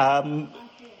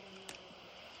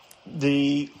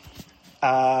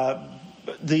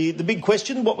 The big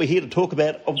question, what we're here to talk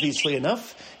about, obviously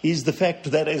enough, is the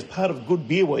fact that as part of Good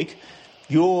Beer Week,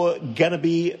 you're going to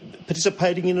be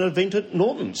participating in an event at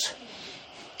Norton's.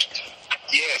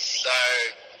 Yes, so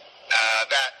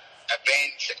that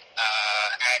event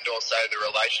and also the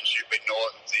relationship with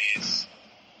Norton's is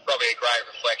probably a great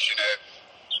reflection of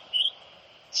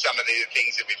some of the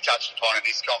things that we've touched upon in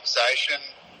this conversation,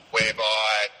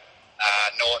 whereby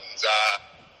Norton's are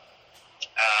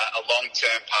a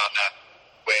long-term partner,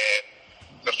 where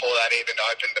before they'd even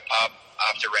opened the pub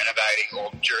after renovating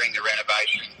or during the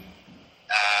renovation,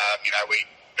 we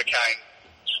became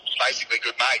basically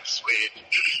good mates with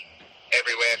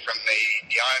everywhere from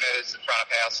the owners, the front of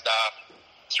house staff,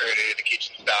 through to the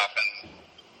kitchen staff, and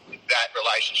that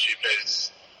relationship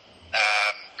has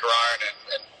grown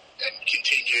and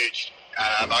continued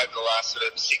over the last sort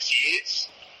of 6 years.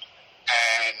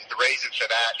 And the reason for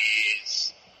that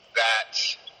is that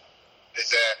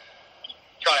there's a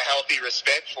kind of healthy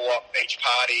respect for what each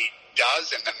party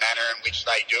does and the manner in which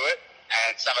they do it.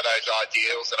 And some of those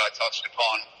ideals that I touched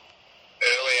upon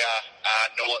earlier,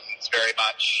 Norton's very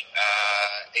much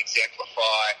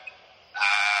exemplify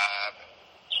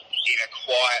in a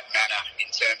quiet manner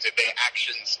in terms of their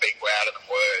actions speak louder than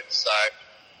words. So,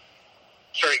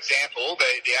 for example,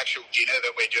 the actual dinner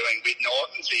that we're doing with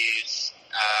Norton's is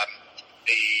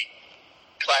the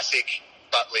classic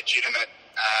but legitimate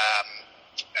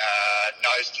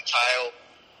nose-to-tail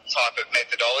type of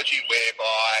methodology,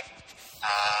 whereby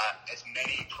as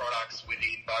many products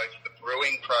within both the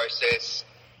brewing process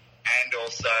and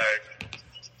also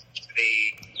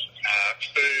the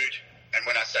food, and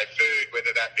when I say food,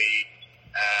 whether that be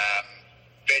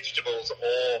vegetables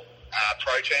or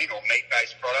protein or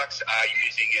meat-based products, are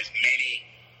using as many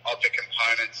of the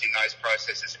components in those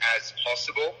processes as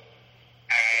possible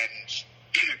and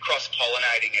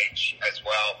cross-pollinating each as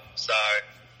well. So,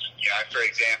 for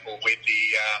example, with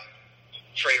the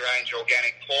free-range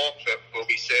organic pork that will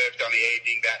be served on the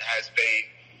evening, that has been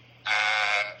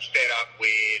fed up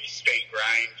with spent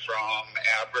grain from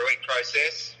our brewing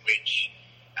process, which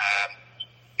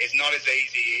is not as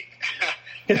easy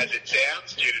as it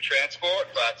sounds due to transport,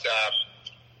 but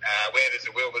where there's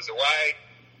a will, there's a way.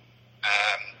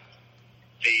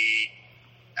 The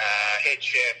head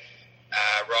chef,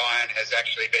 Ryan, has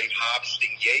actually been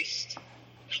harvesting yeast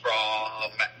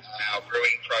from our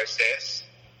brewing process,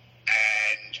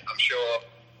 and I'm sure,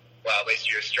 well, at least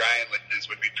your Australian listeners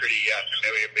would be pretty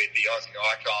familiar with the Aussie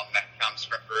icon that comes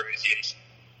from brewer's yeast,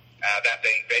 that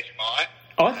being Vegemite.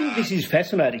 I think this is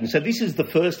fascinating. So this is the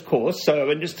first course. So,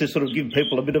 and just to sort of give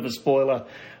people a bit of a spoiler,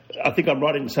 I think I'm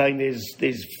right in saying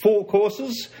there's 4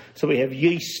 courses. So we have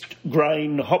yeast,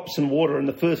 grain, hops and water, and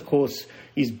the first course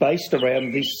is based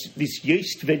around this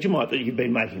yeast Vegemite that you've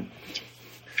been making.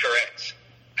 Correct.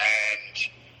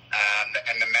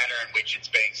 And the manner in which it's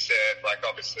being served, like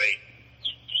obviously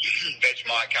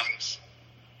Vegemite comes,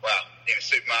 well,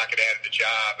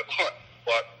 but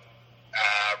what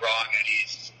Ryan and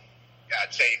his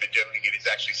team are doing, it is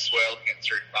actually swirling it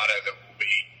through butter that will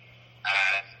be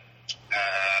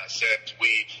served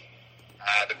with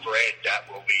the bread that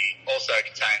will be also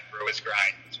contain brewer's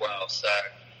grain as well. So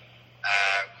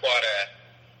quite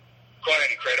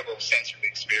an incredible sensory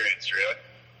experience, really.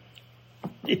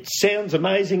 It sounds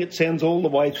amazing. It sounds all the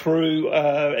way through.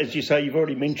 As you say, you've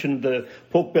already mentioned the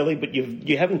pork belly, but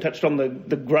you haven't touched on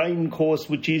the grain course,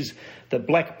 which is the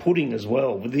black pudding as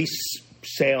well. This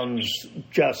sounds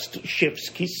just chef's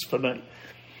kiss for me.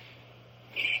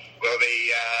 Well,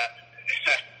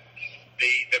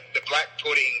 the black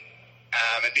pudding,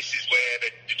 and this is where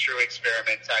the true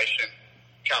experimentation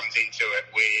comes into it.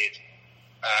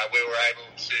 We were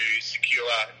able to secure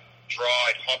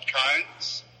dried hop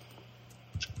cones,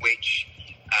 which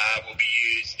will be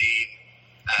used in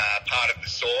part of the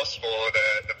sauce for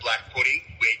the black pudding,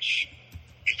 which,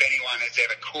 if anyone has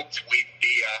ever cooked with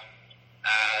beer,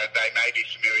 they may be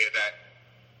familiar that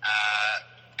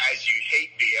as you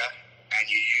heat beer and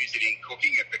you use it in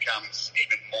cooking, it becomes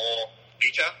even more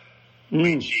bitter,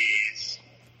 which is,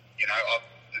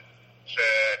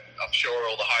 I'm sure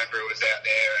all the home brewers out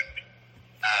there and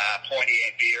pointy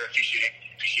end beer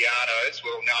aficionados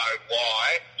will know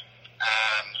why.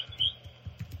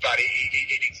 But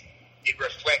it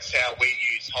reflects how we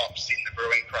use hops in the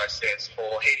brewing process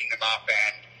for heating them up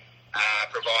and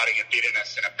providing a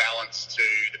bitterness and a balance to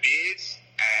the beers.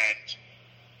 And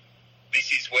this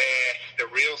is where the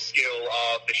real skill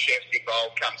of the chefs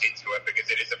involved comes into it, because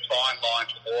it is a fine line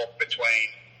to walk between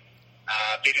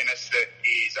bitterness that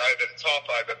is over the top,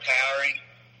 overpowering,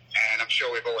 and I'm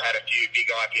sure we've all had a few big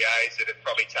IPAs that have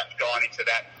probably gone into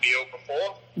that field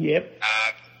before. Yep.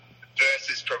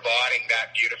 Versus providing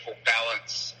that beautiful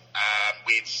balance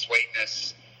with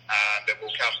sweetness that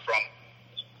will come from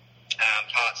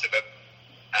parts of it.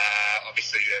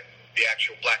 Obviously, the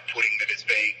actual black pudding that is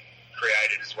being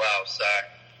created as well. So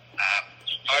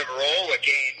overall,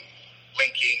 again,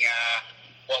 linking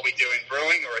what we do in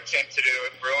brewing, or attempt to do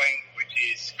in brewing, which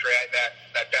is create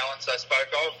that balance I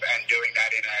spoke of, and doing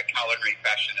that in a culinary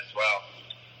fashion as well.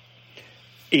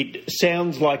 It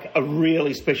sounds like a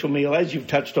really special meal. As you've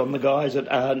touched on, the guys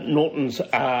at Norton's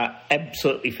are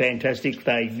absolutely fantastic.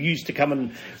 They used to come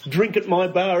and drink at my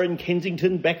bar in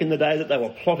Kensington back in the day that they were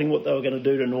plotting what they were going to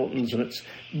do to Norton's, and it's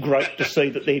great to see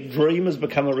that their dream has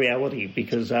become a reality,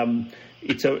 because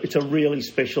it's a really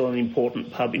special and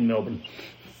important pub in Melbourne.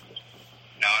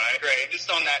 No, I agree. And just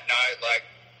on that note,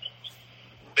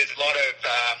 there's a lot of,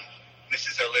 this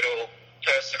is a little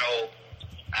personal,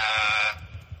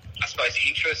 I suppose,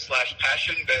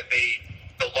 interest/passion, but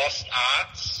the lost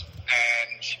arts,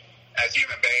 and as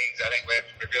human beings, I think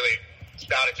we've really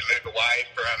started to move away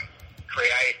from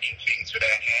creating things with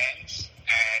our hands,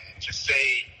 and to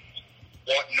see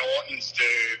what Norton's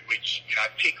do, which,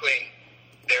 pickling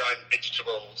their own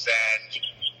vegetables and,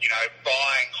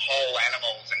 buying whole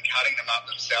animals and cutting them up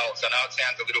themselves. I know it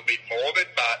sounds a little bit morbid,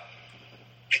 but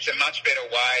it's a much better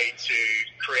way to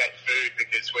create food,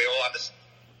 because we all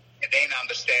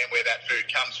understand where that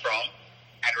food comes from,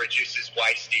 and reduces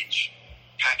wastage,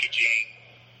 packaging,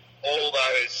 all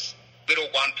those little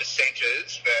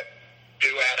 1%ers that do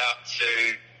add up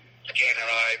to, again, and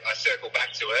I circle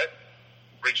back to it,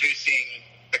 reducing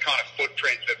the kind of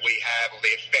footprint that we have, or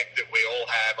the effect that we all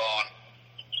have on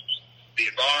the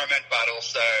environment, but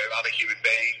also other human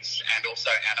beings, and also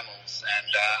animals and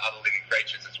other living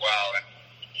creatures as well. And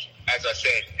as I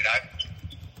said,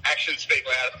 actions speak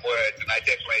louder than words, and they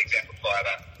definitely exemplify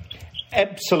that.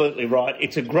 Absolutely right.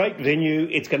 It's a great venue.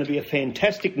 It's going to be a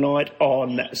fantastic night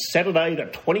on Saturday, the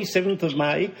 27th of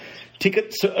May.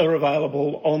 Tickets are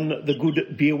available on the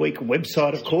Good Beer Week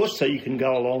website, of course, so you can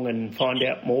go along and find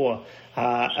out more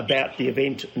about the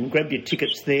event and grab your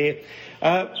tickets there.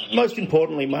 Most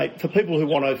importantly, mate, for people who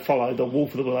want to follow the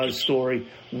Wolf of the Willows story,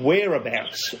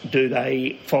 whereabouts do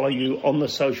they follow you on the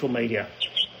social media?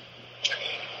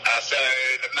 So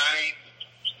the main,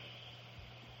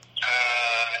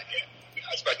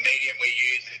 I suppose, medium we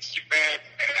use is Instagram,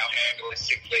 and our handle is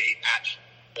simply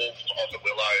 @Wolf of the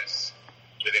Willows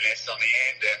with an S on the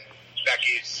end, and that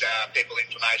gives people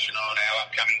information on our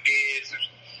upcoming beers. And,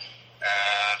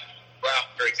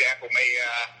 for example, me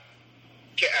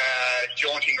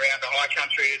jaunting around the high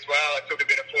country as well. I took a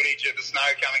bit of footage of the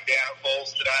snow coming down at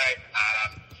Falls today.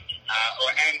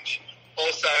 And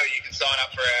also, you can sign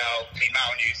up for our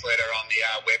email newsletter on the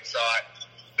website,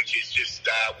 which is just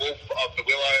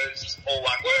wolfofthewillows, all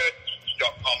one word,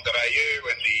 .com.au,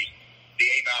 and the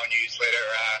email newsletter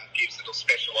gives little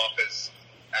special offers,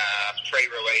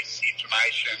 pre-release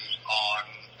information on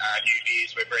new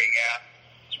beers we're bringing out.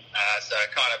 So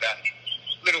kind of that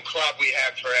little club we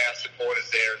have for our supporters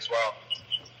there as well.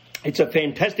 It's a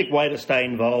fantastic way to stay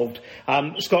involved.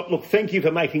 Scott, look, thank you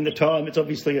for making the time. It's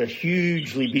obviously a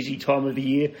hugely busy time of the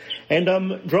year. And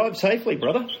drive safely,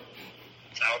 brother.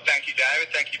 Oh, thank you,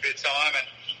 David. Thank you for your time. And,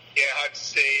 hope to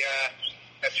see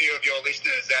a few of your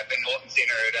listeners at the Norton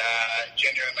Centre. It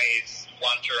genuinely is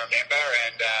one to remember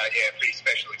and, a pretty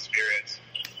special experience.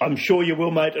 I'm sure you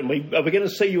will, mate. And are we going to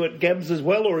see you at Gabs as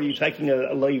well, or are you taking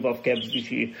a leave off Gabs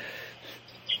this year?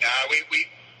 No,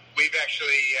 we've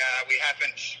actually we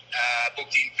haven't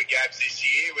booked in for Gabs this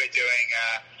year. We're doing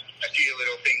a few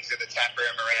little things at the tap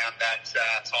room around that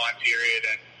time period,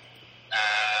 and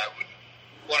we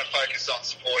want to focus on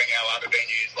supporting our other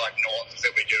venues like Norton's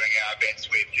that we're doing our events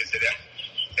with, because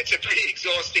it's a pretty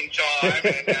exhausting time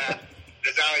and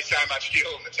there's only so much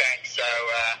fuel in the tank. So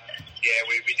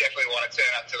we definitely want to turn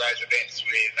up to those events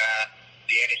with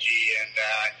the energy and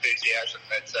enthusiasm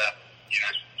that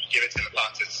give it to the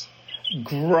punters.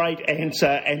 Great answer,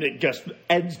 and it just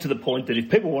adds to the point that if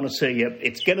people want to see you,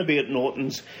 it's going to be at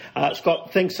Norton's.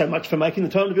 Scott, thanks so much for making the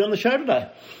time to be on the show today.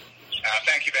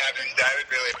 Thank you for having me, David.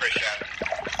 Really appreciate it.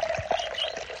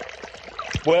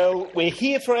 Well, we're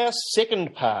here for our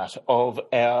second part of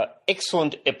our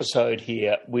excellent episode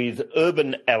here with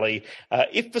Urban Alley.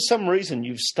 If for some reason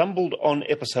you've stumbled on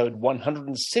episode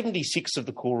 176 of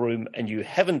The Cool Room and you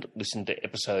haven't listened to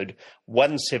episode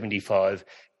 175,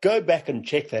 go back and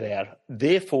check that out.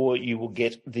 Therefore, you will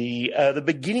get the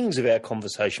beginnings of our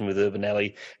conversation with Urban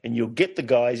Alley, and you'll get the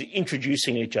guys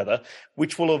introducing each other,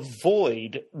 which will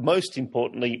avoid, most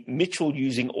importantly, Mitchell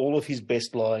using all of his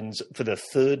best lines for the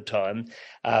third time.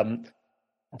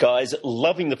 Guys,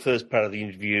 loving the first part of the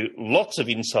interview. Lots of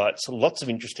insights, lots of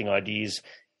interesting ideas.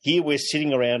 Here we're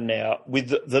sitting around now with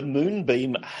the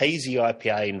Moonbeam Hazy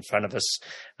IPA in front of us.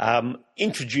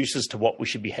 Introduce us to what we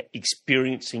should be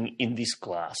experiencing in this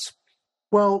glass.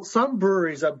 Well, some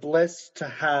breweries are blessed to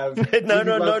have... No,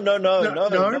 not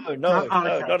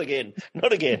again.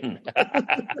 Not again.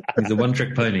 He's a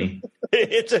one-trick pony.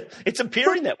 It's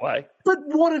appearing that way. But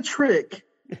what a trick.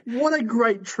 What a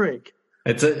great trick.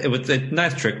 It's a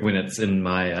nice trick when it's in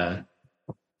my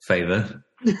favour.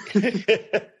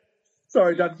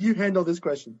 Sorry, Doug, you handle this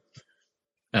question.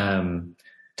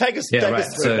 Take us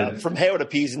through from how it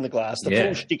appears in the glass, the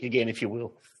full shtick again, if you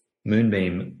will.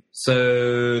 Moonbeam.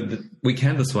 So we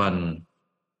canned this one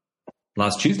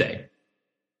last Tuesday.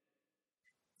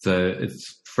 So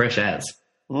it's fresh as.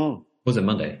 Was it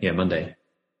Monday? Yeah, Monday.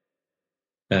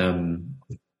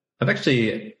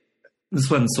 This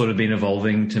one's sort of been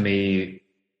evolving to me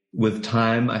with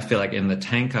time. I feel like in the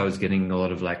tank I was getting a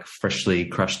lot of like freshly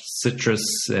crushed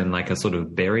citrus and like a sort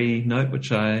of berry note,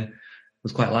 which I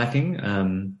was quite liking.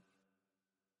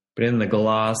 But in the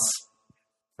glass,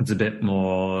 it's a bit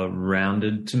more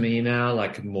rounded to me now,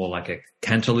 like more like a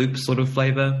cantaloupe sort of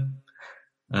flavour.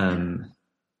 For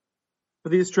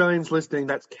the Australians listening,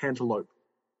 that's cantaloupe.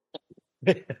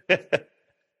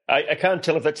 I can't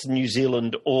tell if that's New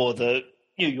Zealand or the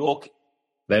New York.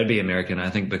 That would be American, I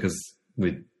think, because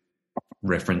we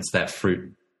reference that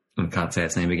fruit, and can't say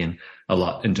its name again, a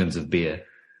lot in terms of beer.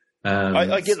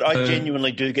 I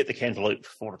genuinely do get the cantaloupe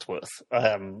for what it's worth.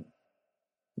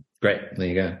 Great, there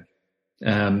you go.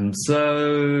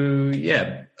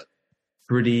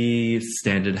 Pretty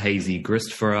standard hazy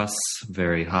grist for us,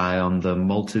 very high on the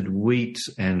malted wheat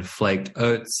and flaked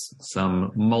oats,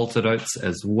 some malted oats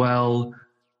as well,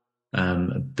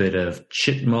 a bit of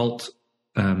chit malt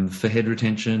for head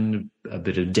retention, a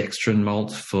bit of dextrin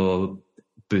malt for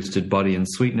boosted body and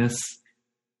sweetness.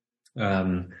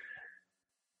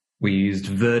 We used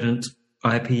Verdant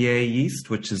IPA yeast,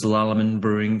 which is Lallemand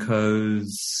Brewing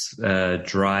Co.'s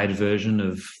dried version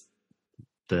of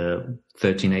the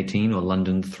 1318 or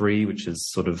London 3, which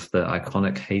is sort of the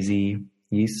iconic hazy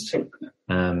yeast.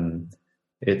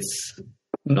 It's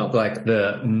not like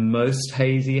the most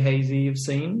hazy you've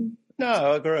seen. No,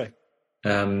 I agree.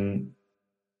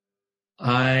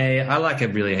 I like a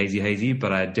really hazy,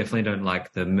 but I definitely don't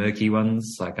like the murky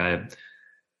ones. Like I'm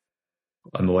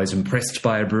always impressed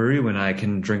by a brewery when I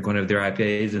can drink one of their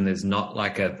IPAs and there's not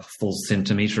like a full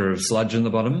centimetre of sludge in the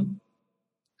bottom.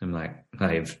 I'm like,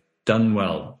 they've done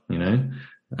well, you know.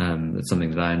 It's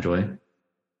something that I enjoy.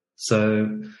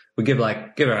 So we give our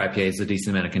IPAs a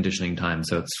decent amount of conditioning time,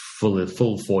 so it's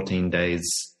full 14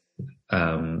 days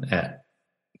at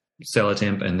cellar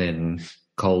temp and then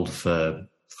cold for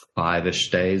 5-ish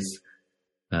days.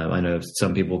 I know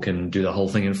some people can do the whole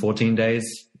thing in 14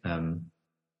 days.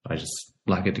 I just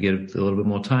like it to get a little bit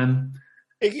more time.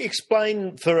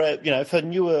 Explain for for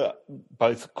newer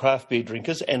both craft beer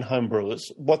drinkers and home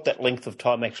brewers what that length of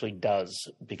time actually does,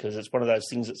 because it's one of those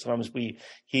things that sometimes we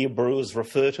hear brewers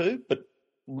refer to, but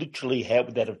literally how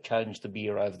would that have changed the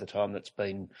beer over the time that's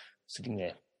been sitting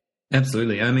there?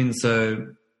 Absolutely. I mean,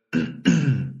 so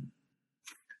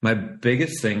my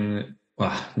biggest thing,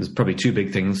 well, there's probably two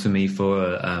big things for me for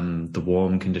the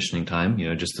warm conditioning time,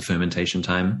 just the fermentation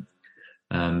time,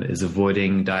 is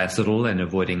avoiding diacetyl and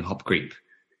avoiding hop creep.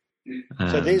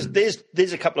 So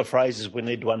there's a couple of phrases we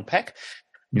need to unpack.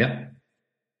 Yeah.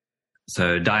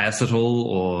 So diacetyl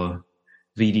or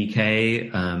VDK,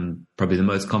 probably the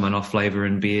most common off flavor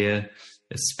in beer,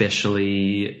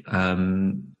 especially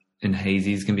in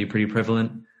hazies, can be pretty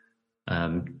prevalent.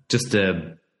 Just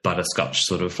a butterscotch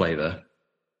sort of flavor,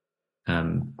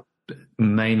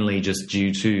 mainly just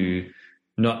due to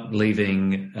not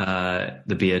leaving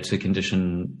the beer to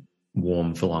condition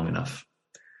warm for long enough.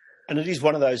 And it is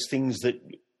one of those things that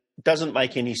doesn't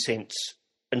make any sense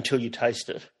until you taste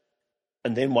it.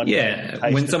 And then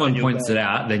when someone points it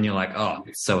out, then you're like, oh,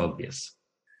 it's so obvious.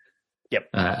 Yep.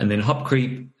 And then hop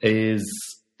creep is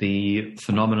the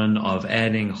phenomenon of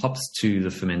adding hops to the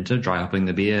fermenter, dry hopping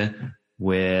the beer,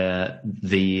 where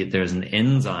there's an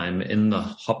enzyme in the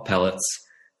hop pellets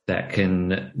that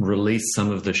can release some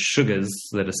of the sugars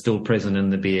that are still present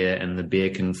in the beer, and the beer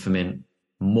can ferment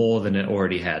more than it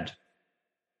already had.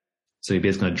 So your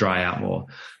beer's going to dry out more,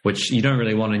 which you don't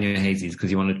really want in your hazies because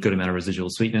you want a good amount of residual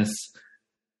sweetness.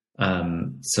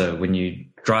 So when you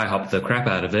dry hop the crap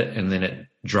out of it and then it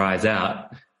dries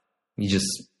out, you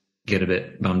just get a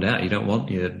bit bummed out. You don't want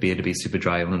your beer to be super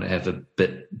dry. You want it to have a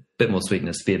bit more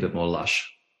sweetness, be a bit more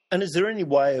lush. And is there any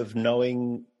way of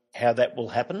knowing how that will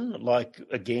happen? Like,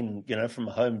 again, from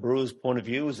a home brewer's point of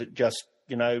view, is it just,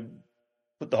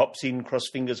 put the hops in, cross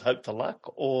fingers, hope for luck?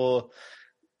 Or,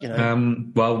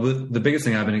 Well, the biggest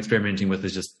thing I've been experimenting with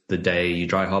is just the day you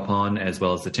dry hop on, as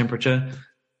well as the temperature.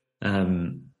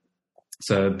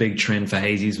 So a big trend for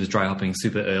hazies was dry hopping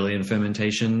super early in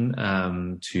fermentation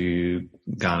to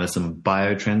garner some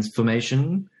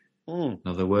biotransformation,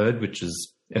 another word, which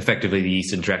is effectively the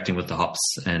yeast interacting with the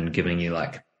hops and giving you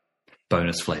like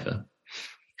bonus flavor.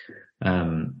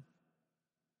 The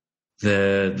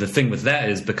thing with that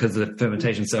is because the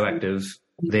fermentation is so active,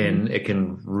 then it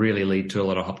can really lead to a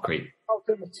lot of hop creep.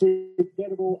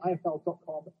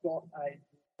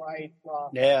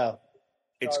 Now,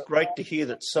 it's great to hear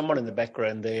that someone in the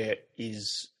background there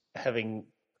is having.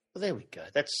 Well, there we go.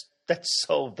 That's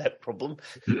solved that problem.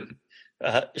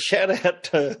 Shout out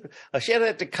to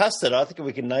Custard. I think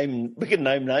we can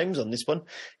name names on this one.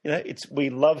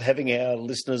 We love having our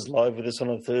listeners live with us on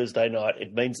a Thursday night.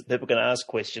 It means that people can ask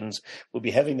questions. We'll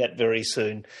be having that very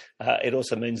soon. It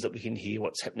also means that we can hear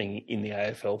what's happening in the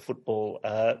AFL football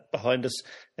behind us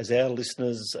as our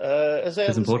listeners,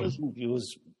 listeners and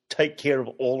viewers take care of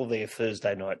all of their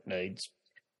Thursday night needs.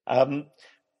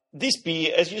 This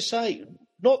beer, as you say,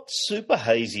 not super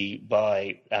hazy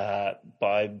by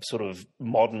sort of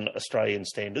modern Australian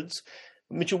standards.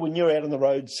 Mitchell, when you're out on the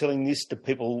road selling this to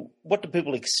people, what do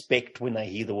people expect when they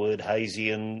hear the word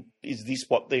hazy, and is this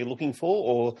what they're looking for?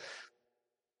 Or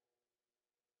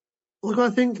look, I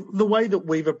think the way that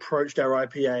we've approached our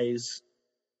IPAs,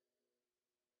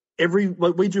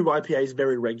 we do IPAs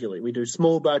very regularly. We do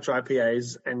small batch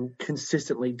IPAs and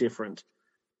consistently different.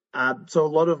 So a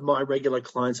lot of my regular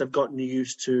clients have gotten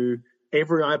used to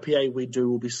every IPA we do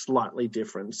will be slightly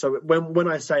different. So when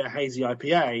I say a hazy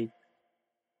IPA,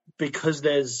 because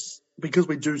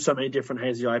we do so many different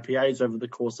hazy IPAs over the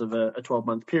course of a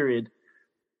 12-month period,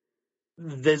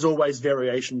 there's always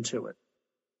variation to it.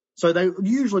 So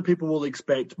usually people will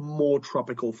expect more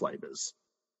tropical flavors,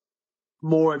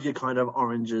 more of your kind of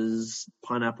oranges,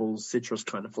 pineapples, citrus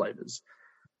kind of flavors.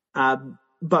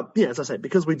 But yeah, as I say,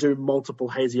 because we do multiple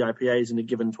hazy IPAs in a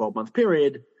given 12-month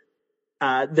period,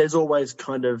 there's always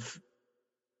kind of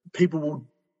people will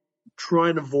try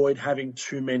and avoid having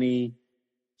too many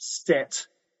set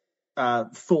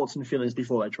thoughts and feelings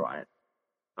before they try it.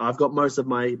 I've got most of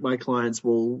my clients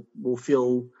will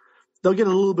feel they'll get a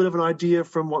little bit of an idea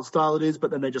from what style it is, but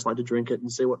then they just like to drink it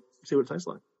and see what it tastes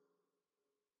like.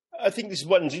 I think this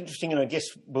one's interesting, and I guess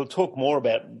we'll talk more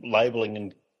about labelling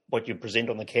and what you present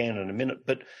on the can in a minute,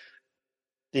 but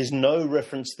there's no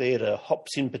reference there to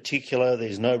hops in particular.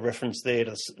 There's no reference there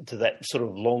to that sort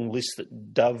of long list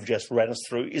that Dove just ran us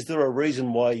through. Is there a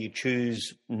reason why you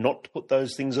choose not to put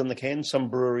those things on the can? Some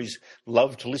breweries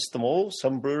love to list them all.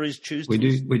 Some breweries choose to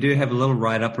list them. We do have a little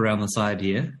write-up around the side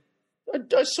here.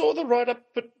 I saw the write-up,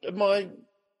 but my...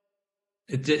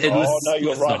 no,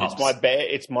 you're right.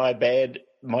 It's my bad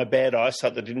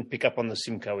eyesight that didn't pick up on the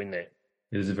Simcoe in there.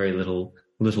 There's a very little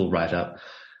little write-up.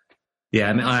 Yeah,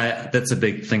 I mean, that's a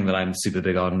big thing that I'm super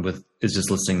big on with, is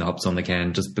just listing the hops on the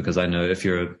can, just because I know if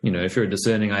you're a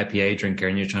discerning IPA drinker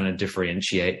and you're trying to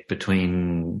differentiate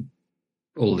between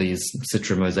all these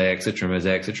Citra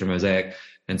Mosaic,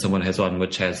 and someone has one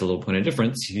which has a little point of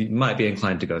difference, you might be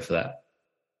inclined to go for that.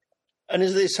 And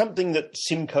is there something that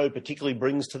Simcoe particularly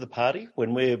brings to the party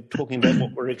when we're talking about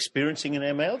what we're experiencing in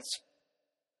our mouths?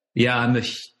 Yeah, I'm a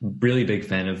really big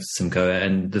fan of Simcoe,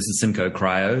 and this is Simcoe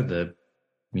Cryo, the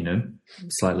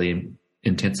slightly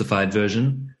intensified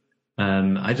version.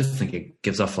 I just think it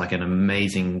gives off like an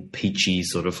amazing peachy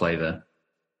sort of flavor.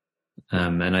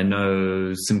 And I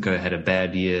know Simcoe had a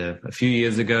bad year a few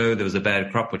years ago. There was a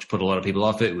bad crop, which put a lot of people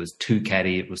off it. It was too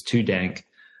catty. It was too dank.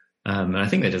 And I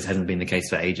think that just hasn't been the case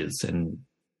for ages. And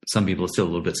some people are still a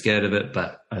little bit scared of it,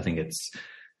 but I think it's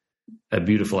a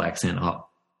beautiful accent hop.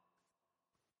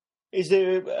 Is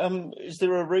there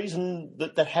a reason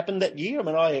that happened that year? I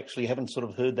mean, I actually haven't sort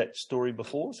of heard that story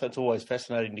before, so it's always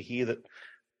fascinating to hear that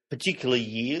particular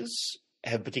years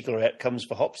have particular outcomes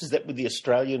for hops. Is that with the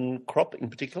Australian crop in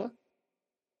particular?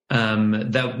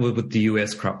 That would, with the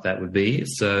US crop, that would be.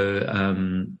 So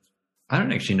I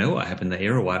don't actually know what happened that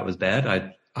year or why it was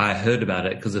bad. I heard about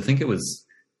it because I think it was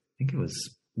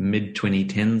mid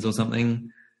 2010s or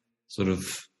something, sort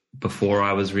of before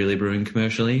I was really brewing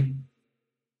commercially.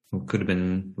 It could have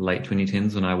been late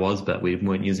 2010s when I was, but we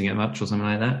weren't using it much or something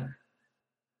like that.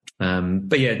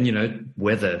 But yeah,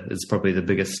 weather is probably the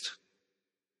biggest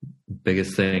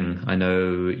thing. I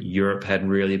know Europe had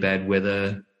really bad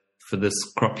weather for this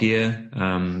crop year.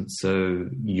 So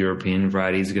European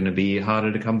varieties are going to be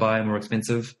harder to come by, more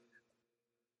expensive.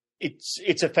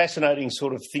 It's a fascinating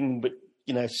sort of thing, but,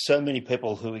 so many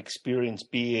people who experience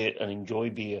beer and enjoy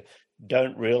beer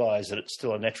don't realise that it's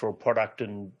still a natural product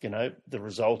and, the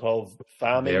result of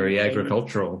farming. Very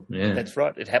agricultural, yeah. That's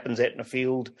right. It happens out in a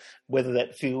field, whether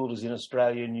that field is in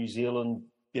Australia, New Zealand,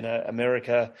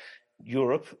 America,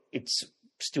 Europe, it's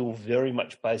still very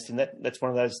much based in that. That's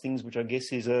one of those things which I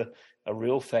guess is a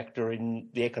real factor in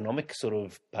the economic sort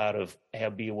of part of how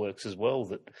beer works as well,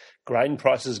 that grain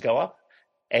prices go up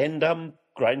and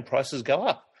grain prices go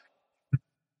up.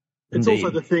 It's also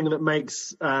the thing that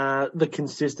makes the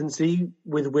consistency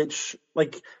with which,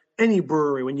 like any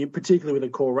brewery, when you, particularly with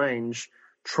a core range,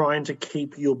 trying to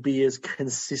keep your beers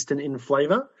consistent in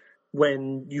flavour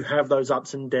when you have those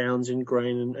ups and downs in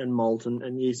grain and malt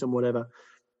and yeast and whatever,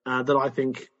 that I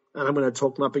think, and I'm going to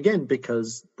talk them up again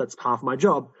because that's half my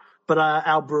job, but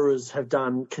our brewers have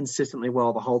done consistently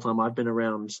well the whole time I've been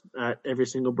around. Every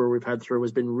single brewer we've had through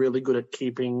has been really good at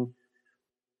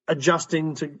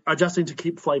adjusting to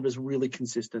keep flavors really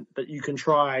consistent. That you can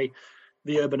try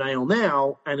the Urban Ale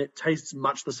now and it tastes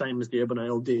much the same as the Urban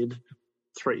Ale did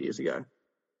 3 years ago.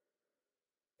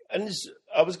 And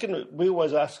we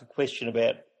always ask a question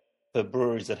about the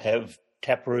breweries that have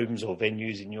tap rooms or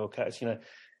venues in your case,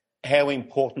 how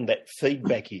important that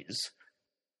feedback is.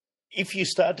 If you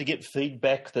start to get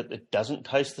feedback that it doesn't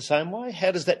taste the same way,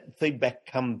 how does that feedback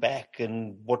come back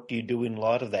and what do you do in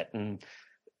light of that? And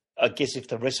I guess if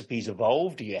the recipe's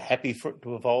evolved, are you happy for it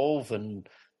to evolve and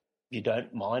you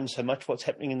don't mind so much what's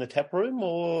happening in the tap room,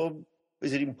 or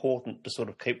is it important to sort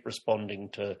of keep responding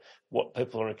to what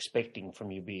people are expecting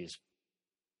from your beers?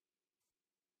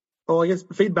 Well, I guess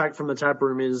feedback from the tap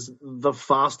room is the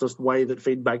fastest way that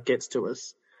feedback gets to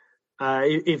us.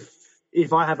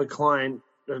 If I have a client,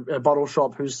 a bottle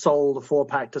shop who's sold a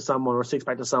 4-pack to someone or a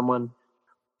 6-pack to someone,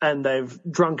 and they've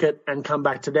drunk it and come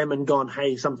back to them and gone,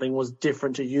 hey, something was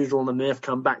different to usual, and then they've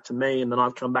come back to me and then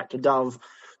I've come back to Dove,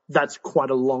 that's quite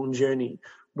a long journey.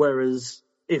 Whereas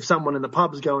if someone in the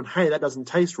pub's going, hey, that doesn't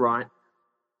taste right,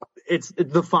 it's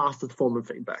the fastest form of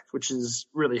feedback, which is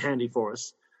really handy for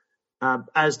us.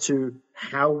 As to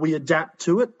how we adapt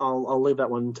to it, I'll leave that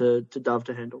one to Dove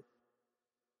to handle.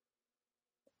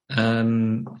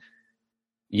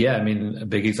 Yeah, I mean, a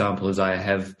big example is I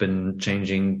have been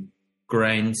changing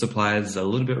grain suppliers a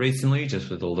little bit recently, just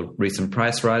with all the recent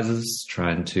price rises,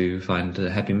 trying to find a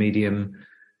happy medium.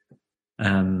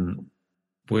 We're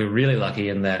really lucky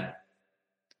in that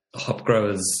hop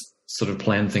growers sort of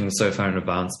plan things so far in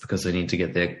advance because they need to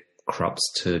get their crops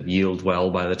to yield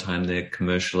well by the time they're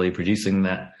commercially producing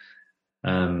that.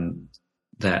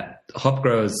 That hop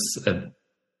growers,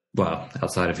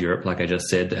 outside of Europe, like I just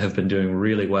said, have been doing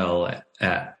really well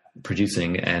at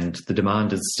producing, and the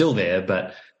demand is still there,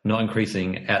 but not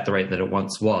increasing at the rate that it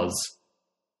once was.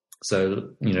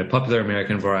 So, popular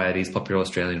American varieties, popular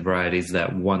Australian varieties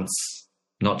that once,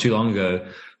 not too long ago,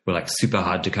 were like super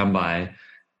hard to come by,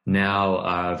 now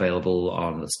are available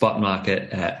on the spot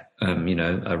market at,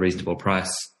 a reasonable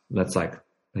price. That's like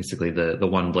basically the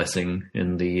one blessing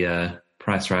in the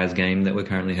price rise game that we're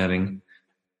currently having.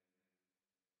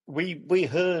 We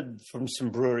heard from some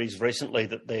breweries recently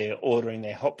that they're ordering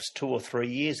their hops 2 or 3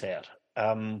 years out.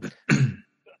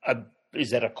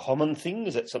 Is that a common thing?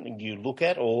 Is that something you look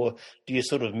at, or do you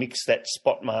sort of mix that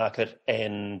spot market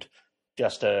and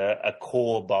just a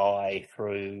core buy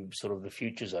through sort of the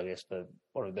futures, I guess, for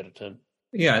what a better term?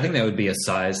 Yeah, I think that would be a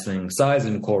size thing, size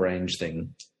and core range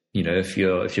thing. You know, if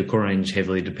your core range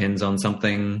heavily depends on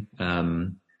something,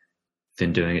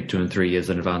 then doing it 2 and 3 years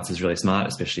in advance is really smart,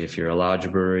 especially if you're a larger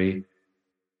brewery.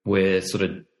 We're sort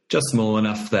of just small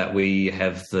enough that we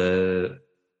have the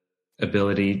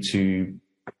ability to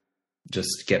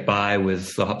just get by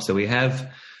with the hops that we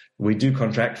have. We do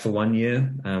contract for 1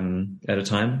 year at a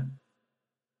time.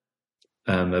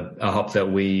 A hop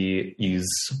that we use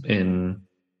in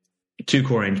 2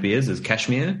 core range beers is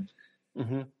Cashmere.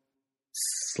 Mm-hmm.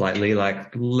 Slightly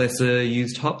like lesser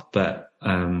used hop, but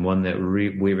one that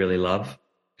we really love.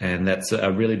 And that's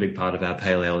a really big part of our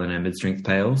pale ale and our mid-strength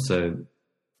pale. So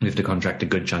we have to contract a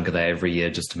good chunk of that every year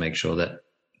just to make sure that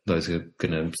those are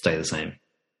going to stay the same.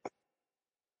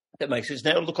 That makes sense.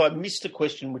 Now, look, I missed a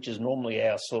question, which is normally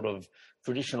our sort of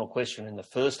traditional question in the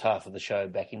first half of the show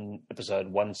back in episode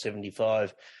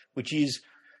 175, which is,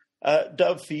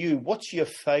 Dove, for you, what's your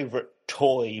favourite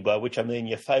toy, by which I mean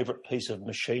your favourite piece of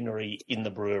machinery in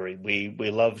the brewery?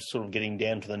 We love sort of getting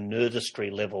down to the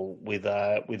nerdistry level with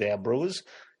our brewers.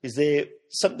 Is there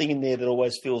something in there that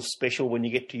always feels special when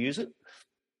you get to use it?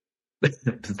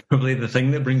 Probably the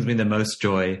thing that brings me the most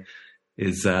joy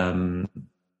is a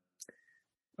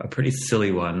pretty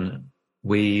silly one.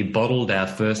 We bottled our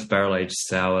first barrel-aged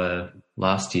sour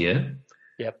last year.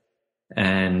 Yep.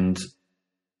 And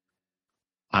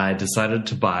I decided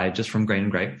to buy, just from Grain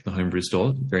and Grape, the homebrew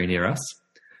store very near us,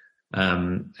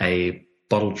 a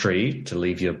bottle tree to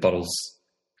leave your bottles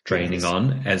draining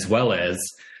on, as well as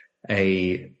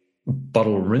a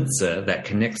bottle rinser that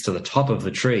connects to the top of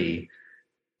the tree.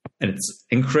 And it's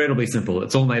incredibly simple.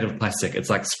 It's all made of plastic.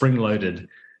 It's like spring-loaded.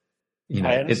 You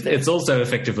know, it's also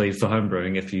effectively for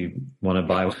homebrewing if you want to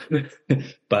buy one.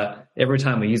 But every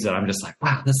time we use it, I'm just like,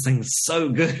 wow, this thing's so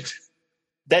good.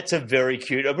 That's a very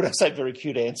cute, when I say very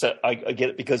cute answer, I get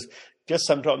it, because just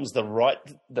sometimes the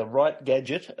right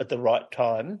gadget at the right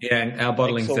time. Yeah, and our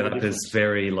bottling setup is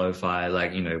very lo-fi.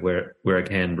 Like, you know, we're a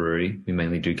can brewery. We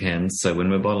mainly do cans. So when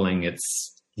we're bottling,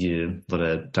 it's a lot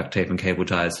of duct tape and cable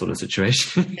ties sort of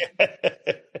situation.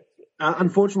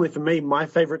 Unfortunately for me, my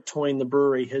favourite toy in the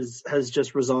brewery has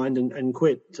just resigned and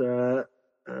quit.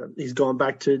 He's gone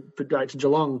back to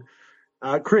Geelong.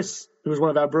 Chris, who was one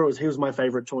of our brewers, he was my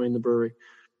favourite toy in the brewery.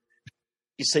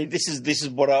 You see, this is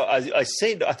what I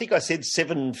said. I think I said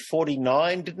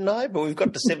 7:49, didn't I? But we've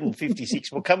got to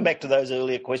 7:56. We'll come back to those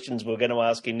earlier questions we're going to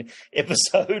ask in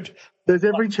episode. There's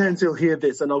every chance he'll hear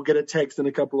this, and I'll get a text in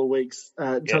a couple of weeks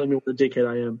telling me what a dickhead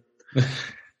I am.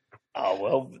 Oh,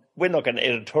 well, we're not going to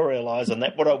editorialise on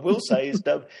that. What I will say is,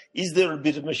 Dove, is there a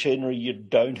bit of machinery you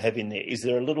don't have in there? Is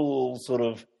there a little sort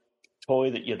of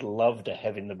toy that you'd love to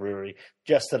have in the brewery,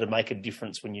 just that'd make a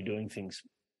difference when you're doing things?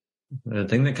 The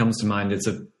thing that comes to mind is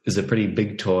a pretty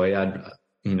big toy.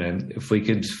 If we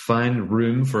could find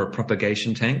room for a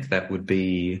propagation tank, that would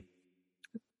be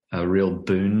a real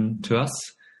boon to us.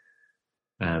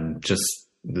 Just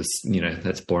this,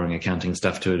 that's boring accounting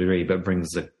stuff to a degree, but brings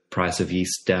the price of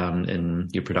yeast down in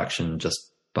your production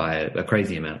just by a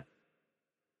crazy amount.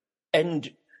 And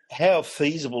how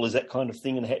feasible is that kind of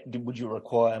thing, and would you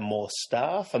require more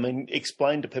staff? I mean,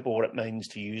 explain to people what it means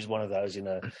to use one of those in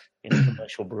a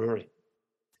commercial brewery.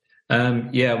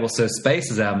 So space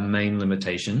is our main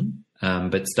limitation,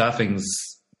 but staffing's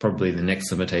probably the next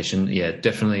limitation. Yeah, it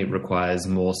definitely requires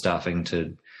more staffing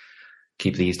to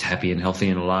keep the yeast happy and healthy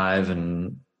and alive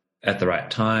and at the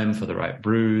right time for the right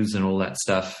brews and all that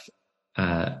stuff.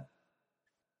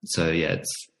 It's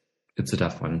a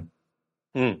tough one.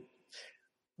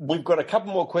 We've got a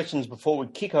couple more questions before we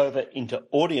kick over into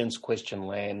audience question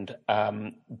land.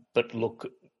 But look,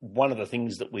 one of the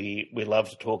things that we love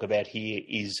to talk about here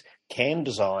is can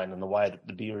design and the way that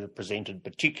the beer is presented,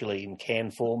 particularly in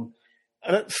can form.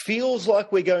 And it feels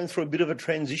like we're going through a bit of a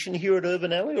transition here at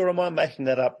Urban Alley, or am I making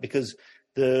that up? Because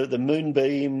the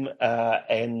Moonbeam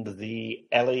and the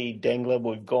Alley Dangler,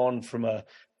 we've gone from a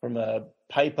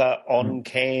paper on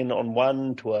can on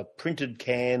one to a printed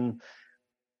can.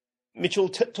 Mitchell,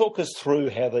 talk us through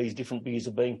how these different beers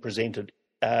are being presented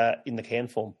in the can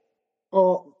form.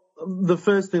 Well, the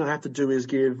first thing I have to do is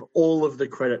give all of the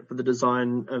credit for the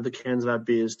design of the cans of our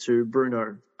beers to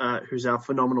Bruno, who's our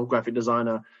phenomenal graphic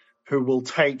designer, who will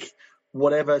take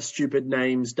whatever stupid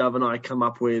names Dove and I come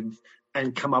up with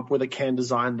and come up with a can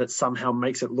design that somehow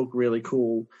makes it look really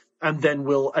cool. And then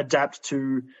we'll adapt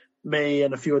to me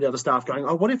and a few of the other staff going,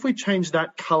 oh, what if we change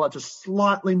that color to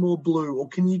slightly more blue? Or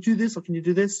can you do this? Or can you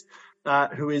do this?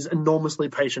 Who is enormously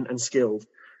patient and skilled.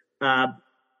 And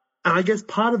I guess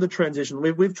part of the transition,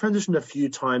 we've transitioned a few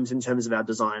times in terms of our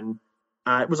design.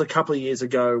 It was a couple of years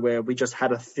ago where we just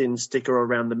had a thin sticker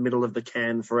around the middle of the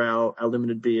can for our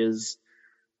limited beers.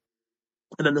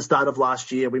 And then the start of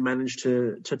last year, we managed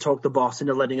to talk the boss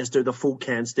into letting us do the full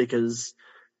can stickers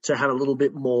to have a little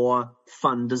bit more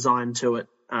fun design to it,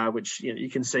 which you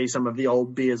can see some of the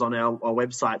old beers on our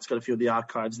website. It's got a few of the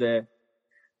archives there.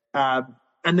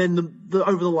 And then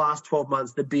over the last 12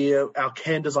 months, our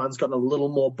can design's gotten a little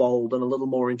more bold and a little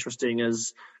more interesting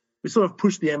as we sort of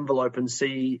push the envelope and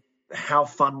see how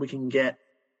fun we can get.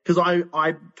 Because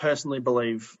I personally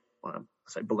believe,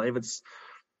 it's,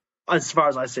 as far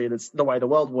as I see it, it's the way the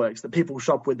world works, that people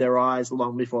shop with their eyes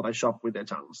long before they shop with their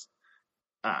tongues.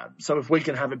 So if we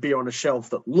can have a beer on a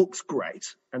shelf that looks great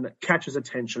and that catches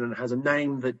attention and has a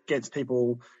name that gets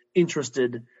people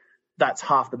interested, that's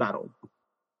half the battle.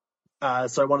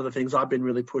 So one of the things I've been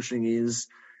really pushing is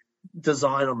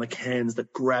design on the cans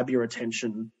that grab your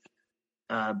attention,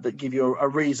 that give you a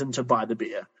reason to buy the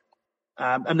beer.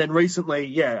 And then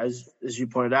recently, as you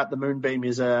pointed out, the Moonbeam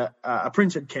is a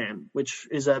printed can, which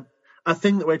is a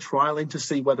thing that we're trialing to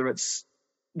see whether it's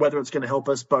going to help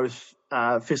us both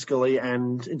fiscally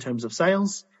and in terms of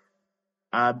sales.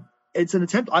 It's an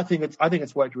attempt. I think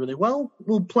it's worked really well.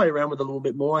 We'll play around with it a little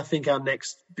bit more. I think our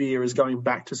next beer is going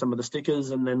back to some of the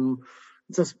stickers, and then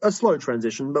it's a slow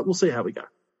transition, but we'll see how we go.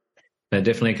 It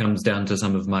definitely comes down to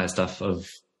some of my stuff of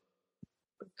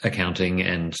accounting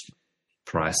and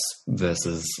price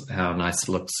versus how nice it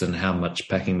looks and how much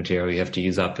packing material you have to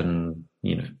use up, and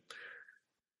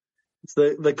it's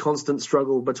the constant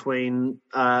struggle between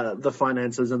the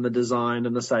finances and the design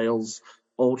and the sales,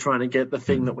 all trying to get the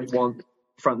thing that we want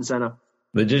front and center.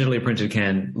 The digitally printed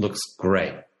can looks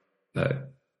great, though.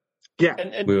 Yeah,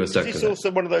 and we were is stoked this with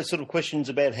also one of those sort of questions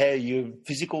about how your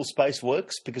physical space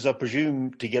works? Because I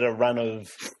presume to get a run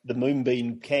of the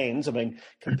Moonbeam cans, I mean,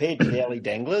 compared to the Alley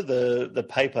Dangler, the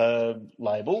paper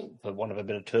label, for want of a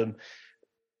better term,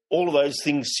 all of those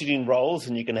things sit in rolls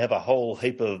and you can have a whole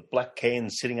heap of black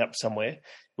cans sitting up somewhere.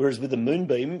 Whereas with the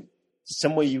Moonbeam,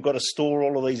 somewhere you've got to store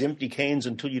all of these empty cans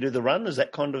until you do the run. Is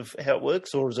that kind of how it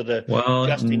works, or is it a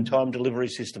just-in-time delivery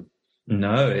system?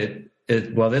 No,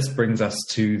 well, this brings us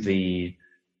to the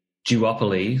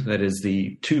duopoly, that is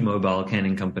the two mobile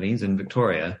canning companies in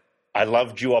Victoria. I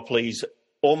love duopolies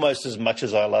almost as much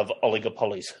as I love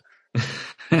oligopolies.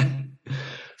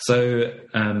 So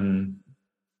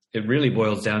it really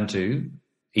boils down to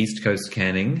East Coast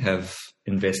Canning have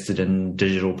invested in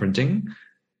digital printing.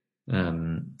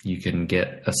 You can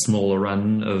get a smaller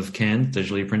run of cans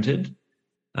digitally printed,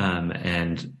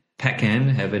 and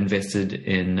PacCan have invested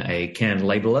in a can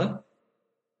labeler,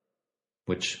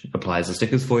 which applies the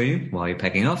stickers for you while you're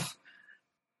packing off.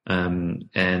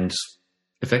 And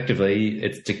effectively,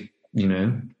 it's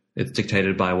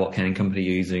dictated by what canning company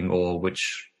you're using or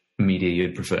which media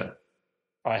you'd prefer.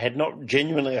 I had not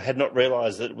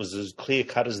realised that it was as clear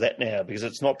cut as that now, because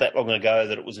it's not that long ago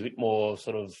that it was a bit more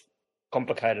sort of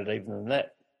complicated even than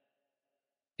that.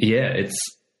 Yeah, it's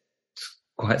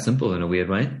quite simple in a weird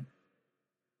way.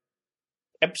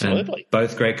 Absolutely. And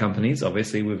both great companies.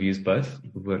 Obviously, we've used both.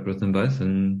 We've worked with them both,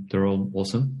 and they're all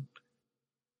awesome.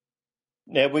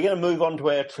 Now, we're going to move on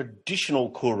to our traditional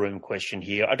cool room question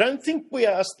here. I don't think we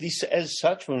asked this as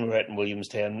such when we were out in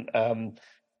Williamstown.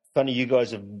 Funny, you guys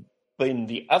have been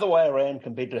the other way around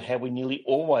compared to how we nearly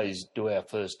always do our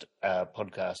first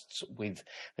podcasts with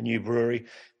a new brewery.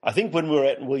 I think when we were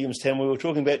out in Williamstown, we were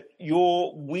talking about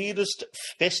your weirdest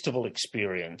festival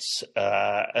experience,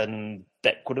 and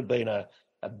that could have been a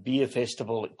beer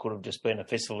festival. It could have just been a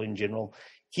festival in general.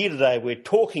 Here today, we're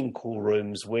talking cool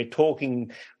rooms. We're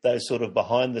talking those sort of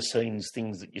behind-the-scenes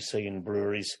things that you see in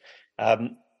breweries.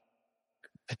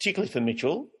 Particularly for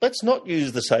Mitchell, let's not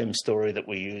use the same story that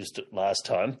we used last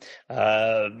time.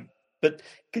 But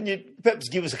can you perhaps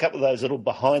give us a couple of those little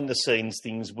behind-the-scenes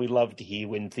things? We love to hear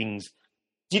when things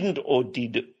didn't or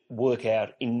did work out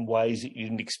in ways that you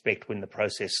didn't expect when the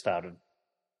process started.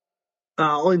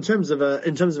 Well, in terms of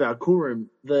our cool room,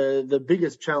 the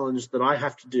biggest challenge that I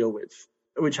have to deal with,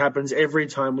 which happens every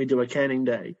time we do a canning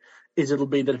day, is it'll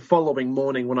be the following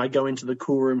morning when I go into the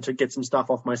cool room to get some stuff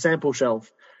off my sample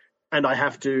shelf, and I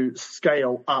have to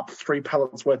scale up 3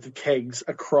 pallets worth of kegs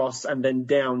across and then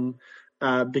down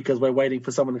because we're waiting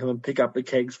for someone to come and pick up the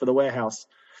kegs for the warehouse.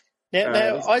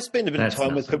 Now I spend a bit of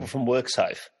time with people from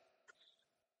WorkSafe.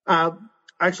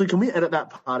 Actually, can we edit that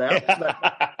part out?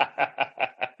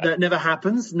 That never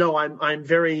happens. No, I'm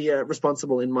very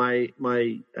responsible in my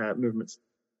movements.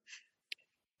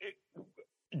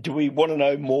 Do we want to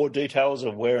know more details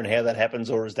of where and how that happens,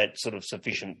 or is that sort of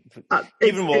sufficient?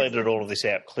 Even we'll edit all of this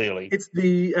out, clearly. It's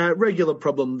the regular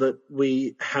problem that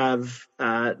we have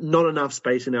not enough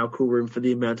space in our cool room for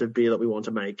the amount of beer that we want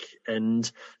to make. And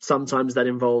sometimes that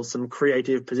involves some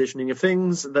creative positioning of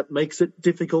things that makes it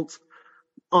difficult.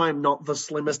 I'm not the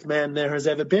slimmest man there has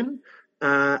ever been.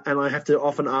 And I have to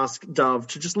often ask Dove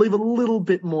to just leave a little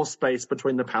bit more space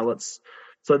between the pallets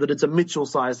so that it's a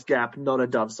Mitchell-sized gap, not a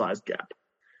Dove-sized gap.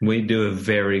 We do a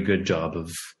very good job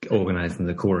of organising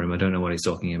the core room. I don't know what he's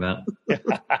talking about.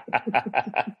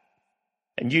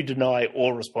 And you deny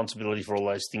all responsibility for all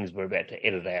those things we're about to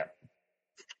edit out.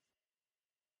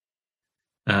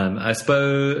 I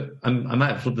suppose I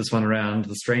might flip this one around.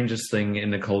 The strangest thing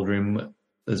in the cold room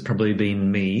has probably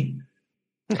been me.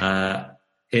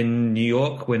 In New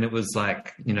York, when it was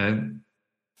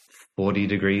 40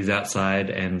 degrees outside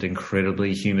and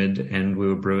incredibly humid, and we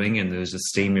were brewing and there was just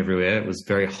steam everywhere. It was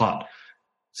very hot.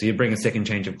 So you bring a second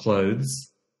change of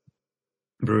clothes.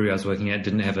 The brewery I was working at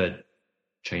didn't have a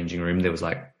changing room. There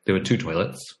were 2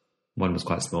 toilets. One was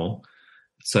quite small.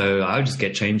 So I would just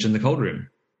get changed in the cold room.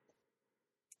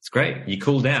 It's great. You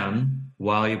cool down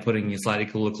while you're putting your slightly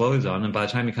cooler clothes on, and by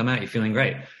the time you come out, you're feeling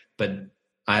great. But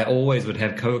I always would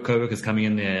have co-workers coming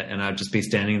in there, and I'd just be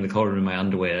standing in the cold room in my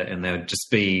underwear, and they would just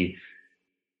be,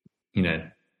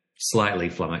 slightly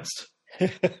flummoxed.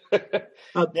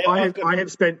 I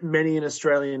have spent many an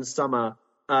Australian summer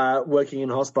working in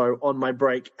hospo on my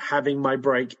break, having my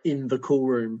break in the cool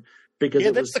room because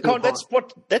that's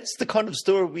the kind of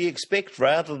story we expect,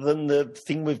 rather than the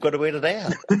thing we've got to edit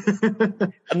out.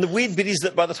 And the weird bit is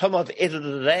that by the time I've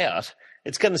edited it out,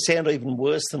 it's going to sound even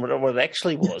worse than what it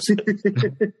actually was.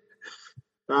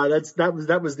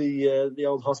 That was the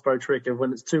old hospo trick of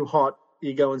when it's too hot,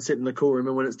 you go and sit in the cool room,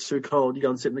 and when it's too cold, you go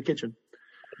and sit in the kitchen.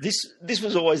 This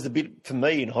was always the bit for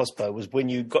me in hospo, was when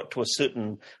you got to a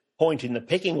certain point in the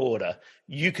pecking order,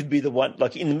 you could be the one,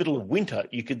 like in the middle of winter,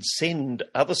 you could send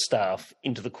other staff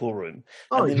into the cool room.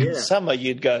 And then in summer,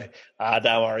 you'd go,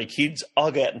 don't worry, kids,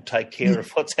 I'll go out and take care of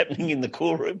what's happening in the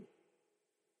cool room.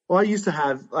 Well, I used to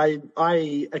have,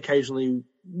 I occasionally,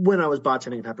 when I was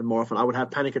bartending, it happened more often, I would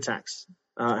have panic attacks,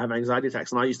 have anxiety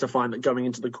attacks. And I used to find that going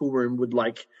into the cool room would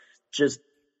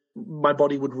my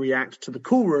body would react to the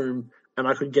cool room and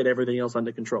I could get everything else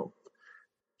under control.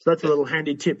 So that's a little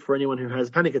handy tip for anyone who has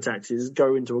panic attacks, is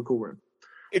go into a cool room.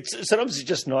 Sometimes it's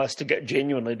just nice to go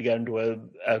into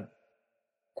a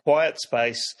quiet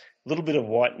space, a little bit of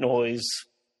white noise.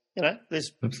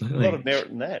 There's Absolutely. A lot of merit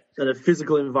in that. And a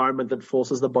physical environment that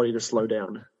forces the body to slow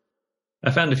down.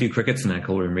 I found a few crickets in our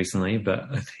cool room recently, but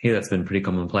I hear that's been pretty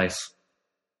commonplace.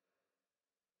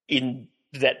 In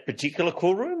that particular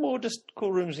cool room, or just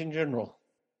cool rooms in general?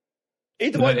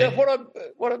 Either way,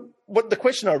 what the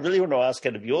question I really want to ask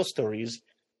out of your story is,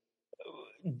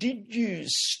 did you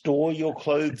store your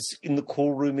clothes in the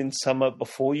cool room in summer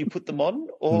before you put them on?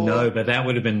 Or? No, but that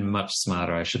would have been much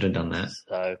smarter. I should have done that.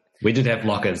 So we did have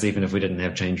lockers, even if we didn't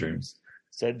have change rooms.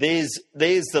 So there's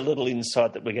the little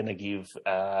insight that we're going to give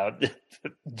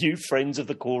new friends of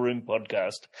the Cool Room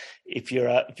podcast. If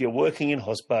you're working in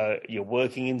hospo, you're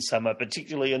working in summer,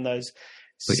 particularly in those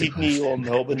Sydney or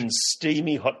Melbourne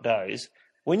steamy hot days,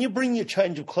 when you bring your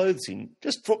change of clothes in,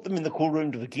 just drop them in the cool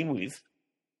room to begin with.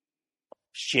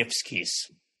 Chef's kiss.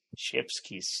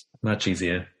 Much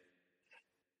easier.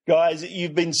 Guys,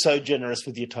 you've been so generous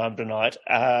with your time tonight.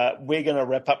 We're going to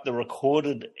wrap up the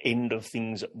recorded end of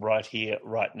things right here,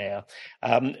 right now.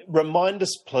 Remind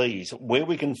us, please, where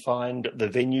we can find the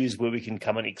venues where we can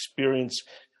come and experience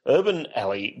Urban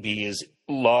Alley beers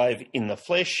live in the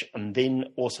flesh, and then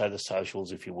also the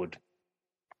socials, if you would.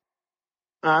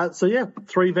 3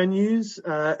 venues: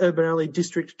 Urban Alley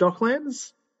District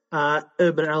Docklands,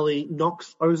 Urban Alley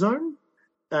Knox Ozone,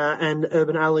 and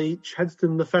Urban Alley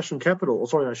Chadstone the Fashion Capital. Or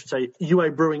sorry, I should say UA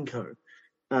Brewing Co.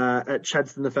 At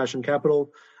Chadstone the Fashion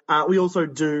Capital. We also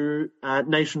do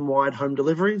nationwide home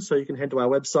delivery, so you can head to our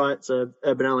website,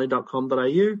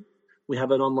 urbanalley.com.au. We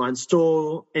have an online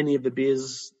store. Any of the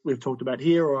beers we've talked about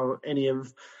here, or any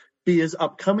of beers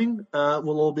upcoming,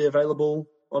 will all be available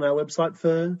on our website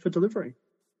for delivery.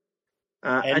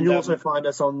 And you'll also find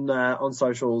us on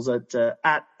socials at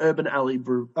Urban Alley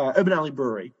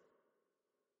Brewery.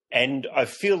 And I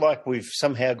feel like we've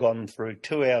somehow gone through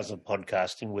 2 hours of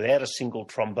podcasting without a single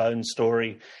trombone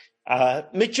story.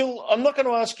 Mitchell, I'm not going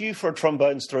to ask you for a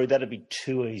trombone story. That'd be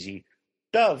too easy.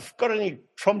 Dove, got any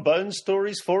trombone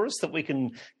stories for us that we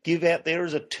can give out there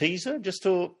as a teaser?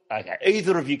 Okay,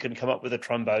 either of you can come up with a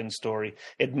trombone story.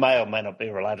 It may or may not be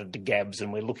related to Gabs,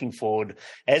 and we're looking forward,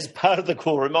 as part of the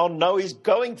Cool Room. Oh, no, he's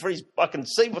going for his... I can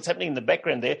see what's happening in the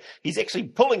background there. He's actually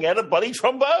pulling out a bloody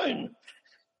trombone.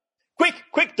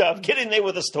 Quick, Dove, get in there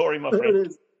with a story, my friend.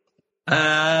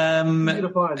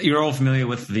 You're all familiar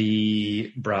with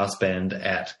the brass band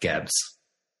at Gabs.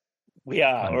 We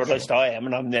are, or at least I am,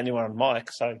 and I'm the only one on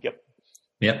mic, so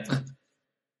Yep.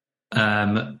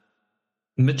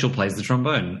 Mitchell plays the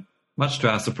trombone. Much to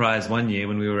our surprise, one year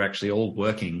when we were actually all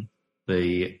working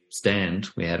the stand,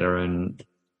 we had our own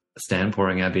stand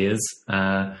pouring our beers.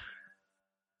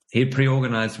 He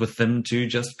pre-organised with them to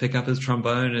just pick up his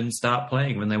trombone and start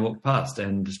playing when they walked past,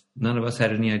 and none of us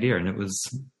had any idea, and it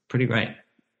was pretty great.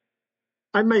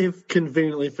 I may have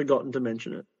conveniently forgotten to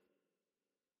mention it.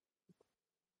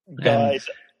 Guys.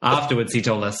 And afterwards, he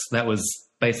told us that was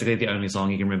basically the only song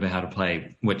he can remember how to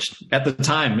play, which at the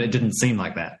time, it didn't seem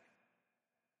like that.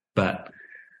 But...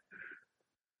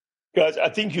 Guys, I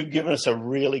think you've given us a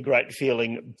really great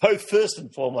feeling, both first and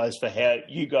foremost for how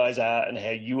you guys are and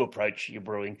how you approach your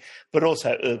brewing, but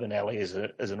also Urban Alley as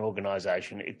an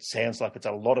organisation. It sounds like it's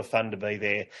a lot of fun to be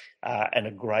there and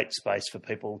a great space for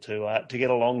people to get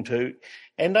along to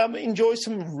and enjoy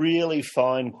some really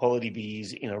fine quality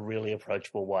beers in a really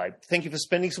approachable way. Thank you for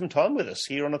spending some time with us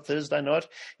here on a Thursday night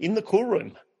in the Cool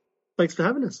Room. Thanks for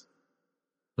having us.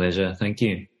 Pleasure. Thank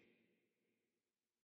you.